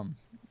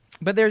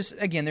 But there's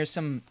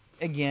some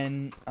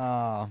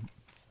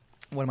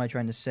what am I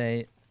trying to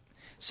say?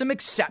 Some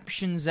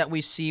exceptions that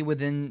we see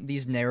within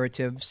these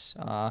narratives,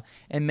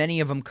 and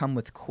many of them come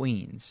with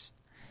queens.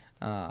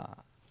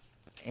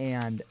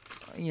 And,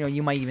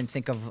 you might even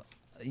think of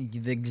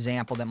the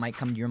example that might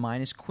come to your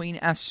mind is Queen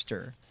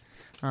Esther.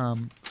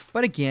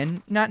 But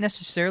again, not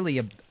necessarily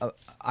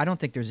I don't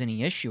think there's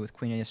any issue with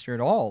Queen Esther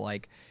at all.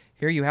 Like,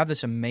 here you have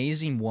this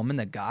amazing woman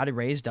that God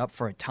raised up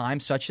for a time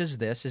such as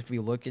this. If we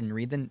look and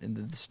read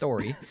the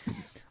story,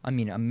 I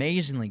mean,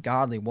 amazingly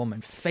godly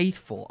woman,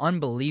 faithful,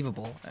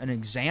 unbelievable, an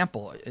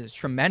example, is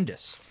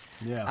tremendous.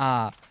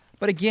 Yeah.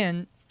 But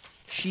again,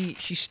 she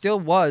still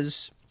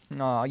was,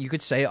 you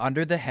could say,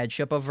 under the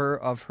headship of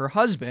her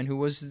husband, who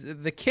was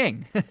the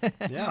king.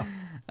 Yeah.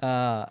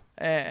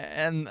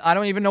 And I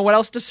don't even know what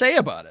else to say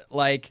about it.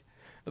 Like,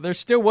 there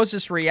still was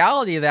this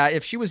reality that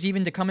if she was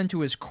even to come into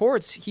his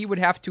courts, he would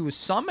have to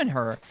summon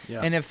her. Yeah.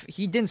 And if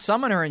he didn't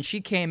summon her and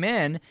she came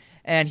in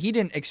and he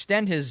didn't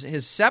extend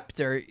his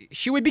scepter,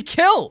 she would be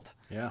killed.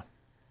 Yeah.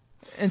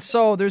 And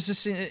so there's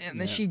this, and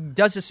then she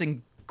does this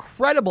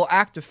incredible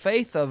act of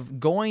faith of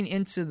going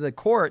into the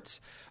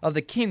courts of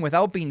the king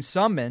without being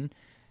summoned,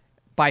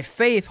 by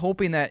faith,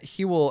 hoping that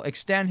he will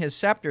extend his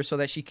scepter so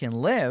that she can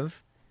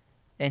live.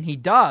 And he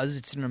does.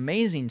 It's an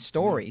amazing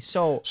story.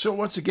 So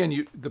once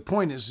again, the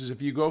point is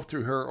if you go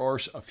through her or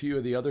a few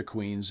of the other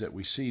queens that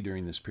we see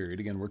during this period,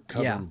 again, we're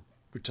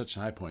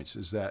touching high points,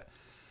 is that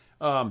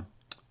the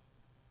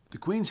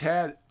queens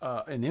had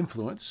an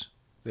influence.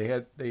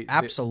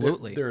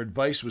 Absolutely. Their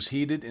advice was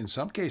heeded. In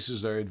some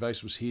cases, their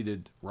advice was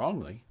heeded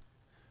wrongly,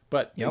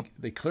 but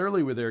they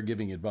clearly were there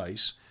giving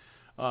advice.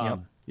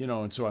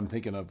 And so I'm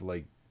thinking of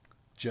like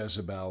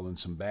Jezebel and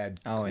some bad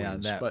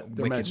queens, that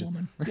wicked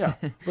woman.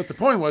 But the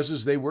point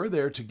was they were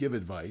there to give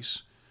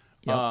advice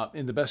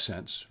in the best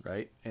sense,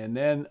 right? And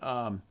then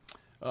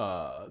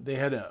they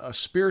had a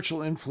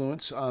spiritual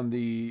influence on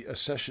the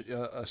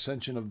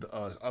ascension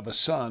of a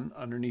son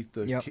underneath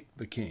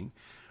the king.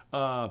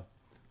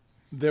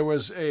 There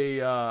was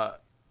a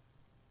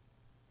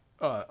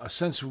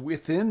sense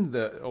within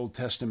the Old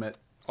Testament,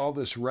 all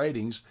this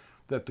writings,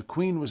 that the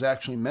queen was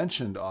actually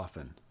mentioned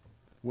often.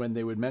 When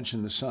they would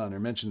mention the son or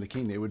mention the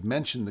king, they would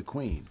mention the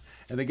queen.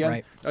 And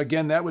again,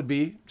 that would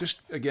be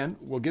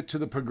we'll get to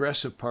the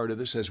progressive part of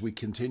this as we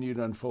continue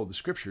to unfold the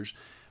scriptures,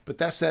 but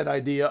that's that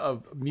idea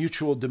of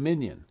mutual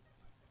dominion.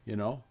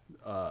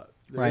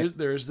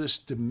 There's this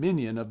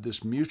dominion of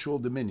this mutual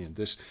dominion.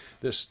 This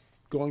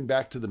going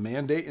back to the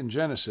mandate in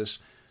Genesis,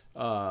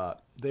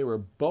 they were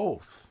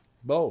both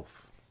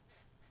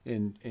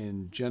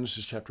in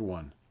Genesis chapter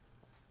 1,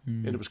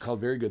 and it was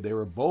called very good. They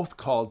were both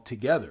called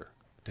together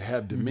to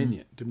have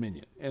dominion.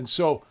 And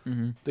so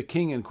the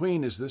king and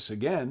queen is this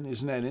again,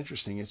 isn't that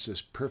interesting? It's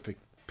this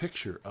perfect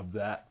picture of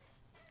that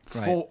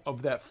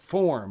of that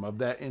form, of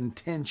that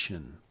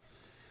intention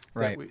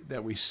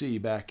that we see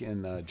back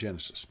in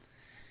Genesis.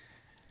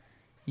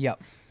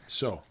 Yep.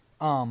 So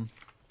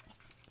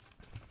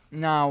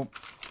now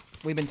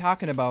we've been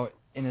talking about,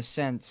 in a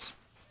sense,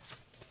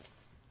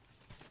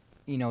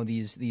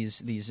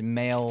 these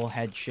male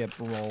headship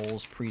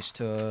roles,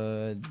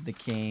 priesthood, the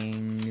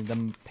king,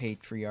 the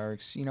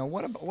patriarchs.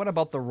 What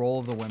about the role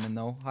of the women,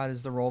 though? How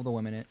does the role of the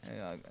women,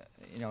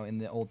 in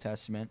the Old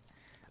Testament?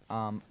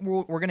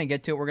 We're going to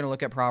get to it. We're going to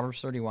look at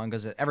Proverbs 31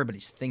 because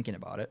everybody's thinking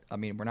about it. I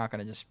mean, we're not going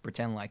to just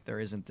pretend like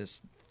there isn't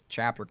this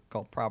chapter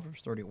called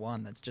Proverbs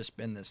 31 that's just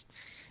been this,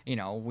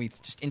 we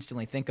just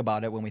instantly think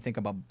about it when we think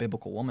about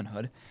biblical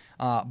womanhood.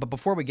 But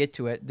before we get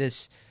to it,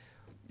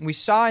 we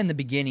saw in the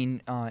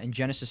beginning in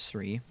Genesis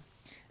 3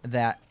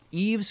 that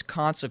Eve's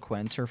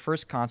consequence, her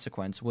first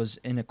consequence, was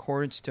in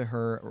accordance to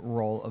her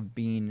role of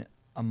being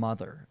a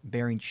mother,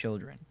 bearing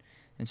children.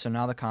 And so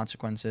now the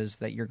consequence is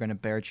that you're going to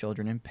bear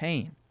children in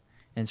pain,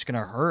 and it's going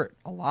to hurt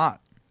a lot.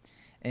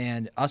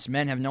 And us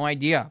men have no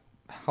idea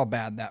how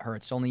bad that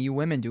hurts. Only you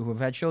women do who have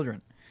had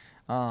children.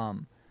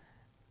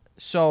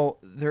 So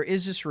there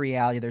is this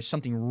reality. There's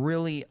something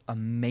really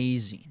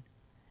amazing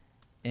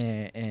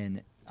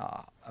and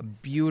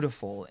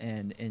beautiful,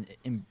 and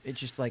it's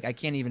just like I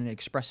can't even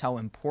express how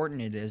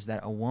important it is that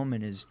a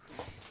woman is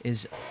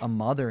a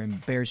mother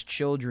and bears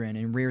children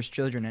and rears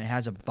children and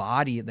has a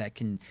body that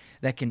can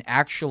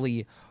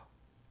actually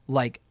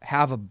like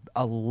have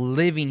a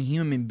living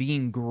human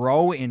being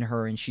grow in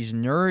her, and she's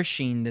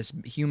nourishing this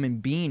human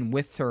being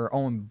with her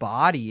own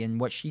body, and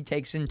what she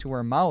takes into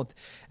her mouth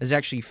is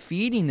actually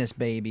feeding this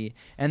baby.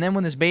 And then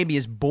when this baby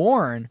is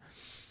born,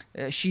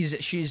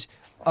 she's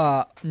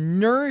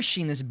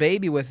nourishing this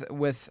baby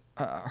with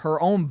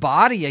her own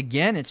body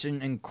again. It's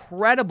an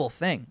incredible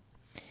thing.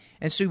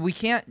 And so we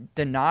can't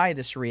deny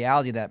this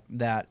reality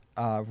that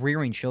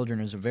rearing children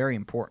is a very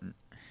important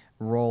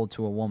role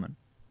to a woman.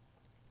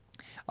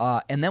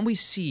 And then we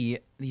see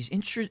these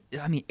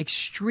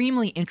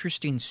extremely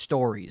interesting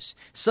stories.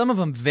 Some of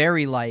them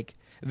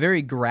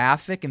very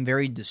graphic and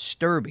very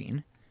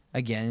disturbing.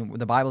 Again,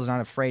 the Bible is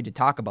not afraid to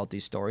talk about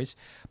these stories.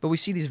 But we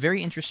see these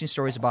very interesting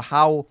stories about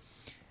how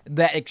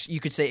that you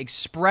could say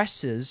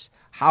expresses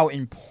how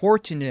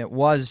important it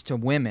was to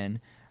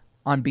women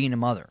on being a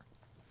mother.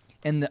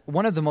 And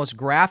one of the most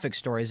graphic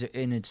stories,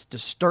 and it's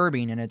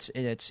disturbing, and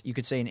it's you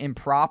could say an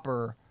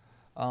improper,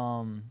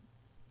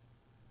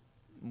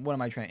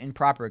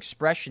 improper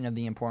expression of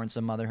the importance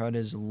of motherhood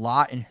is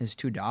Lot and his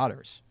 2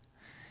 daughters.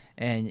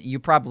 And you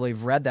probably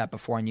have read that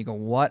before, and you go,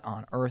 "What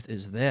on earth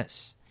is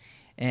this?"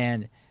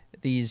 And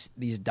these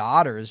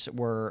daughters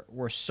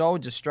were so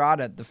distraught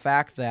at the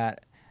fact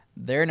that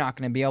they're not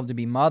going to be able to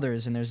be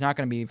mothers, and there's not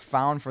going to be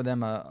found for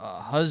them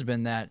a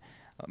husband that,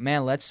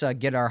 man, let's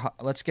get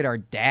our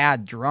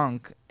dad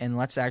drunk and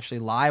let's actually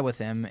lie with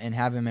him and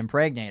have him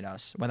impregnate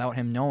us without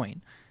him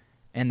knowing.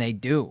 And they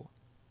do.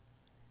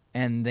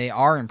 And they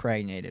are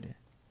impregnated.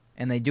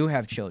 And they do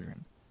have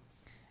children.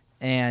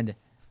 And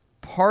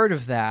part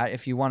of that,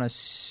 if you want to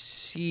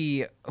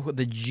see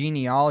the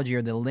genealogy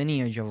or the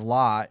lineage of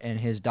Lot and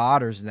his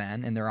daughters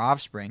then and their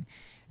offspring,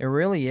 it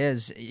really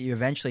is,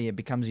 eventually it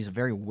becomes these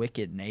very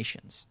wicked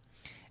nations.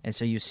 And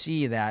so you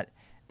see that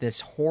this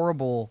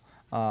horrible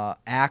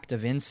act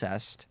of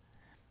incest,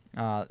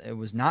 it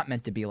was not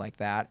meant to be like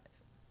that.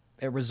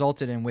 It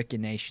resulted in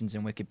wicked nations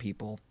and wicked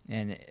people,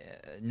 and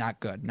not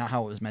good, not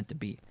how it was meant to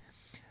be.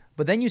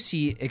 But then you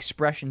see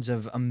expressions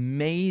of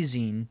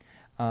amazing,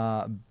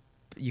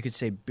 you could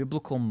say,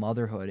 biblical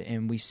motherhood,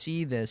 and we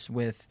see this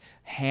with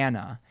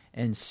Hannah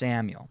and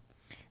Samuel.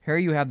 Here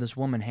you have this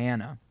woman,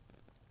 Hannah,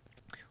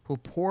 who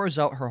pours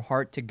out her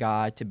heart to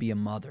God to be a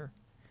mother.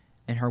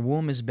 And her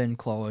womb has been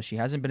closed. She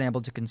hasn't been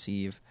able to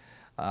conceive.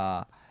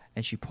 And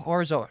she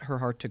pours out her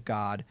heart to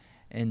God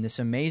in this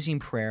amazing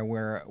prayer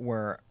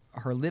where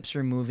her lips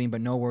are moving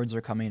but no words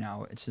are coming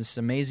out. It's this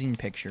amazing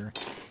picture.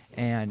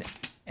 And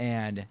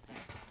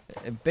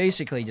it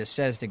basically just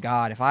says to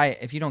God,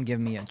 if you don't give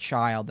me a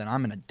child, then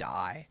I'm going to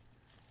die.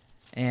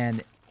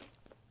 And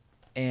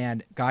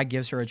God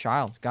gives her a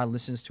child. God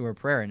listens to her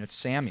prayer, and it's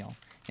Samuel.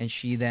 And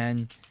she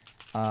then...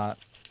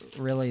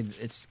 really,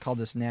 it's called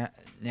this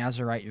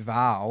Nazirite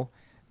vow.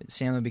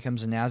 Samuel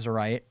becomes a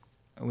Nazirite,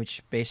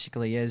 which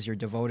basically is you're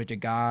devoted to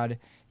God,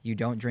 you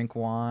don't drink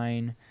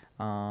wine,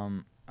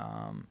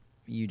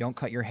 you don't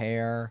cut your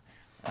hair.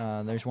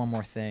 There's one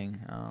more thing,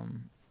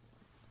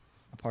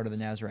 a part of the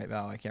Nazirite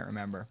vow, I can't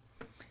remember.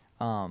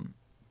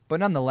 But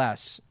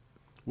nonetheless,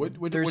 which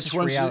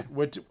ones?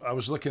 I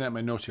was looking at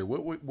my notes here.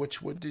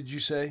 What did you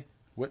say?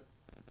 What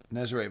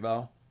Nazirite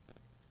vow?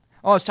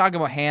 Oh, I was talking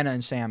about Hannah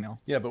and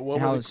Samuel. Yeah, but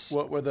what were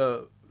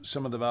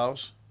some of the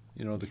vows?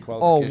 The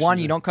qualifications. Oh, 1,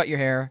 you don't cut your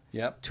hair.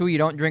 Yep. 2, you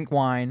don't drink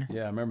wine.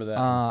 Yeah, I remember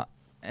that.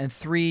 And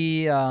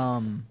 3,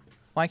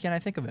 why can't I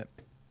think of it?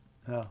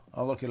 Yeah,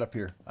 I'll look it up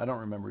here. I don't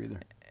remember either.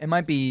 It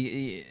might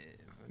be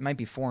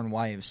foreign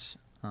wives.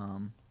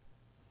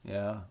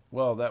 Yeah.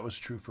 Well, that was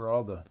true for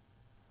all the.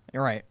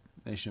 You're right.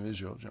 Nation of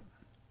Israel.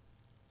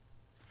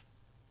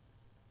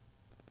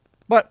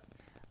 But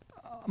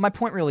my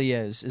point really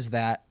is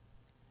that.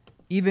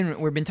 Even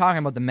we've been talking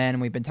about the men,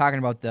 and we've been talking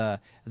about the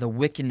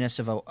wickedness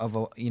of a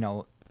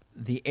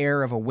the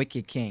heir of a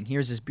wicked king.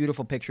 Here's this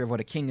beautiful picture of what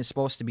a king is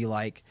supposed to be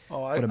like,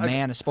 what a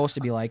man is supposed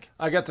to be like.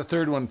 I got the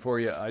third one for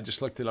you. I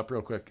just looked it up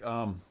real quick.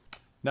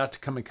 Not to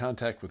come in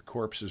contact with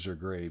corpses or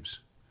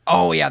graves.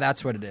 Oh yeah,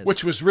 that's what it is.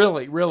 Which was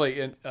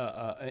really an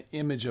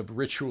image of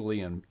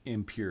ritually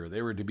impure.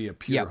 They were to be a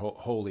pure,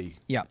 holy.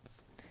 Yeah.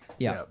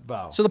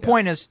 Vow. So the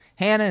point is,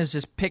 Hannah is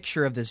this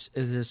picture of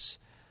this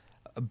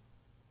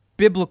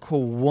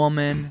biblical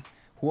woman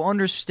who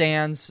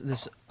understands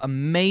this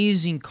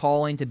amazing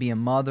calling to be a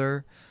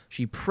mother.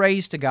 She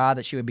prays to God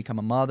that she would become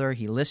a mother.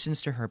 He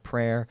listens to her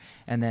prayer,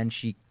 and then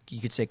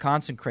you could say,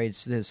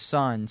 consecrates his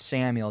son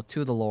Samuel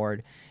to the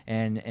Lord,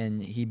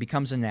 and he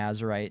becomes a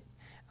Nazirite,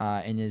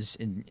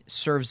 and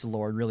serves the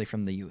Lord really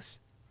from the youth.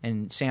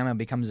 And Samuel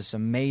becomes this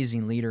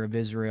amazing leader of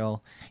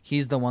Israel.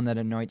 He's the one that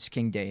anoints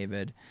King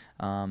David.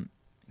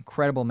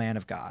 Incredible man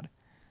of God.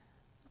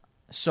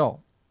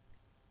 So,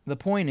 the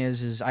point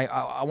is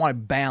I want to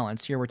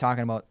balance. Here we're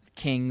talking about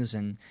kings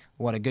and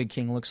what a good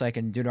king looks like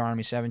in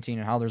Deuteronomy 17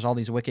 and how there's all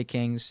these wicked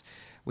kings.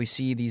 We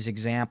see these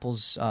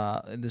examples,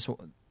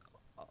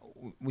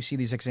 we see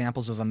these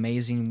examples of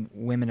amazing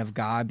women of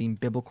God being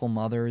biblical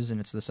mothers, and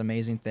it's this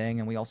amazing thing.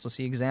 And we also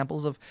see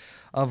examples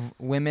of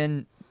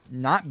women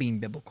not being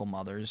biblical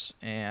mothers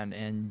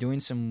and doing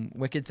some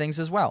wicked things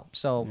as well.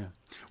 So,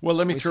 well,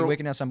 let me see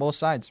wickedness on both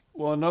sides.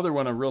 Well, another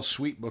one, a real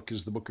sweet book,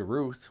 is the Book of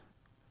Ruth.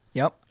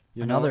 Yep.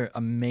 Another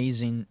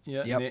amazing.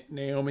 Yeah, yep.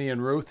 Naomi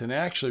and Ruth. And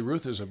actually,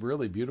 Ruth is a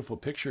really beautiful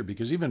picture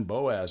because even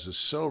Boaz is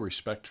so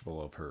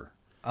respectful of her.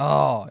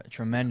 Oh,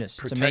 tremendous.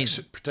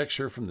 Protects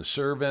her from the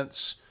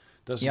servants,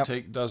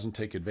 doesn't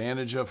take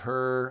advantage of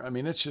her. I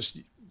mean, it's just,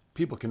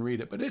 people can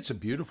read it, but it's a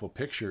beautiful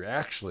picture,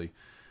 actually,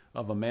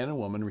 of a man and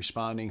woman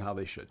responding how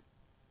they should.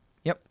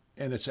 Yep.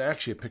 And it's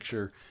actually a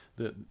picture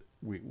that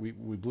we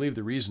believe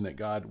the reason that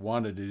God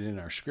wanted it in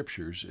our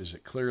scriptures is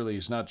it clearly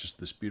is not just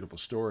this beautiful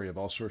story of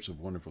all sorts of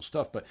wonderful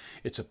stuff, but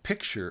it's a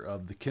picture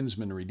of the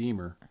kinsman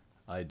redeemer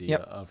idea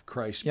of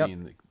Christ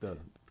being the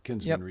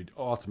kinsman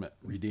ultimate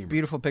redeemer.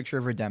 Beautiful picture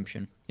of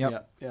redemption.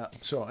 Yep. Yeah.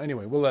 So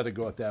anyway, we'll let it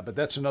go at that. But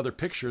that's another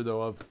picture,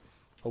 though, of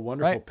a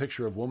wonderful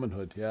picture of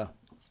womanhood. Yeah.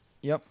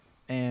 Yep.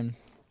 And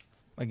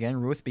again,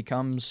 Ruth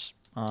becomes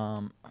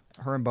her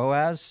and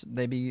Boaz.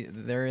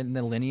 They're in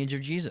the lineage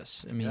of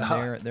Jesus. I mean,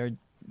 they're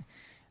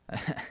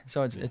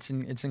so it's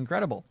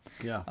incredible.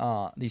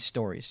 Yeah. These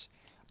stories,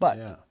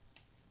 but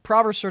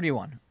Proverbs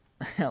 31.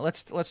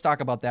 let's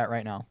talk about that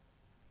right now.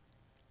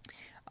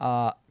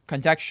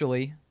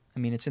 Contextually, I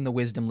mean, it's in the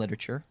wisdom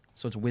literature,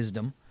 so it's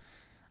wisdom.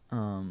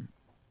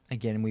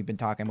 Again, we've been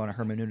talking about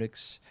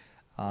hermeneutics.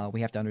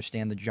 We have to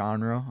understand the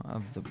genre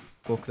of the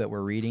book that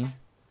we're reading.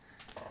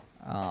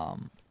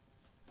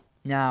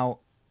 Now,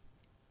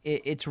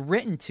 it's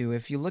written to,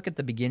 if you look at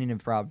the beginning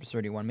of Proverbs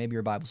 31, maybe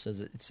your Bible says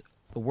it, it's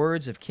the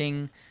words of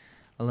King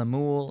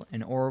Lemuel,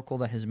 an oracle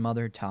that his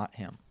mother taught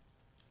him.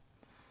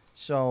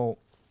 So,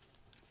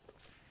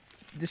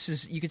 this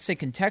is, you could say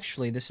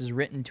contextually, this is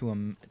written to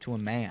a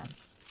man.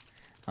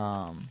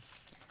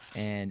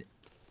 And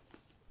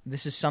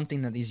this is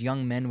something that these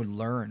young men would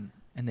learn,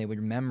 and they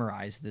would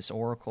memorize this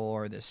oracle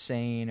or this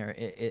saying, or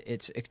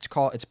it's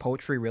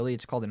poetry really.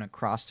 It's called an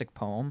acrostic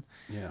poem.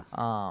 Yeah.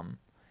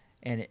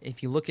 And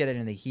if you look at it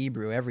in the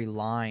Hebrew, every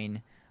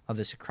line of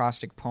this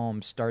acrostic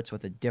poem starts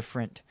with a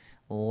different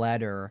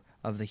letter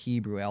of the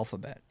Hebrew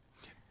alphabet.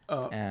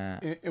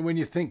 And when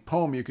you think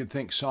poem, you could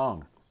think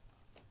song.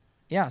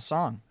 Yeah,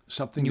 song.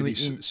 Something to be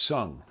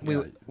sung.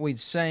 We'd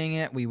sing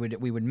it. We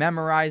would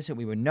memorize it.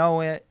 We would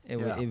know it. It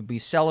would be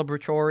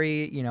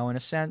celebratory, in a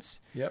sense.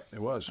 Yep, it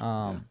was.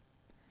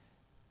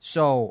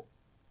 So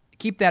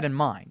keep that in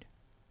mind.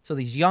 So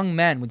these young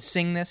men would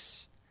sing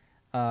this.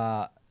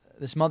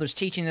 This mother's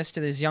teaching this to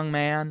this young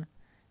man,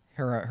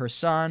 her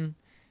son.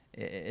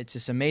 It's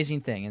this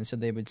amazing thing. And so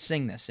they would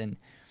sing this. And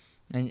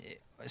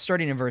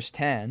starting in verse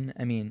 10,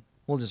 I mean,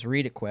 we'll just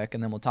read it quick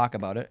and then we'll talk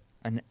about it.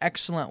 An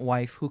excellent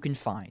wife who can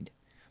find?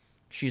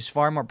 She is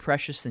far more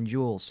precious than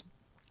jewels.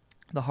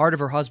 The heart of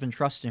her husband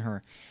trusts in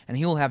her, and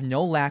he will have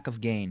no lack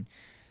of gain.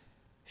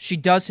 She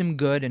does him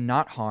good and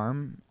not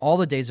harm all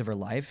the days of her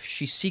life.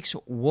 She seeks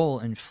wool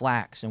and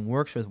flax and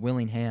works with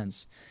willing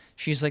hands.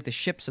 She is like the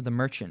ships of the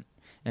merchant,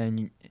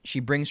 and she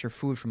brings her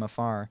food from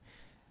afar.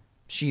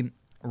 She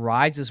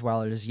rises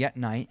while it is yet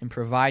night and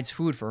provides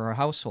food for her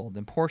household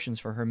and portions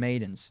for her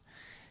maidens.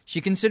 She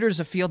considers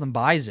a field and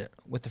buys it.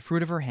 With the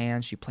fruit of her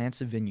hands she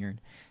plants a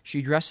vineyard.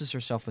 She dresses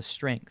herself with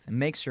strength and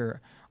makes her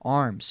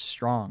arms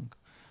strong.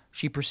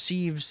 She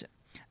perceives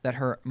that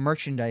her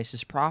merchandise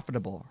is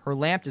profitable. Her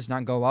lamp does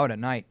not go out at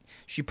night.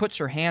 She puts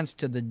her hands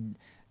to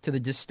the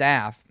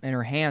distaff, and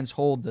her hands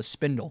hold the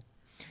spindle.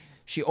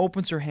 She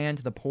opens her hand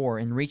to the poor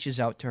and reaches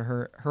out to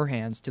her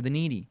hands to the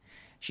needy.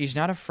 She is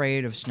not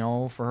afraid of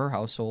snow for her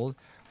household,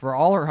 for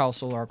all her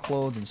household are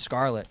clothed in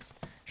scarlet.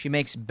 She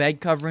makes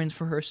bed coverings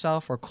for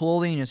herself. Her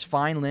clothing is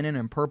fine linen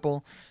and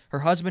purple. Her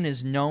husband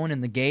is known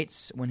in the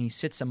gates when he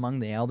sits among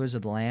the elders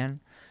of the land.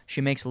 She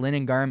makes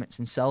linen garments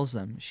and sells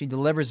them. She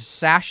delivers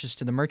sashes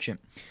to the merchant.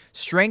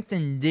 Strength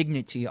and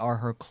dignity are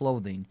her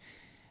clothing,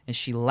 and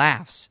she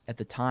laughs at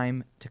the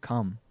time to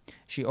come.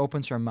 She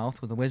opens her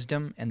mouth with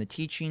wisdom, and the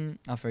teaching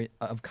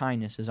of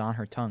kindness is on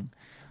her tongue.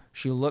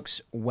 She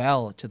looks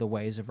well to the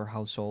ways of her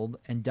household,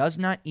 and does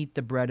not eat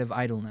the bread of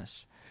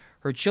idleness.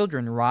 Her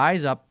children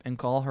rise up and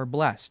call her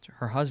blessed,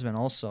 her husband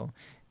also,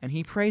 and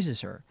he praises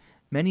her.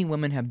 Many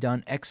women have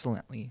done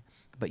excellently,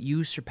 but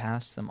you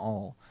surpass them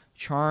all.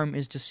 Charm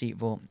is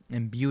deceitful,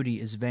 and beauty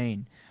is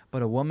vain,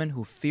 but a woman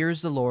who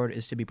fears the Lord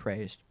is to be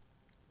praised.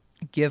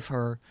 Give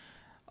her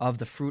of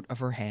the fruit of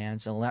her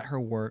hands, and let her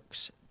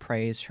works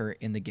praise her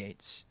in the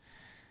gates.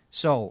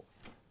 So,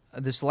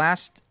 this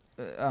last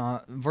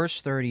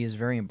verse 30 is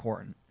very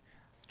important.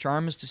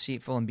 Charm is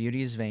deceitful and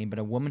beauty is vain, but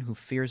a woman who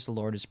fears the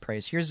Lord is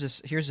praised.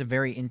 Here's a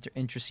very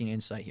interesting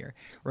insight here.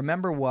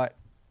 Remember what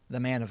the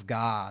man of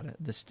God,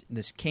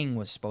 this king,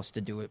 was supposed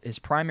to do. His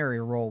primary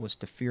role was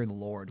to fear the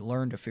Lord,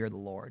 learn to fear the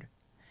Lord.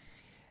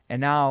 And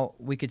now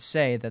we could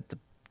say that the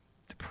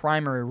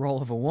primary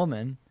role of a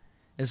woman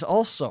is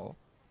also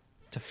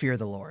to fear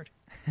the Lord.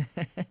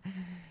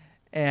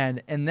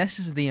 and this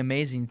is the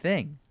amazing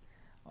thing.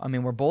 I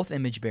mean, we're both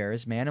image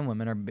bearers. Man and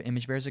woman are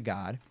image bearers of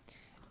God.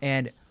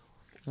 And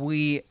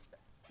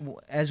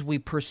as we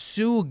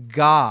pursue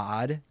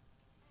God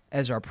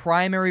as our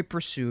primary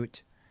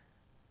pursuit,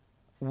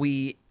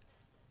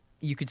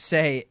 you could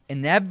say,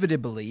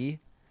 inevitably,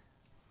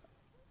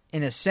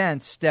 in a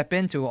sense, step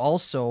into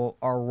also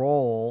our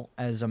role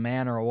as a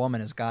man or a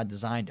woman as God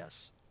designed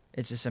us.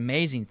 It's this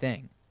amazing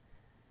thing.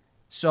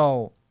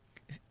 So,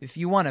 if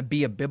you want to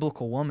be a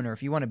biblical woman or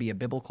if you want to be a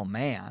biblical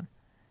man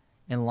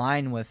in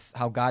line with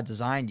how God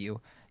designed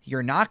you,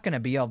 you're not going to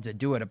be able to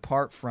do it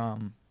apart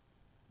from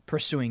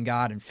pursuing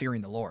God and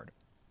fearing the Lord.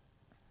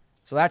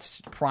 So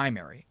that's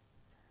primary.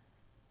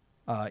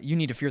 You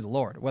need to fear the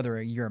Lord,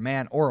 whether you're a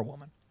man or a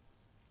woman.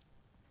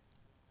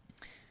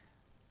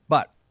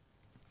 But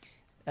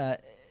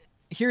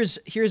here's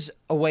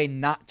a way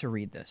not to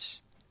read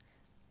this.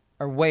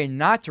 A way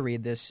not to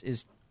read this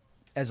is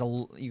as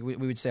we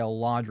would say a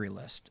laundry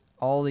list.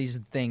 All these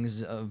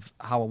things of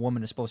how a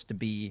woman is supposed to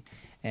be,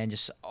 and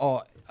just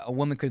a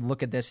woman could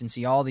look at this and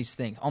see all these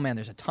things. Oh man,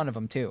 there's a ton of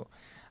them too.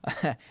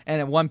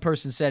 And one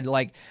person said,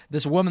 like,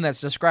 this woman that's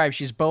described,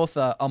 she's both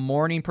a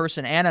morning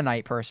person and a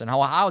night person.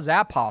 How is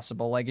that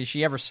possible? Like, does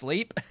she ever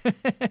sleep?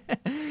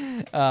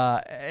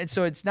 And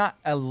so it's not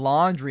a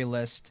laundry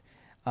list.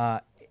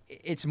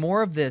 It's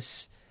more of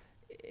this.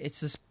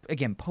 It's this,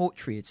 again,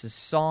 poetry. It's this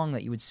song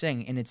that you would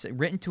sing, and it's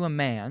written to a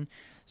man.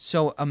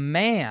 So a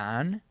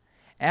man,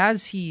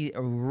 as he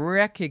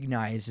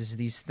recognizes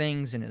these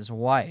things in his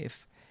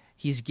wife,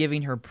 he's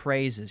giving her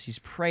praises. He's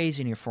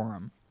praising her for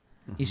him.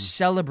 Mm-hmm. He's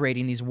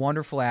celebrating these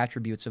wonderful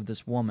attributes of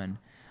this woman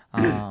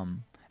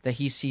that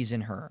he sees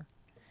in her.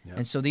 Yep.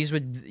 And so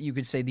you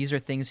could say these are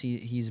things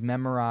he's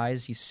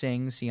memorized, he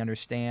sings, he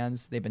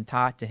understands, they've been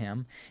taught to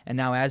him. And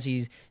now as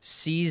he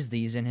sees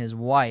these in his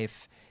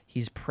wife,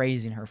 he's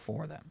praising her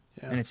for them.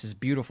 Yeah. And it's this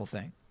beautiful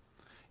thing.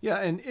 Yeah,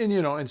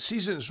 and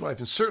sees it in his wife,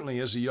 and certainly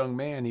as a young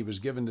man, he was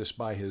given this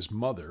by his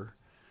mother.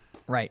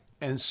 Right.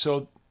 And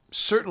so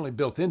certainly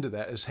built into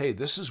that is, hey,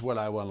 this is what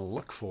I want to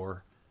look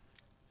for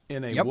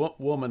in a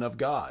woman of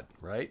God,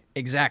 right?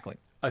 Exactly.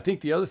 I think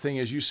the other thing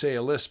is, you say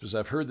a list, because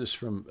I've heard this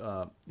from,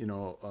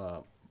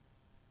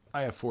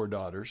 I have 4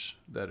 daughters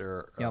that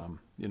are,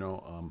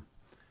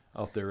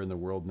 out there in the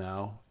world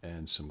now,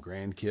 and some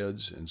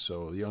grandkids, and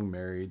so young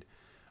married.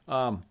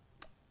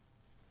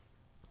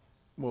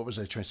 What was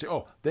I trying to say?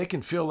 Oh, they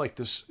can feel like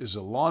this is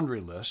a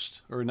laundry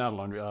list, or not a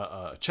laundry,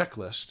 a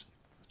checklist.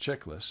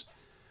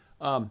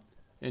 And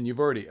you've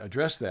already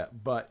addressed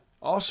that, but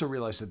also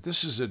realize that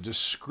this is a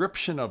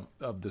description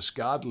of this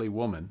godly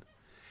woman.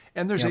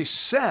 And there's a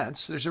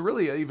sense,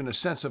 even a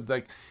sense of,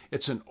 like,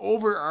 it's an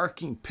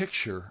overarching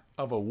picture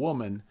of a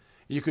woman.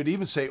 You could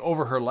even say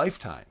over her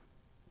lifetime,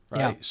 right?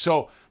 Yeah.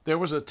 So there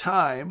was a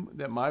time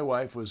that my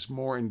wife was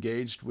more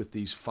engaged with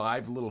these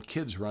 5 little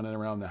kids running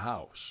around the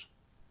house.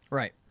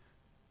 Right.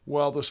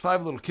 Well, those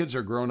 5 little kids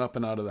are grown up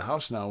and out of the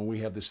house now, and we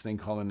have this thing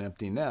called an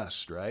empty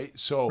nest, right?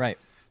 So right.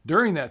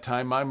 During that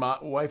time, my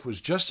wife was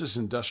just as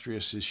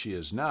industrious as she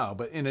is now,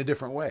 but in a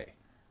different way.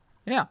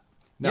 Yeah.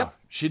 Now,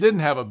 she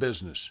didn't have a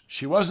business.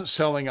 She wasn't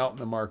selling out in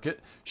the market.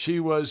 She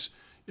was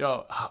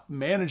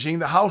managing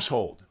the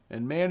household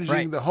and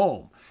managing the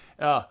home.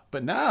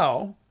 But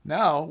now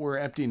we're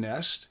empty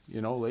nest,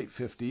 late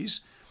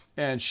 50s,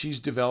 and she's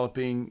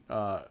developing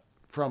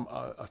from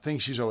a thing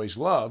she's always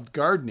loved,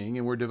 gardening,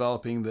 and we're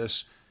developing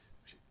this.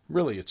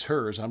 Really, it's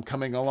hers. I'm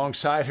coming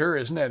alongside her.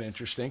 Isn't that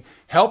interesting?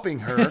 Helping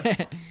her.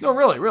 No,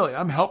 really.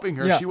 I'm helping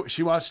her. Yeah.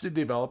 She wants to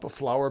develop a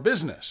flower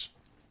business.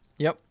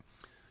 Yep.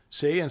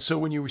 See, and so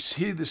when you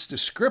see this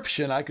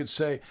description, I could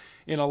say,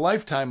 in a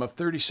lifetime of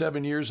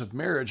 37 years of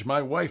marriage,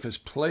 my wife has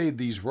played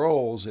these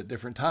roles at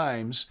different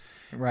times.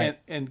 Right.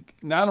 And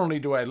not only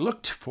do I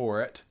look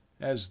for it,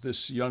 as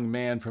this young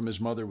man from his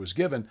mother was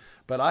given,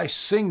 but I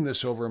sing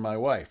this over my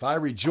wife. I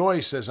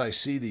rejoice as I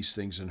see these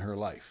things in her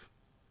life.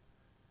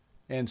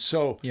 And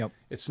so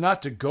It's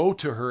not to go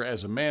to her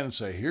as a man and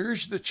say,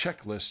 here's the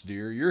checklist,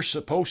 dear, you're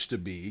supposed to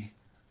be.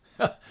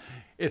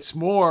 It's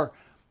more,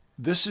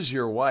 this is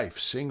your wife,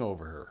 sing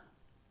over her.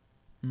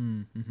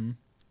 Mm-hmm.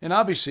 And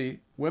obviously,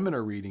 women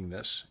are reading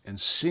this and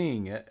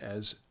seeing it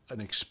as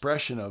an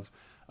expression of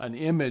an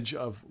image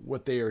of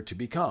what they are to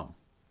become.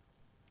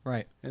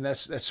 Right. And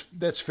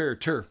that's fair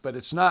turf, but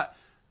it's not,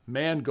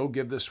 man, go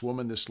give this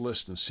woman this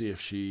list and see if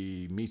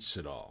she meets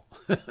it all.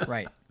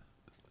 Right.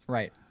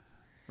 Right.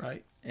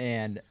 Right.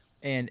 And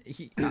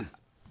he,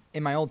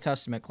 in my Old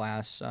Testament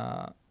class,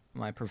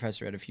 my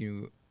professor had a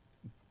few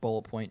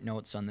bullet point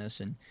notes on this,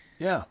 and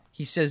Yeah.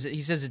 he says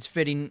it's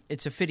fitting.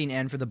 It's a fitting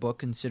end for the book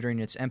considering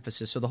its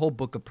emphasis. So the whole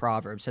book of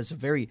Proverbs has a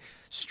very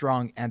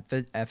strong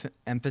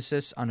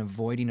emphasis on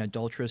avoiding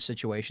adulterous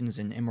situations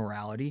and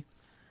immorality.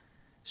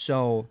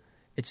 So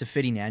it's a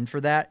fitting end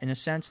for that in a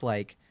sense.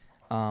 Like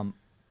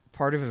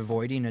part of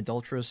avoiding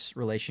adulterous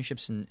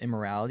relationships and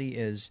immorality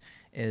is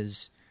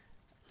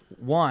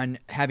one,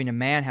 having a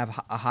man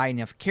have a high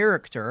enough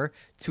character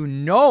to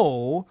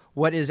know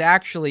what is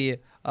actually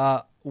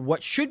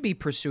what should be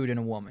pursued in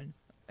a woman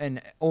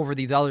and over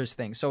these other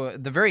things. So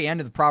at the very end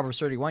of the Proverbs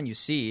 31, you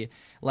see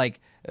like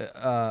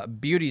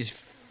beauty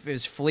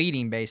is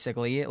fleeting,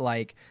 basically.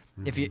 Like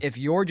if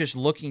you're just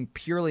looking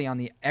purely on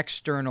the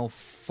external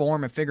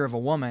form and figure of a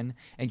woman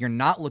and you're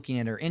not looking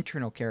at her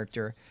internal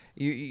character,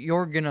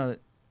 you're gonna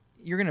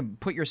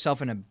put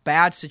yourself in a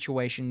bad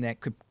situation that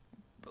could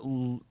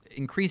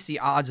increase the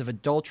odds of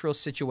adulterous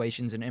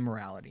situations and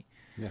immorality.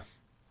 Yeah.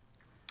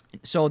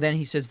 So then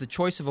he says the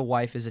choice of a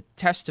wife is a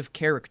test of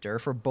character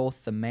for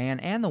both the man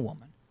and the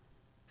woman,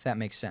 if that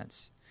makes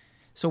sense.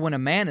 So when a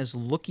man is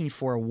looking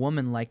for a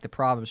woman like the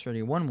Proverbs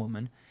 31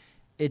 woman,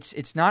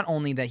 it's not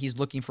only that he's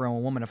looking for a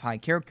woman of high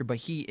character,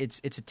 but it's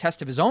a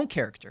test of his own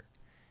character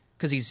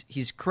because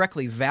he's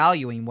correctly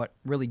valuing what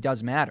really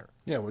does matter.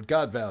 Yeah, what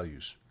God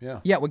values. Yeah.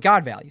 Yeah, what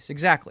God values,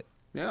 exactly.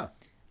 Yeah.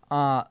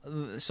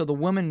 So the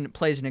woman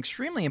plays an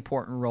extremely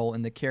important role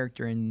in the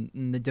character and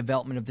in the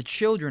development of the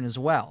children as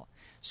well.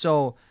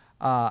 So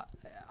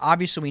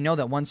obviously we know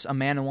that once a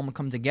man and woman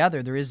come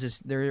together,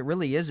 there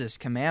really is this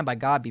command by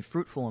God: be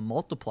fruitful and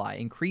multiply,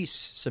 increase,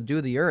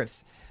 subdue the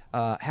earth,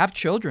 have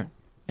children.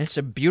 And it's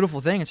a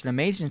beautiful thing. It's an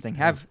amazing thing.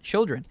 Have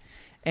children.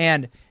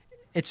 And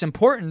it's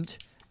important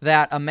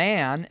that a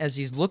man, as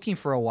he's looking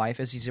for a wife,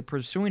 as he's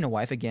pursuing a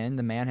wife, again,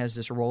 the man has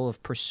this role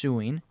of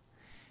pursuing.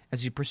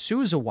 As he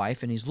pursues a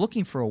wife and he's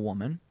looking for a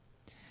woman,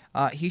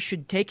 he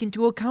should take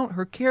into account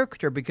her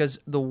character, because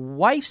the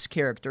wife's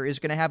character is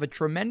going to have a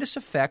tremendous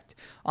effect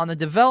on the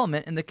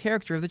development and the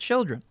character of the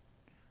children.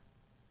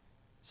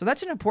 So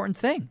that's an important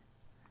thing.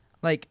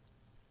 Like,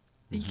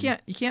 you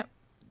can't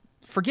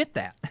forget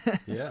that.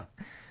 Yeah.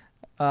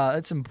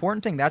 It's an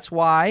important thing. That's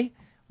why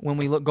when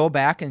we go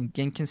back and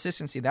gain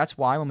consistency, that's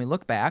why when we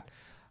look back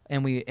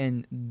and we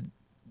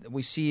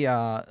see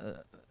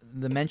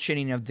the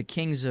mentioning of the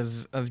kings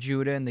of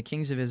Judah and the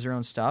kings of Israel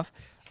and stuff,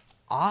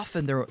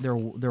 often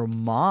their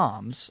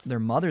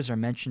mothers are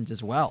mentioned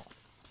as well,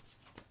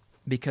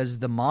 because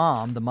the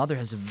mother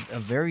has a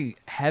very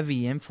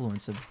heavy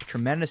influence, a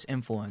tremendous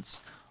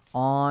influence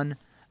on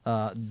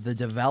the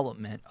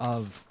development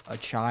of a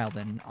child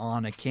and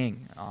on a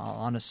king,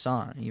 on a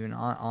son, even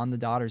on the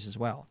daughters as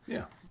well.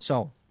 Yeah.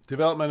 So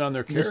development on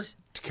their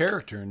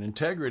character and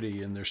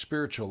integrity and their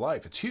spiritual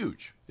life. It's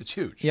huge. It's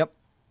huge. Yep.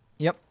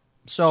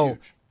 So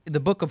the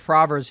book of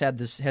Proverbs has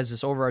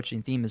this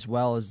overarching theme, as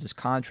well as this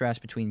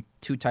contrast between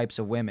two types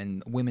of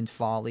women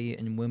folly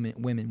and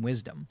women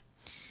wisdom.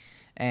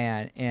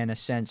 And in a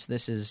sense,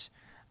 this is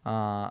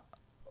part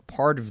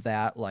of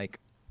that. Like,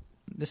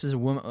 this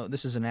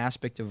is an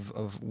aspect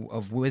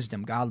of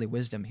wisdom, godly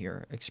wisdom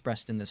here,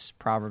 expressed in this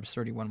Proverbs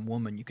 31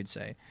 woman, you could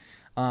say.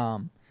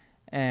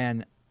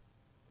 And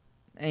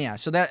yeah,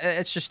 so that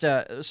it's just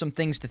some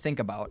things to think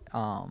about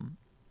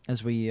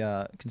as we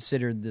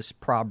considered this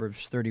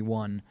Proverbs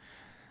 31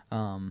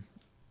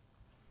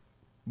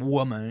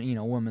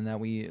 woman that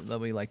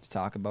we like to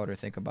talk about or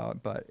think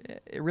about. But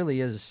it really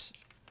is,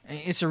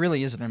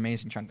 really is an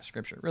amazing chunk of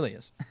scripture. It really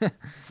is.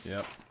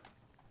 Yep.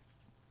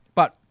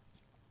 But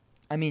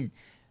I mean,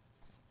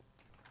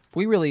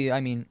 we really,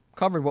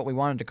 covered what we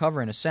wanted to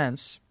cover in a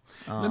sense.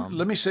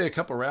 Let me say a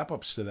couple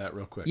wrap-ups to that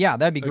real quick. Yeah,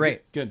 that'd be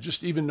great. Again,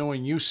 just even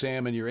knowing you,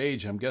 Sam, and your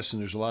age, I'm guessing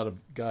there's a lot of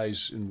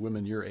guys and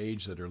women your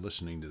age that are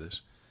listening to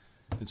this.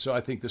 And so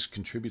I think this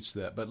contributes to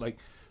that. But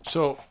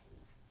so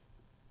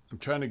I'm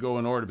trying to go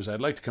in order because I'd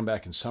like to come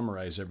back and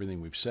summarize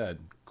everything we've said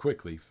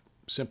quickly,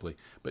 simply.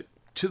 But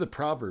to the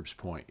Proverbs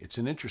point, it's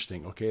an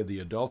interesting, the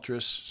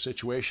adulterous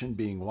situation,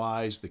 being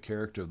wise, the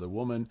character of the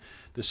woman,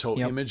 this whole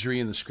imagery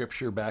in the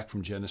scripture back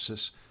from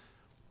Genesis.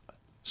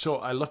 So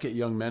I look at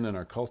young men in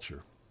our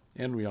culture,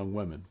 and young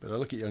women, but I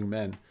look at young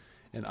men,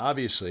 and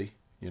obviously,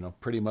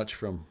 pretty much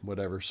from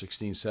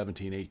 16,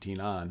 17,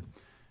 18 on,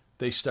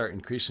 they start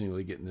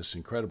increasingly getting this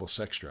incredible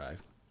sex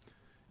drive.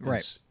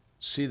 Right.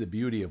 See the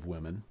beauty of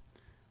women.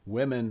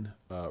 Women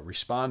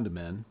respond to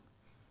men.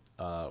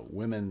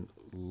 Women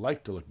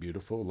like to look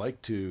beautiful,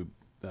 like to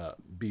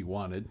be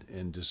wanted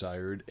and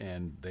desired,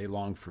 and they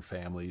long for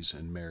families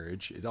and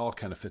marriage. It all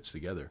kind of fits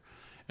together.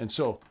 And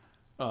so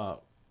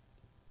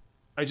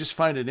I just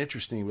find it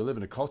interesting. We live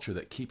in a culture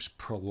that keeps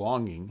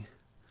prolonging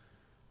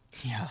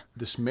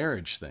this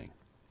marriage thing.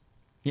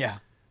 Yeah.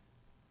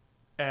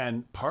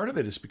 And part of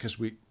it is because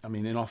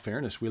in all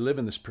fairness, we live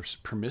in this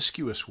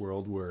promiscuous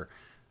world where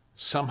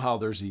somehow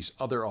there's these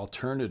other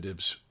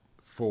alternatives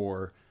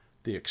for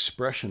the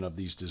expression of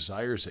these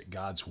desires that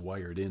God's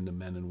wired into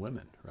men and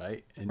women,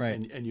 right? And,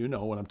 right. And you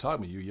know what I'm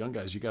talking about. You young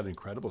guys, you got an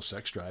incredible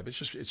sex drive. It's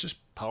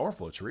just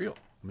powerful. It's real.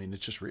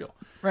 It's just real.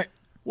 Right.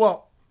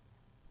 Well,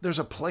 there's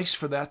a place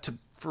for that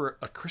for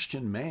a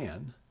Christian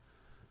man,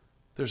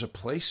 there's a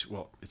place,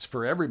 well, it's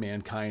for every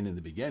mankind in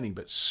the beginning,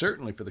 but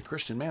certainly for the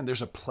Christian man,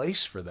 there's a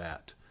place for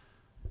that.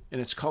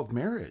 And it's called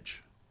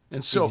marriage.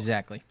 And so,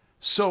 exactly.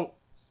 So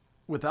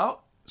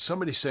without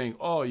somebody saying,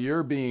 oh,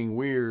 you're being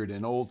weird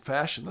and old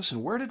fashioned,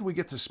 listen, where did we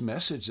get this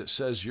message that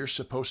says you're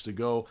supposed to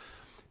go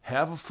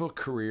have a full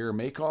career,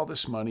 make all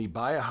this money,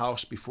 buy a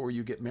house before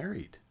you get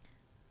married?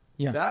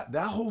 Yeah.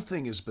 That whole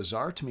thing is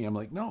bizarre to me. I'm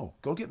like, no,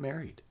 go get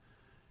married.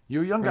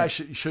 You young guy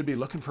should be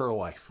looking for a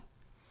wife.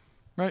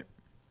 Right.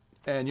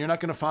 And you're not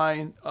going to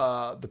find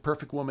the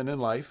perfect woman in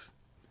life.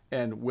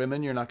 And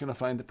women, you're not going to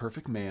find the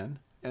perfect man.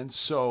 And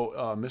so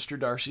Mr.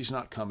 Darcy's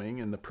not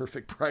coming, and the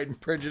perfect Pride and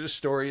Prejudice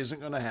story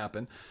isn't going to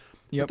happen.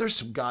 Yep. But there's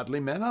some godly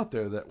men out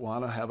there that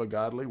want to have a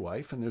godly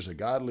wife, and there's a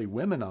godly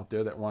women out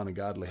there that want a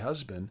godly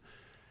husband.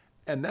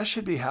 And that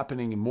should be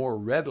happening more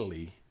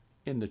readily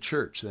in the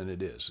church than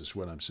it is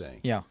what I'm saying.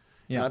 Yeah.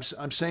 Yeah. And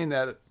I'm saying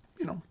that,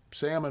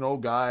 say I'm an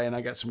old guy and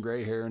I got some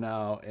gray hair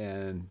now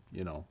and,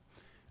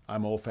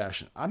 I'm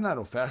old-fashioned. I'm not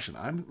old-fashioned.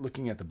 I'm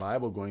looking at the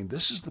Bible going,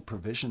 this is the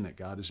provision that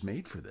God has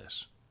made for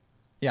this.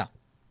 Yeah.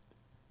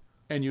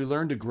 And you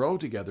learn to grow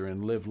together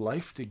and live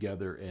life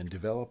together and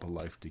develop a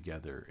life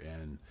together.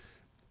 And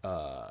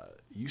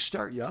you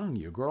start young.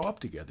 You grow up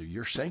together.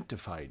 You're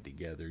sanctified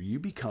together. You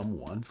become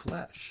one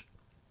flesh.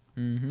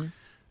 Mm-hmm.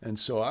 And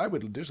so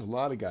there's a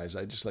lot of guys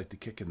I just like to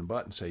kick in the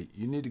butt and say,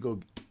 you need to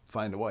go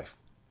find a wife.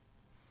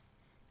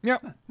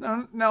 Yep.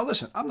 Now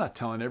listen, I'm not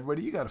telling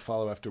everybody you got to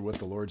follow after what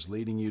the Lord's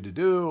leading you to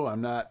do.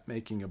 I'm not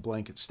making a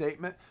blanket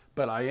statement,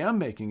 but I am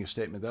making a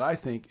statement that I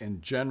think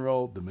in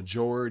general, the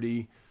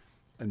majority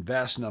and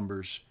vast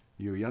numbers,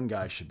 you young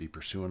guys should be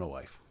pursuing a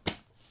wife.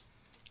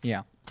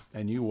 Yeah.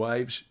 And you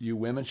wives, you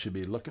women should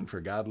be looking for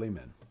godly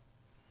men.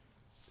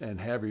 And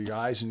have your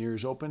eyes and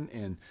ears open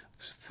and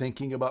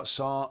thinking about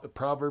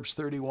Proverbs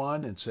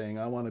 31 and saying,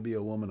 I want to be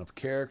a woman of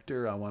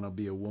character. I want to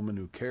be a woman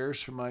who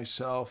cares for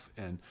myself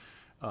and,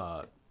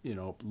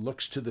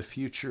 looks to the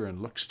future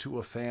and looks to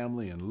a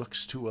family and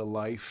looks to a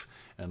life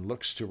and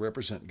looks to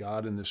represent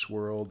God in this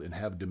world and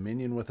have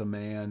dominion with a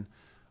man.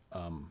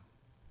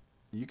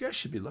 You guys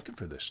should be looking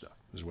for this stuff,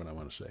 is what I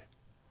want to say.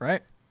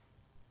 Right.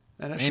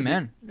 And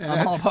Amen.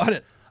 I'm all about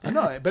it. I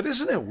know, but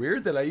isn't it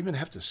weird that I even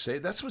have to say,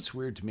 that's what's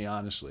weird to me,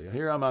 honestly.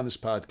 Here I'm on this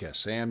podcast.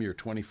 Sam, you're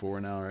 24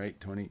 now, right?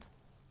 20?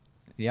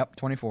 Yep,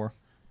 24.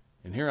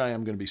 And here I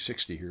am going to be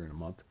 60 here in a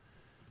month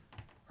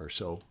or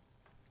so.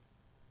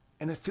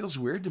 And it feels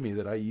weird to me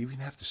that I even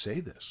have to say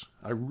this.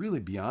 I really,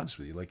 be honest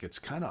with you, like it's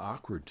kind of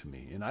awkward to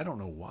me. And I don't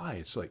know why.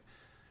 It's like,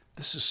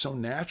 this is so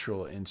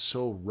natural and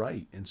so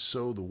right and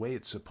so the way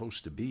it's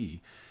supposed to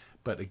be.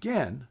 But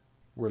again,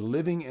 we're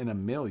living in a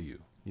milieu.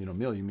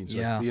 Milieu means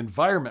like the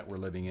environment we're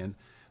living in.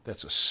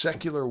 That's a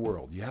secular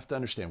world. You have to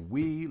understand,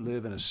 we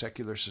live in a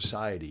secular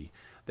society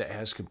that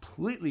has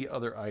completely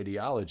other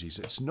ideologies.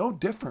 It's no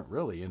different,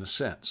 really, in a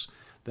sense,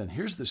 than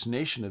here's this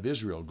nation of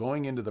Israel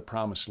going into the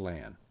promised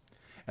land.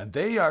 And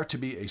they are to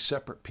be a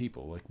separate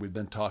people, like we've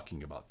been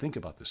talking about. Think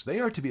about this. They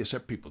are to be a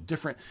separate people,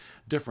 different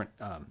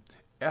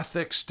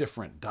ethics,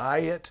 different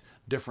diet,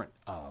 different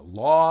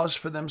laws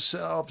for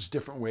themselves,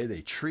 different way they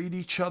treat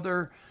each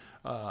other,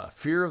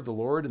 fear of the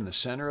Lord in the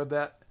center of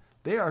that.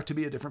 They are to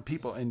be a different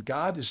people. And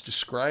God is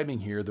describing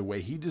here the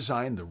way he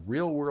designed the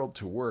real world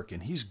to work,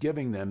 and he's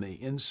giving them the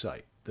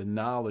insight, the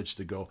knowledge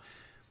to go,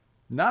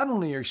 not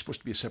only are you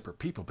supposed to be a separate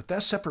people, but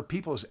that separate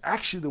people is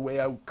actually the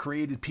way I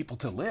created people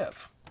to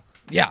live.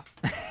 Yeah.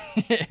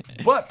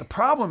 But the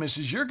problem is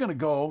you are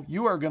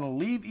going to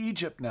leave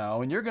Egypt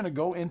now, and you're going to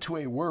go into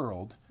a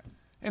world,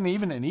 and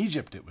even in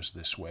Egypt it was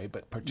this way,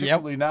 but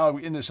particularly now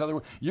in this other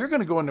world, you're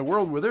going to go into a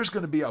world where there's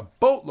going to be a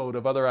boatload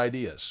of other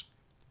ideas.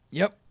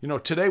 Yep.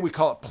 Today we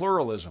call it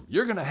pluralism.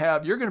 You're going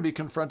to be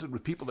confronted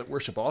with people that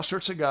worship all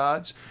sorts of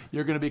gods.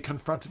 You're going to be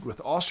confronted with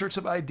all sorts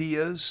of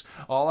ideas,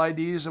 all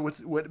ideas of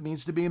what it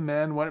means to be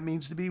men, what it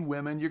means to be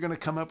women. You're going to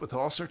come up with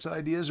all sorts of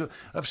ideas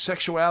of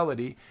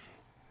sexuality.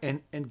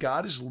 And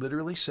God is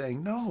literally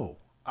saying, no,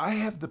 I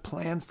have the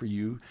plan for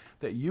you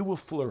that you will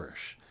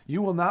flourish.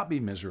 You will not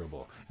be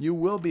miserable. You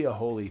will be a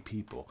holy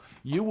people.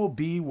 You will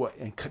be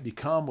and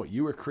become what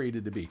you were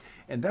created to be.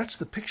 And that's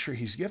the picture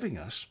he's giving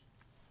us.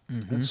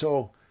 Mm-hmm. And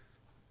so,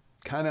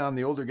 kind of on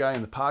the older guy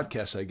in the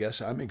podcast, I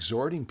guess, I'm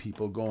exhorting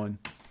people going,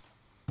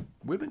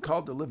 we've been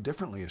called to live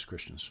differently as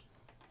Christians.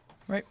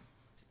 Right.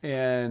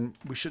 And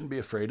we shouldn't be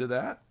afraid of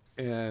that.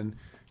 And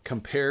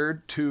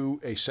compared to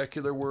a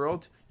secular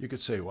world, you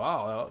could say,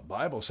 wow, the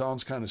Bible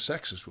sounds kind of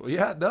sexist. Well,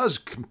 yeah, it does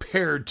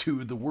compared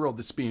to the world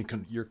that's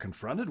you're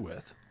confronted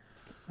with.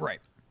 Right.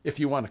 If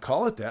you want to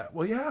call it that,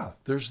 well, yeah,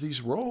 there's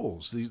these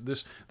roles.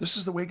 This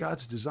is the way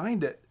God's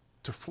designed it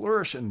to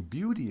flourish in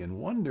beauty and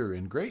wonder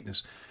and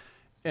greatness.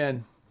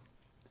 And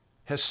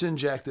has sin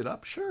jacked it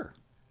up? Sure.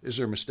 Is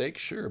there a mistake?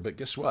 Sure. But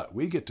guess what?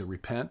 We get to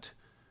repent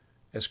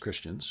as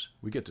Christians.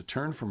 We get to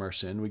turn from our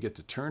sin. We get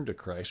to turn to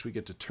Christ. We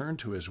get to turn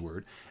to his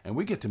word. And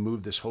we get to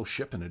move this whole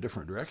ship in a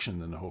different direction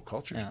than the whole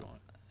culture is going.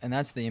 And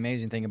that's the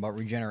amazing thing about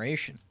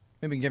regeneration.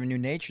 We've been given new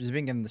natures. We've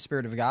been given the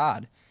Spirit of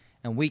God.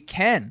 And we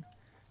can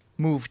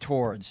move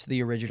towards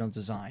the original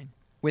design.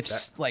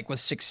 with with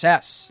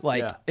success,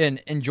 in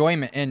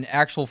enjoyment and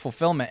actual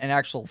fulfillment and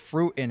actual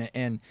fruit in it,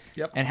 and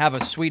have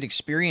a sweet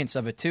experience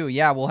of it too.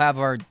 Yeah, we'll have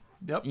our,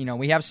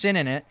 we have sin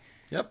in it.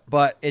 Yep.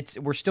 But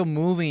we're still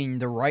moving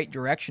the right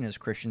direction as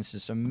Christians.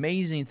 It's an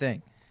amazing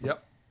thing.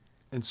 Yep.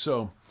 And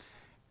so,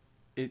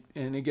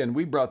 and again,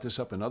 we brought this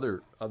up in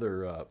other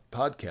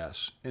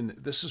podcasts, and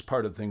this is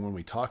part of the thing when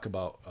we talk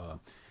about,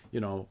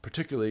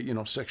 particularly,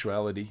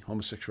 sexuality,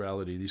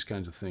 homosexuality, these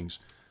kinds of things.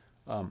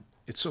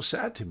 It's so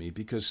sad to me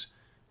because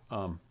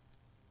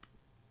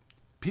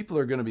people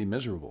are going to be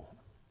miserable.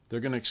 They're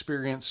going to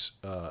experience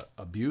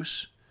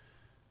abuse,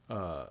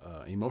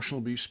 emotional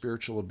abuse,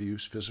 spiritual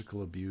abuse,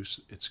 physical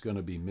abuse. It's going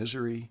to be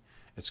misery.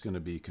 It's going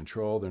to be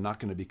control. They're not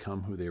going to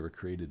become who they were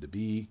created to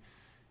be.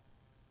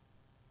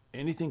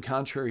 Anything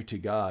contrary to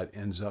God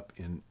ends up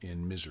in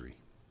misery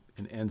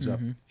and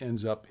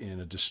ends up in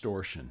a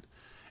distortion.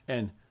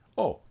 And,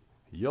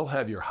 you'll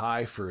have your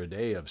high for a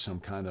day of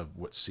some kind of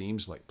what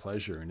seems like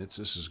pleasure, and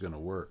this is going to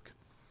work.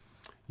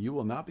 You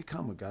will not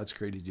become what God's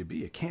created you to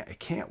be. It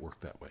can't work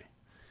that way.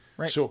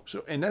 Right. So,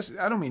 and that's,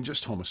 I don't mean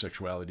just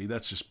homosexuality.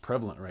 That's just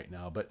prevalent right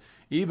now. But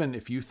even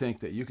if you think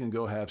that you can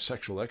go have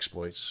sexual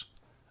exploits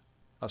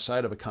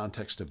outside of a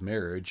context of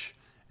marriage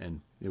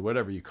and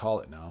whatever you call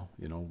it now,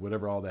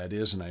 whatever all that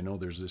is. And I know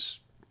there's this,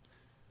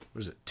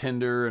 what is it,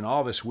 Tinder and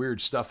all this weird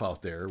stuff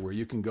out there where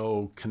you can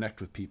go connect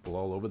with people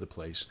all over the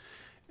place.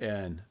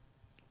 And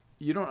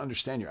you don't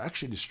understand. You're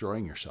actually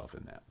destroying yourself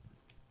in that.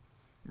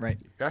 Right.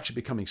 You're actually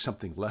becoming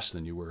something less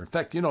than you were. In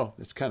fact,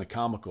 it's kind of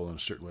comical in a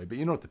certain way, but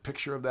you know what the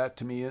picture of that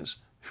to me is?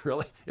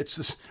 Really? It's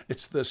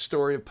the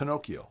story of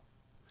Pinocchio.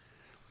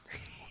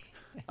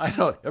 I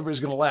know everybody's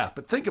going to laugh,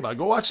 but think about it.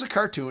 Go watch the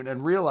cartoon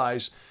and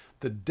realize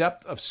the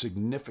depth of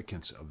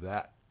significance of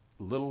that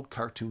little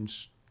cartoon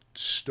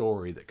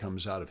story that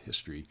comes out of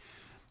history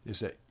is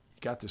that you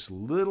got this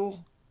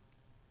little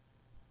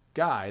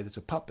guy that's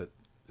a puppet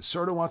that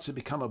sort of wants to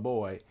become a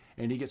boy,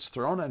 and he gets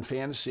thrown on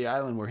Fantasy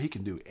Island where he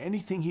can do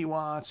anything he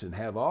wants and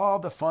have all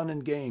the fun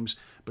and games.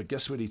 But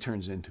guess what he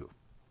turns into?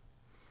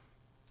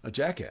 A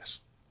jackass,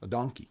 a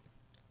donkey.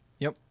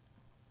 Yep.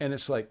 And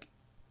it's like,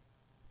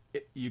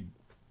 it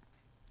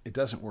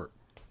doesn't work.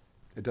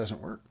 It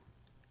doesn't work.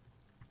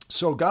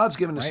 So God's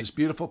given us this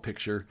beautiful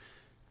picture,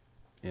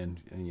 and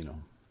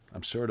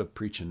I'm sort of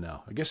preaching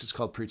now. I guess it's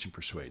called Preach and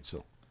Persuade.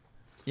 So.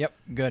 Yep.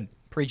 Good.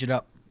 Preach it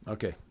up.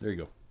 Okay. There you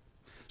go.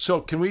 So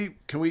can we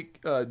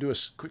do a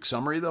quick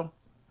summary though?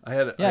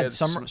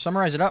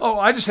 Summarize it up. Oh,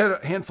 I just had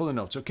a handful of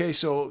notes. Okay,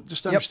 so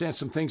just to understand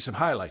some things, some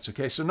highlights.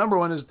 Okay, so number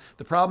one is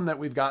the problem that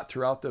we've got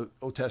throughout the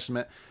Old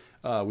Testament.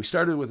 We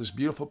started with this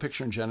beautiful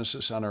picture in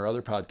Genesis on our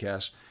other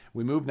podcast.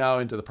 We move now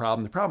into the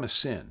problem. The problem is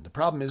sin. The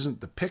problem isn't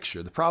the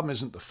picture. The problem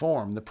isn't the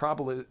form. The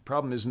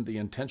problem isn't the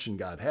intention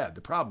God had. The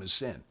problem is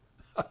sin.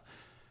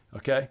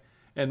 Okay,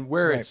 and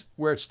where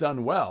it's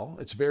done well,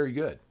 it's very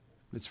good.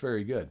 It's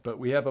very good. But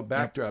we have a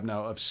backdrop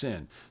now of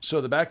sin. So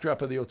the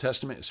backdrop of the Old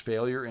Testament is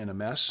failure and a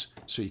mess.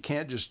 So you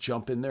can't just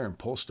jump in there and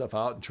pull stuff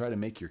out and try to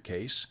make your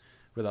case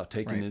without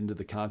taking it into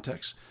the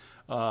context.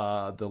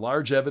 The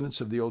large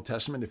evidence of the Old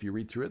Testament, if you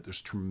read through it,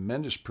 there's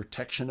tremendous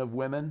protection of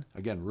women.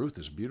 Again, Ruth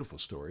is a beautiful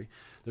story.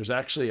 There's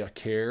actually a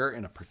care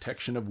and a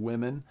protection of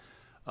women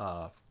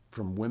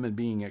from women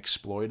being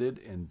exploited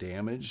and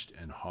damaged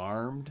and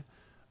harmed.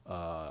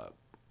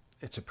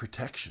 It's a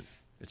protection.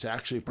 It's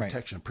actually a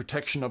protection,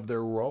 protection of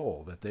their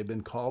role that they've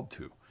been called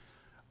to.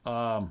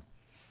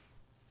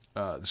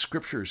 The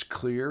Scripture is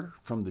clear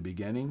from the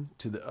beginning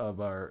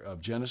of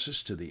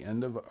Genesis to the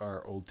end of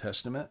our Old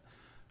Testament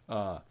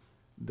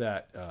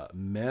that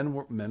men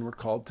were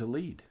called to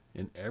lead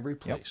in every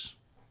place.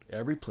 Yep.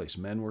 Every place,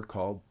 men were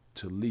called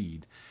to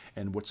lead.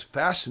 And what's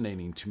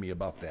fascinating to me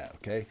about that,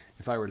 okay,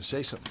 if I were to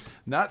say something,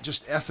 not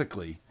just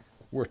ethically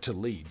we're to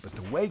lead, but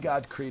the way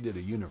God created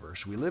a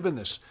universe, we live in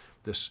this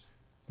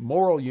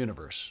moral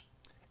universe,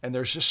 and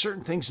there's just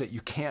certain things that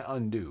you can't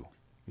undo.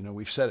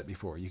 We've said it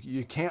before.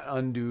 You can't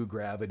undo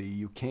gravity.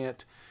 You can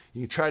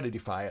try to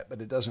defy it,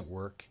 but it doesn't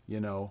work. You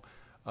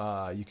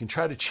can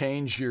try to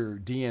change your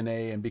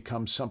DNA and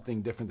become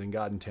something different than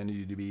God intended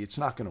you to be. It's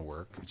not going to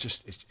work.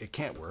 It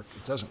can't work.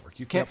 It doesn't work.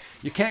 You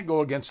can't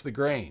go against the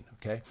grain.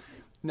 Okay.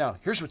 Now,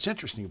 here's what's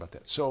interesting about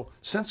that. So,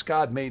 since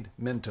God made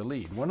men to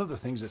lead, one of the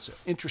things that's an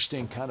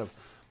interesting kind of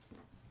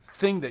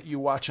thing that you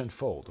watch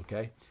unfold.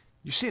 Okay.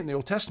 You see it in the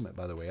Old Testament,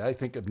 by the way. I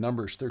think of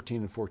Numbers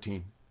 13 and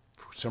 14.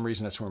 For some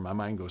reason, that's where my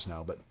mind goes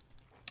now. But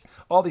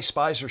all these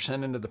spies are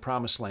sent into the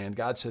Promised Land.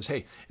 God says,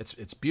 hey,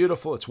 it's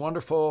beautiful, it's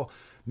wonderful,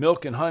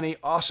 milk and honey,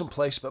 awesome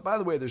place. But by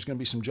the way, there's going to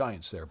be some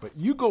giants there. But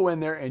you go in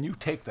there and you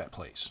take that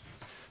place.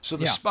 So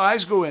the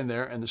spies go in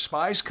there, and the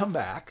spies come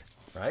back,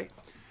 right?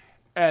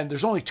 And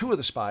there's only two of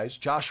the spies,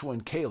 Joshua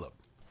and Caleb,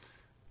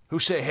 who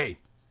say, hey,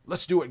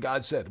 let's do what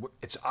God said.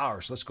 It's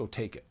ours. Let's go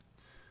take it.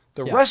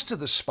 The rest of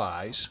the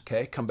spies,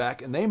 come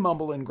back and they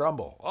mumble and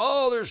grumble.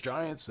 Oh, there's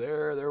giants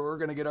there. We're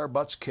going to get our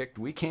butts kicked.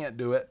 We can't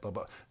do it. Blah,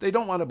 blah. They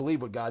don't want to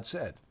believe what God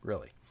said,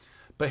 really.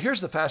 But here's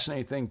the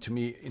fascinating thing to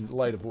me in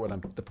light of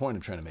the point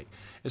I'm trying to make,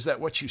 is that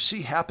what you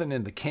see happen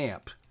in the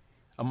camp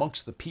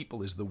amongst the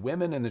people is the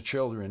women and the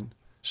children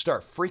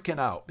start freaking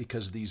out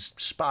because these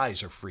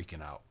spies are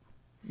freaking out.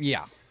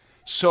 Yeah.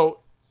 So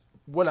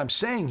what I'm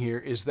saying here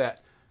is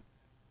that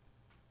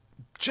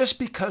just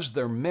because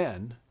they're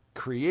men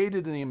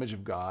created in the image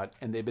of God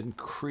and they've been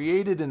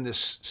created in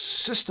this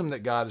system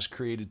that God has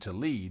created to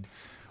lead,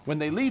 when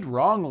they lead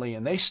wrongly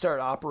and they start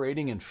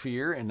operating in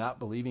fear and not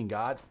believing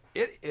God,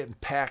 it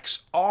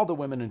impacts all the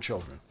women and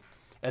children.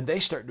 And they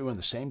start doing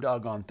the same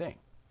doggone thing.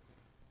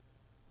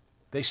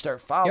 They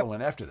start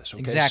following after this.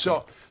 Okay?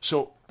 Exactly.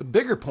 So the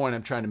bigger point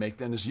I'm trying to make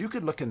then is you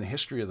could look in the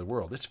history of the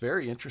world. It's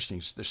very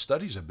interesting. The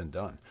studies have been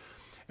done.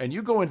 And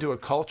you go into a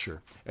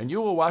culture and you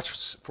will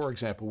watch, for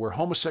example, where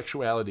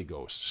homosexuality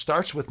goes.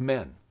 Starts with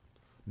men.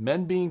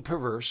 Men being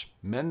perverse,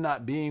 men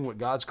not being what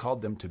God's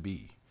called them to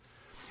be.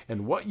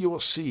 And what you will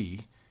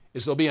see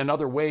is there'll be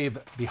another wave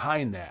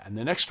behind that. And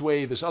the next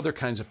wave is other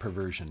kinds of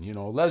perversion,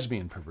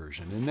 lesbian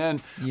perversion, and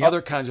then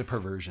other kinds of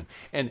perversion.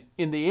 And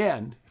in the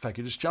end, if I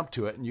could just jump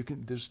to it,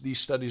 and these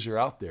studies are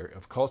out there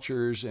of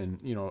cultures and,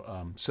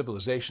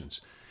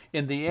 civilizations.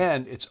 In the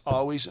end, it's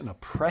always an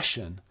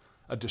oppression,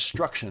 a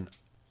destruction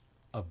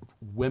of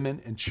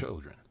women and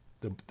children.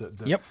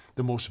 The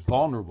most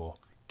vulnerable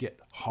get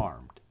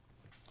harmed.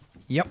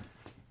 Yep.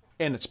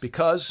 And it's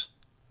because,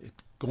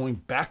 going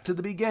back to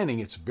the beginning,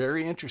 it's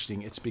very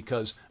interesting. It's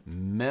because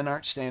men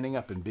aren't standing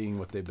up and being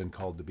what they've been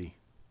called to be.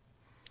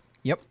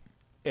 Yep.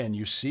 And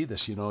you see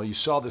this, you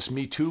saw this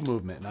Me Too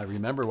movement. And I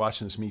remember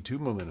watching this Me Too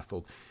movement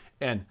unfold.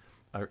 And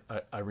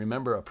I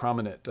remember a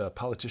prominent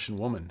politician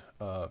woman,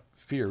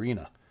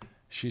 Fiorina.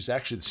 She's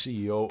actually the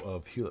CEO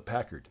of Hewlett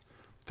Packard.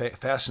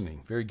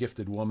 Fascinating, very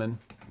gifted woman,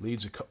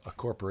 leads a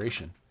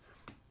corporation.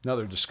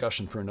 Another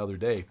discussion for another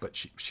day, but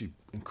she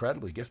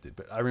incredibly gifted.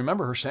 But I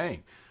remember her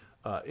saying,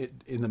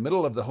 in the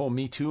middle of the whole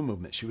Me Too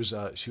movement, she was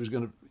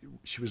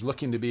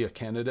looking to be a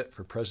candidate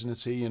for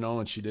presidency,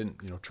 and she didn't.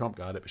 Trump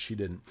got it, but she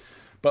didn't.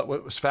 But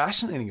what was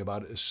fascinating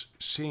about it is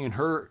seeing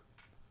her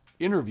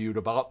interviewed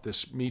about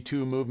this Me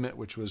Too movement,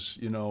 which was,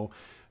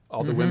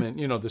 all the women,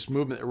 this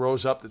movement that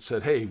rose up that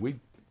said, "Hey, we've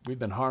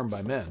been harmed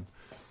by men."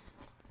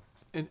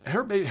 And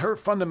her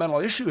fundamental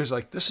issue is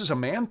like, this is a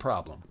man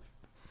problem.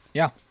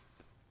 Yeah.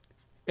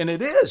 And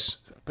it is.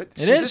 But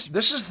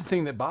this is the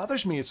thing that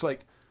bothers me. It's like,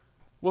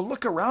 well,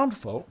 look around,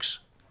 folks.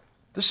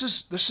 This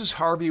is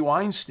Harvey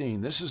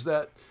Weinstein. This is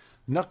that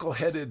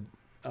knuckleheaded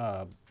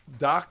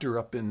doctor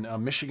up in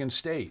Michigan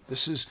State.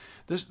 This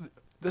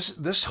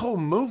whole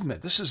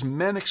movement. This is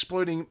men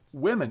exploiting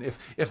women.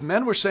 If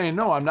men were saying,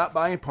 no, I'm not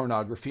buying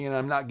pornography and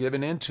I'm not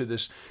giving in to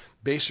this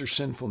baser,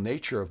 sinful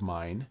nature of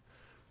mine,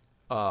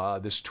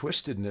 this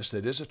twistedness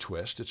that is a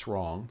twist, it's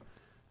wrong,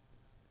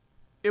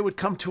 it would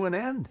come to an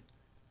end.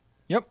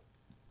 Yep.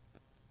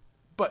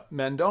 But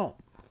men don't.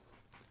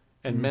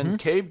 And men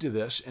cave to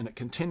this, and it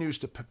continues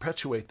to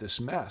perpetuate this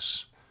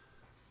mess.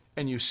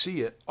 And you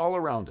see it all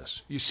around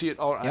us. You see it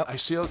all. Yep. I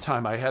see it all the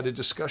time. I had a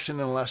discussion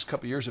in the last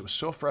couple of years. It was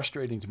so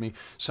frustrating to me.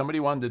 Somebody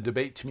wanted to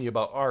debate to me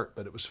about art,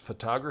 but it was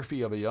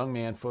photography of a young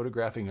man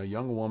photographing a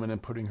young woman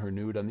and putting her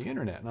nude on the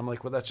internet. And I'm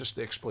like, well, that's just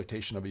the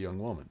exploitation of a young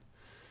woman.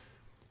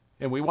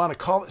 And we want to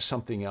call it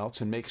something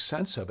else and make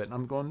sense of it. And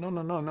I'm going,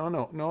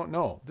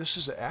 no. This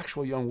is an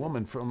actual young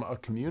woman from a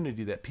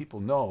community that people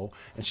know,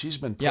 and she's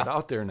been put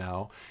out there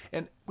now.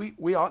 And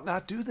we ought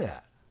not do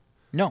that.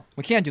 No,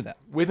 we can't do that.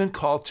 We've been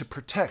called to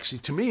protect. See,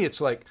 to me, it's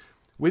like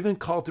we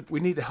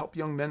need to help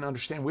young men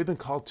understand we've been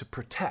called to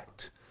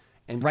protect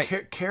and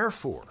care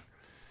for.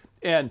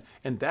 And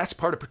that's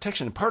part of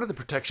protection. And part of the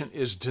protection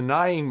is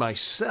denying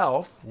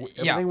myself,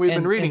 everything we've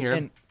been reading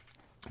here,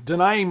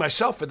 denying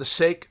myself for the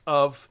sake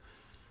of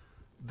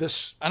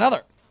this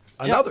another,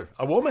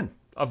 a woman,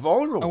 a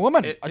vulnerable, a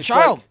woman, a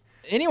child, like,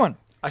 anyone.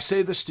 I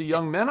say this to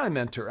young men I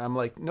mentor. I'm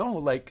like, no,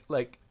 like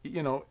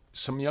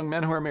some young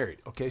men who are married.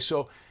 Okay,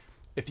 so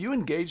if you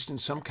engaged in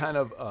some kind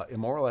of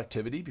immoral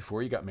activity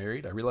before you got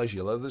married, I realize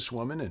you love this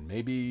woman and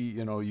maybe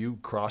you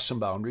crossed some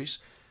boundaries.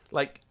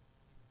 Like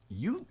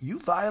you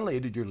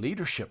violated your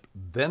leadership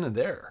then and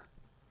there.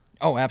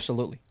 Oh,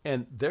 absolutely.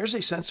 And there's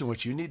a sense in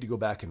which you need to go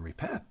back and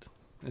repent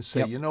and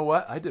say, you know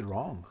what, I did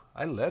wrong.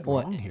 I led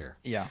wrong here.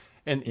 Yeah.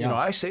 And,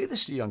 I say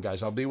this to young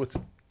guys. I'll be with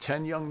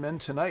 10 young men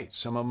tonight.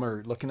 Some of them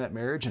are looking at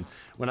marriage. And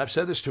when I've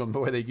said this to them,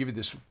 boy, they give you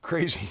this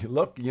crazy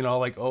look,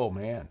 like, oh,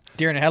 man.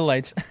 Deer in the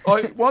headlights.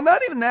 Well,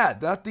 not even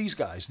that. Not these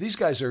guys. These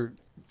guys are...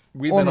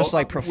 Almost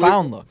like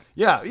profound look.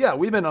 Yeah.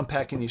 We've been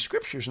unpacking these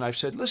scriptures. And I've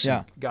said,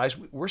 listen, guys,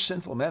 we're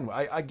sinful men.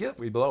 I get it.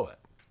 We blow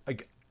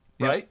it.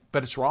 Right?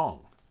 But it's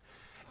wrong.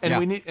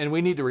 And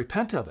we need to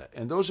repent of it.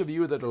 And those of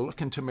you that are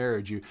looking to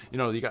marriage, you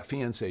got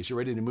fiancés, you're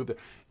ready to move there.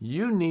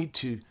 You need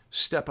to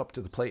step up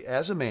to the plate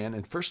as a man,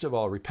 and first of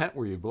all, repent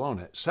where you've blown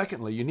it.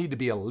 Secondly, you need to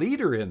be a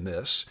leader in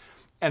this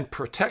and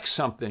protect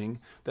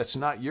something that's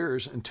not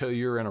yours until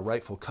you're in a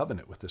rightful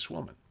covenant with this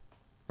woman.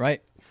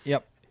 Right.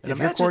 Yep. And if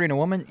you're courting a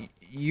woman,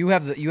 you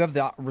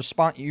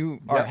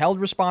are held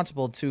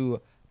responsible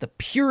to the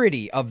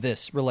purity of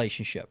this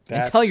relationship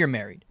until you're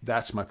married.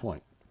 That's my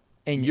point.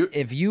 And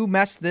if you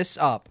mess this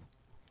up,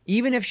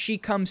 even if she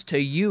comes to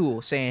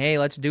you saying, "Hey,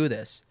 let's do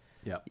this,"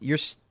 you're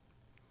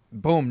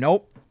boom,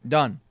 nope,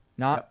 done,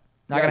 not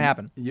Not going to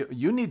happen.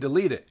 You need to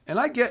lead it. And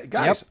I get,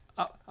 guys,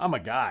 I'm a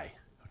guy.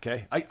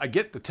 Okay, I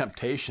get the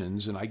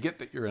temptations, and I get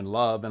that you're in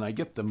love, and I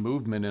get the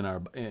movement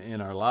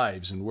in our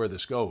lives and where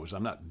this goes.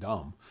 I'm not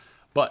dumb,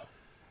 but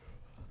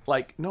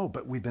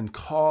but we've been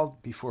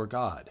called before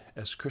God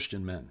as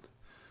Christian men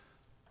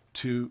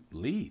to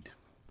lead,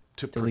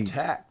 to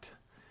protect,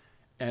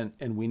 and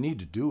we need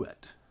to do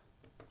it.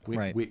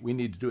 We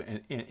need to do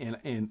it,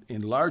 and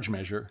in large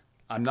measure,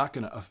 I'm not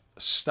going to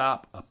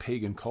stop a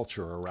pagan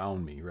culture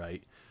around me,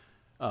 right?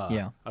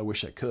 I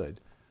wish I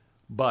could,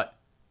 but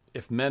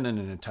if men in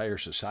an entire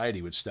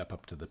society would step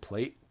up to the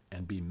plate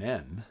and be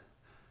men,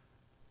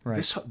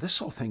 this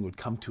whole thing would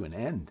come to an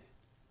end.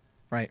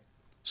 Right.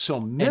 So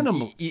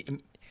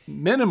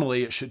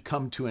minimally, it should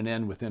come to an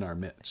end within our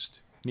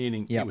midst,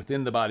 meaning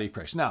within the body of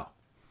Christ. Now,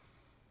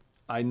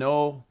 I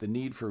know the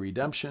need for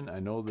redemption. I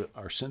know that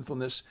our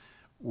sinfulness.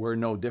 We're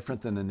no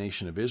different than the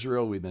nation of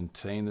Israel. We've been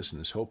saying this in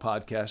this whole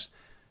podcast.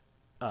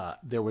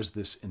 There was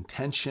this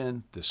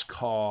intention, this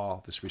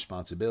call, this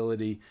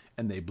responsibility,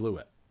 and they blew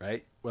it,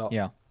 right?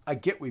 Well, I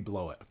get we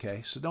blow it,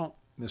 okay? So don't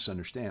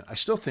misunderstand. I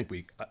still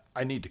think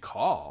I need to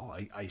call.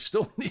 I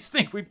still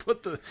think we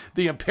put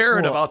the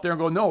imperative out there and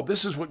go, no,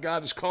 this is what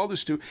God has called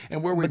us to,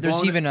 and where we're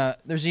there's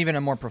even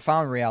a more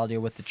profound reality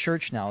with the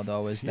church now,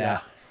 though, is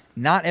that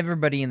not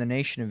everybody in the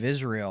nation of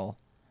Israel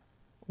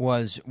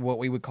was what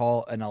we would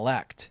call an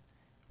elect.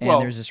 And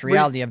there's this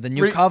reality of the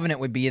new covenant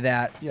would be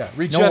that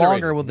no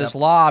longer will this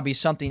law be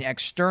something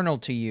external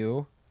to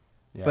you,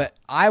 but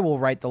I will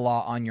write the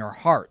law on your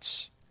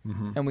hearts.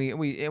 Mm-hmm.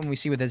 And we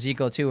see with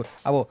Ezekiel too.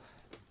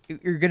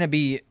 You're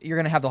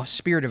gonna have the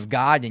Spirit of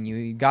God in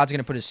you. God's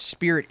gonna put His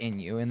Spirit in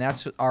you, and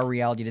that's our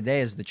reality today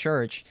as the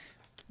church.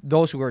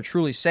 Those who are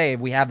truly saved,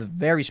 we have the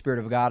very Spirit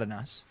of God in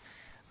us,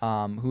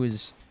 who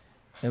is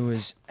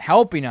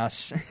helping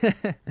us.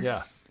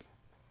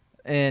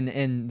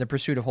 In the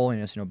pursuit of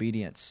holiness and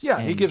obedience.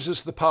 Yeah, He gives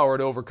us the power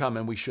to overcome,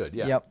 and we should.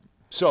 Yeah. Yep.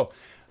 So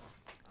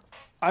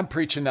I'm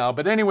preaching now,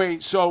 but anyway,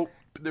 so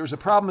there was a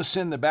problem of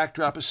sin, the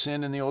backdrop of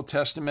sin in the Old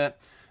Testament.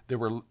 There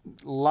were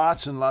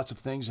lots and lots of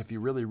things, if you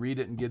really read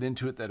it and get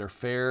into it, that are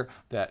fair,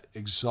 that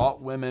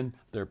exalt women,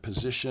 their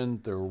position,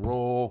 their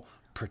role,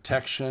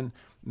 protection.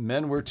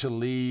 Men were to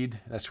lead.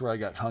 That's where I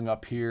got hung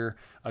up here.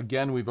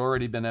 Again, we've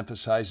already been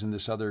emphasizing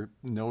this other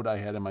note I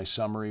had in my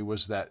summary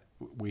was that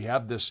we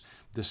have this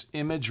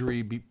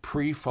imagery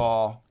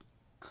pre-fall,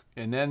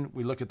 and then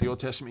we look at the Old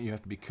Testament. You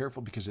have to be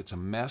careful because it's a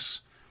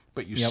mess.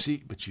 But you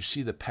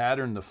see the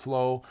pattern, the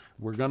flow.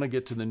 We're going to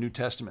get to the New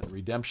Testament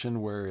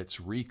redemption where it's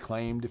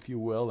reclaimed, if you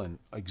will, and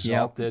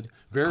exalted.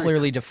 Very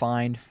clearly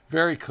defined.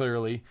 Very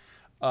clearly.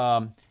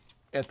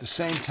 At the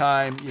same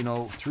time,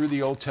 through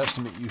the Old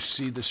Testament, you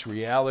see this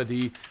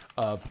reality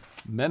of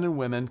men and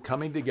women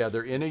coming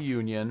together in a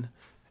union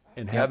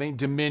and having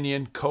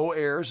dominion,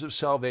 co-heirs of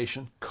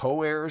salvation,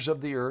 co-heirs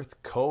of the earth,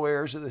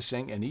 co-heirs of this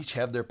thing, and each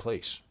have their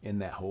place in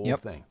that whole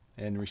thing,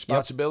 and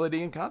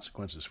responsibility and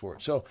consequences for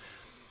it. So,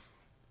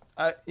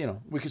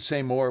 we could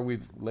say more.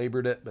 We've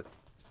labored it, but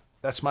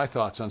that's my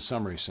thoughts on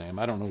summary, Sam.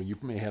 I don't know. You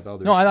may have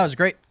others. No, I thought it was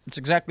great. It's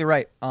exactly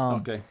right.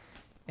 Okay.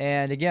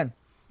 And again,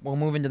 we'll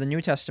move into the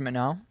New Testament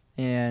now.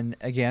 And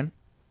again,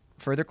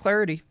 further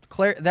clarity.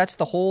 That's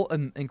the whole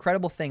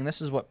incredible thing. This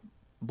is what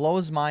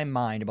blows my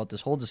mind about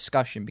this whole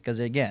discussion, because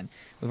again,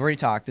 we've already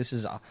talked. This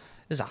is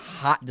a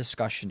hot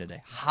discussion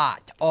today.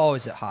 Hot. Oh,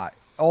 is it hot?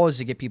 Oh, does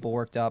it get people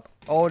worked up?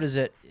 Oh, does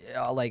it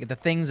like the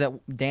things that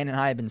Dan and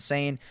I have been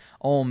saying?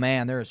 Oh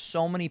man, there are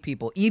so many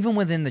people, even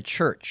within the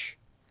church,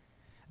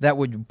 that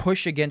would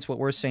push against what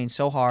we're saying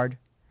so hard.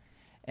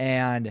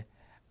 And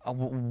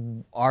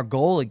our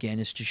goal again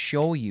is to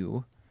show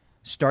you,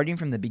 starting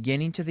from the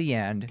beginning to the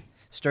end,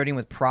 starting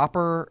with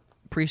proper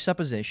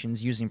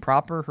presuppositions, using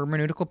proper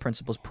hermeneutical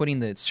principles, putting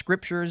the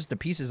scriptures, the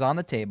pieces on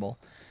the table,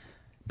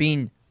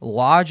 being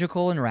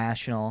logical and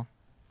rational.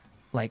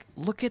 Like,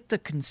 look at the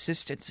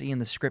consistency in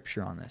the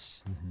scripture on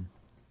this.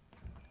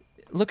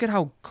 Mm-hmm. Look at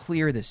how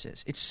clear this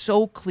is. It's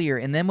so clear.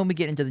 And then when we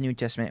get into the New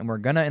Testament, and we're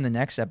going to in the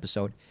next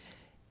episode,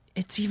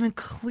 it's even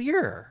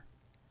clearer.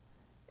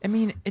 I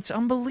mean, it's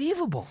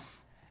unbelievable.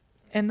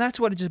 And that's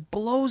what it just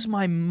blows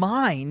my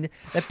mind,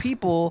 that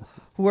people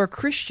who are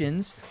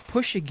Christians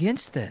push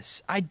against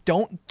this. I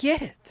don't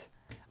get it.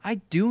 I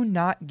do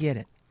not get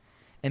it.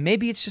 And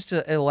maybe it's just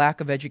a lack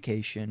of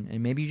education,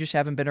 and maybe you just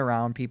haven't been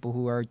around people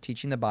who are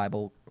teaching the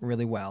Bible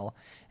really well.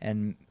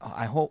 And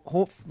I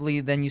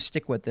hopefully then you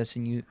stick with this,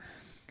 and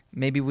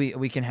maybe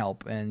we can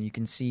help, and you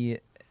can see,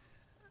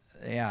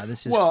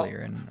 this is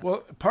clear.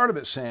 Well, part of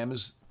it, Sam,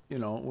 is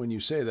when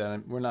you say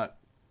that, we're not.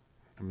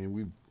 I mean,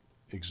 we've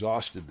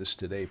exhausted this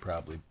today,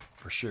 probably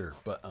for sure.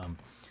 But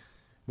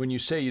when you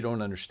say you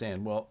don't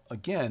understand, well,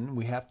 again,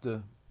 we have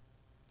to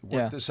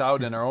work this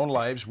out in our own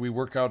lives. We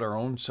work out our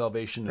own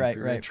salvation and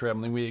fear and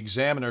trembling. We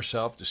examine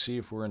ourselves to see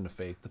if we're in the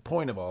faith. The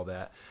point of all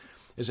that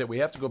is that we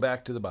have to go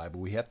back to the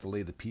Bible. We have to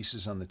lay the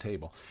pieces on the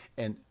table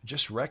and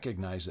just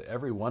recognize that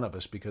every one of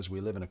us, because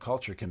we live in a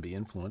culture, can be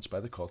influenced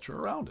by the culture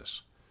around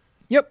us.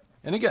 Yep.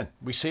 And again,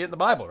 we see it in the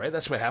Bible, right?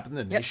 That's what happened.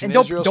 The nation and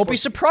Israel. Don't be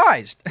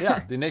surprised.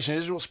 Yeah, the nation of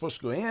Israel was supposed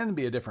to go in,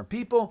 be a different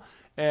people,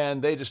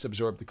 and they just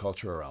absorbed the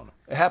culture around them.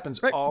 It happens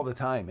all the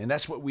time, and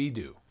that's what we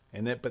do.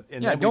 And then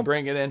we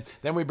bring it in.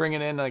 Then we bring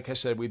it in. Like I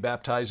said, we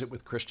baptize it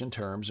with Christian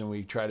terms, and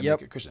we try to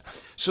make it Christian.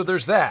 So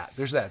there's that.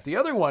 There's that. The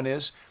other one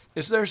is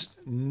there's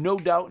no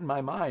doubt in my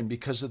mind,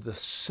 because of the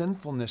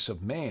sinfulness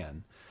of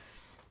man,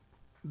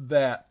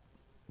 that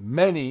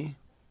many,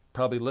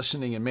 probably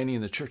listening, and many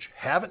in the church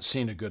haven't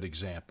seen a good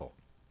example.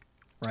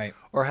 Right.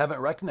 Or haven't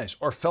recognized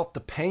or felt the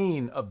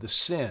pain of the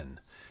sin.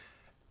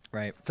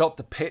 Right. Felt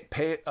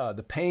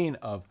the pain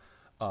of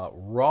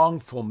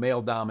wrongful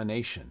male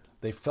domination.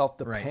 They felt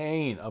the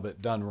pain of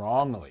it done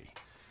wrongly.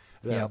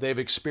 They've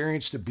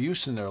experienced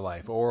abuse in their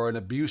life, or an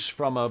abuse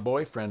from a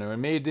boyfriend, or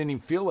maybe it didn't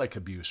even feel like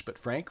abuse. But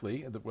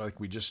frankly, like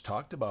we just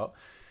talked about,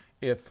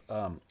 if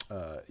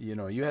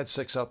you had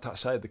sex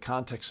outside the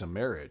context of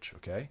marriage,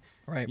 okay,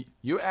 right,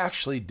 you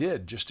actually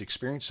did just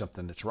experience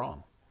something that's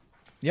wrong.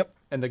 Yep.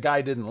 And the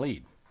guy didn't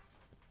lead.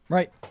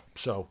 Right.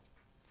 So,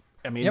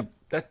 I mean,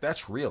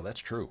 that's real.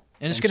 That's true.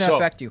 And it's going to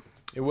affect you.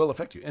 It will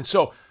affect you. And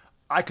so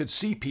I could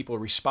see people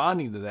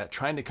responding to that,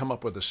 trying to come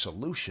up with a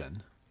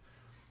solution.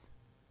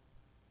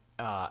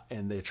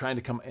 And they're trying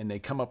to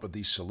come up with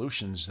these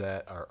solutions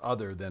that are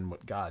other than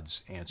what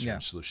God's answer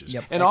and solution is.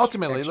 Yep. And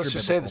ultimately, let's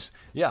just say this.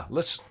 Yeah,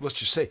 let's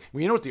just say,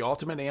 well, you know what the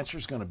ultimate answer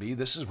is going to be?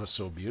 This is what's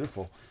so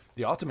beautiful.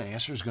 The ultimate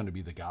answer is going to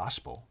be the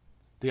gospel.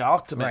 The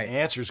ultimate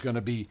answer is going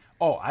to be,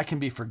 I can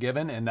be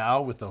forgiven, and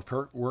now with the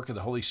work of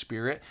the Holy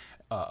Spirit,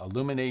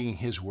 illuminating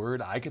His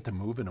Word, I get to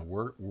move in a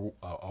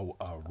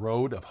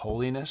road of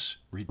holiness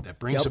that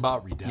brings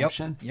about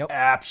redemption. Yep.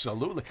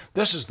 Absolutely.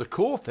 This is the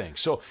cool thing.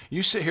 So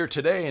you sit here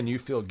today and you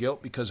feel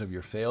guilt because of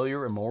your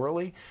failure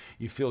immorally.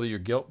 You feel your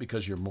guilt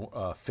because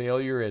your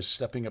failure is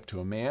stepping up to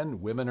a man.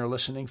 Women are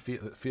listening,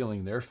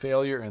 feeling their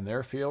failure and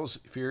their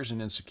fears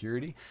and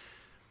insecurity.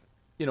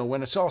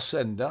 When it's all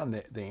said and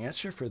done, the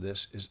answer for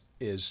this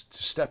is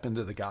to step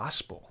into the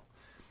gospel.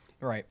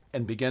 Right.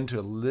 And begin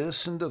to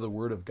listen to the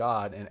Word of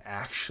God and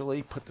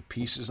actually put the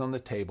pieces on the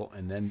table,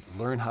 and then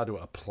learn how to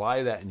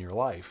apply that in your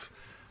life.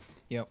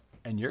 Yep.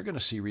 And you're going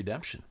to see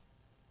redemption.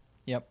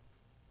 Yep.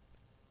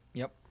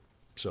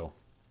 So.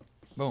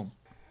 Boom.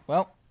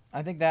 Well,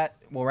 I think that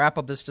we'll wrap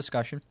up this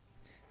discussion.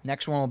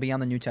 Next one will be on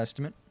the New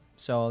Testament.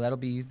 So that'll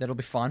be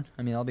fun.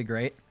 I mean, that'll be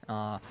great.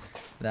 The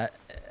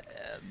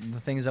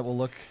things that we'll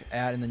look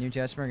at in the New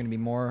Testament are going to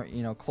be more,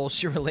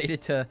 closely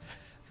related to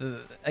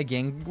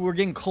again, we're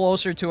getting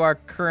closer to our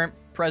current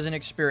present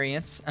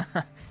experience,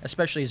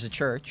 especially as a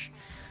church.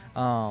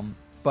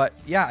 But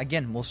yeah,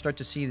 again, we'll start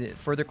to see the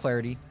further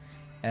clarity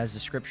as the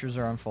scriptures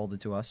are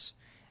unfolded to us.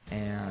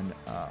 And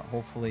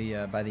hopefully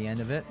by the end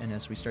of it, and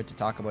as we start to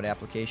talk about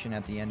application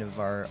at the end of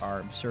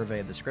our survey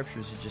of the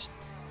scriptures, it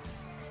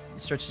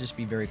starts to just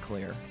be very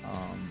clear.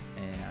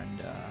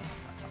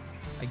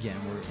 Again,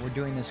 we're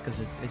doing this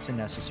because it's a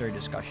necessary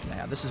discussion to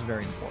have. This is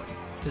very important.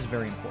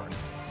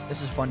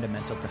 This is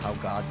fundamental to how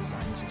God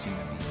designed us as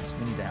human beings.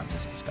 We need to have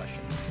this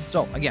discussion.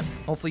 So, again,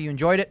 hopefully you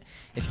enjoyed it.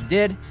 If you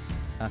did,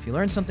 if you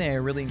learned something, I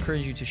really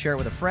encourage you to share it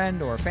with a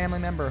friend or a family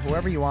member or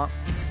whoever you want.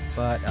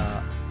 But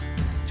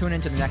tune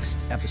into the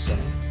next episode.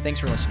 Thanks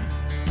for listening.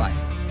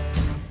 Bye.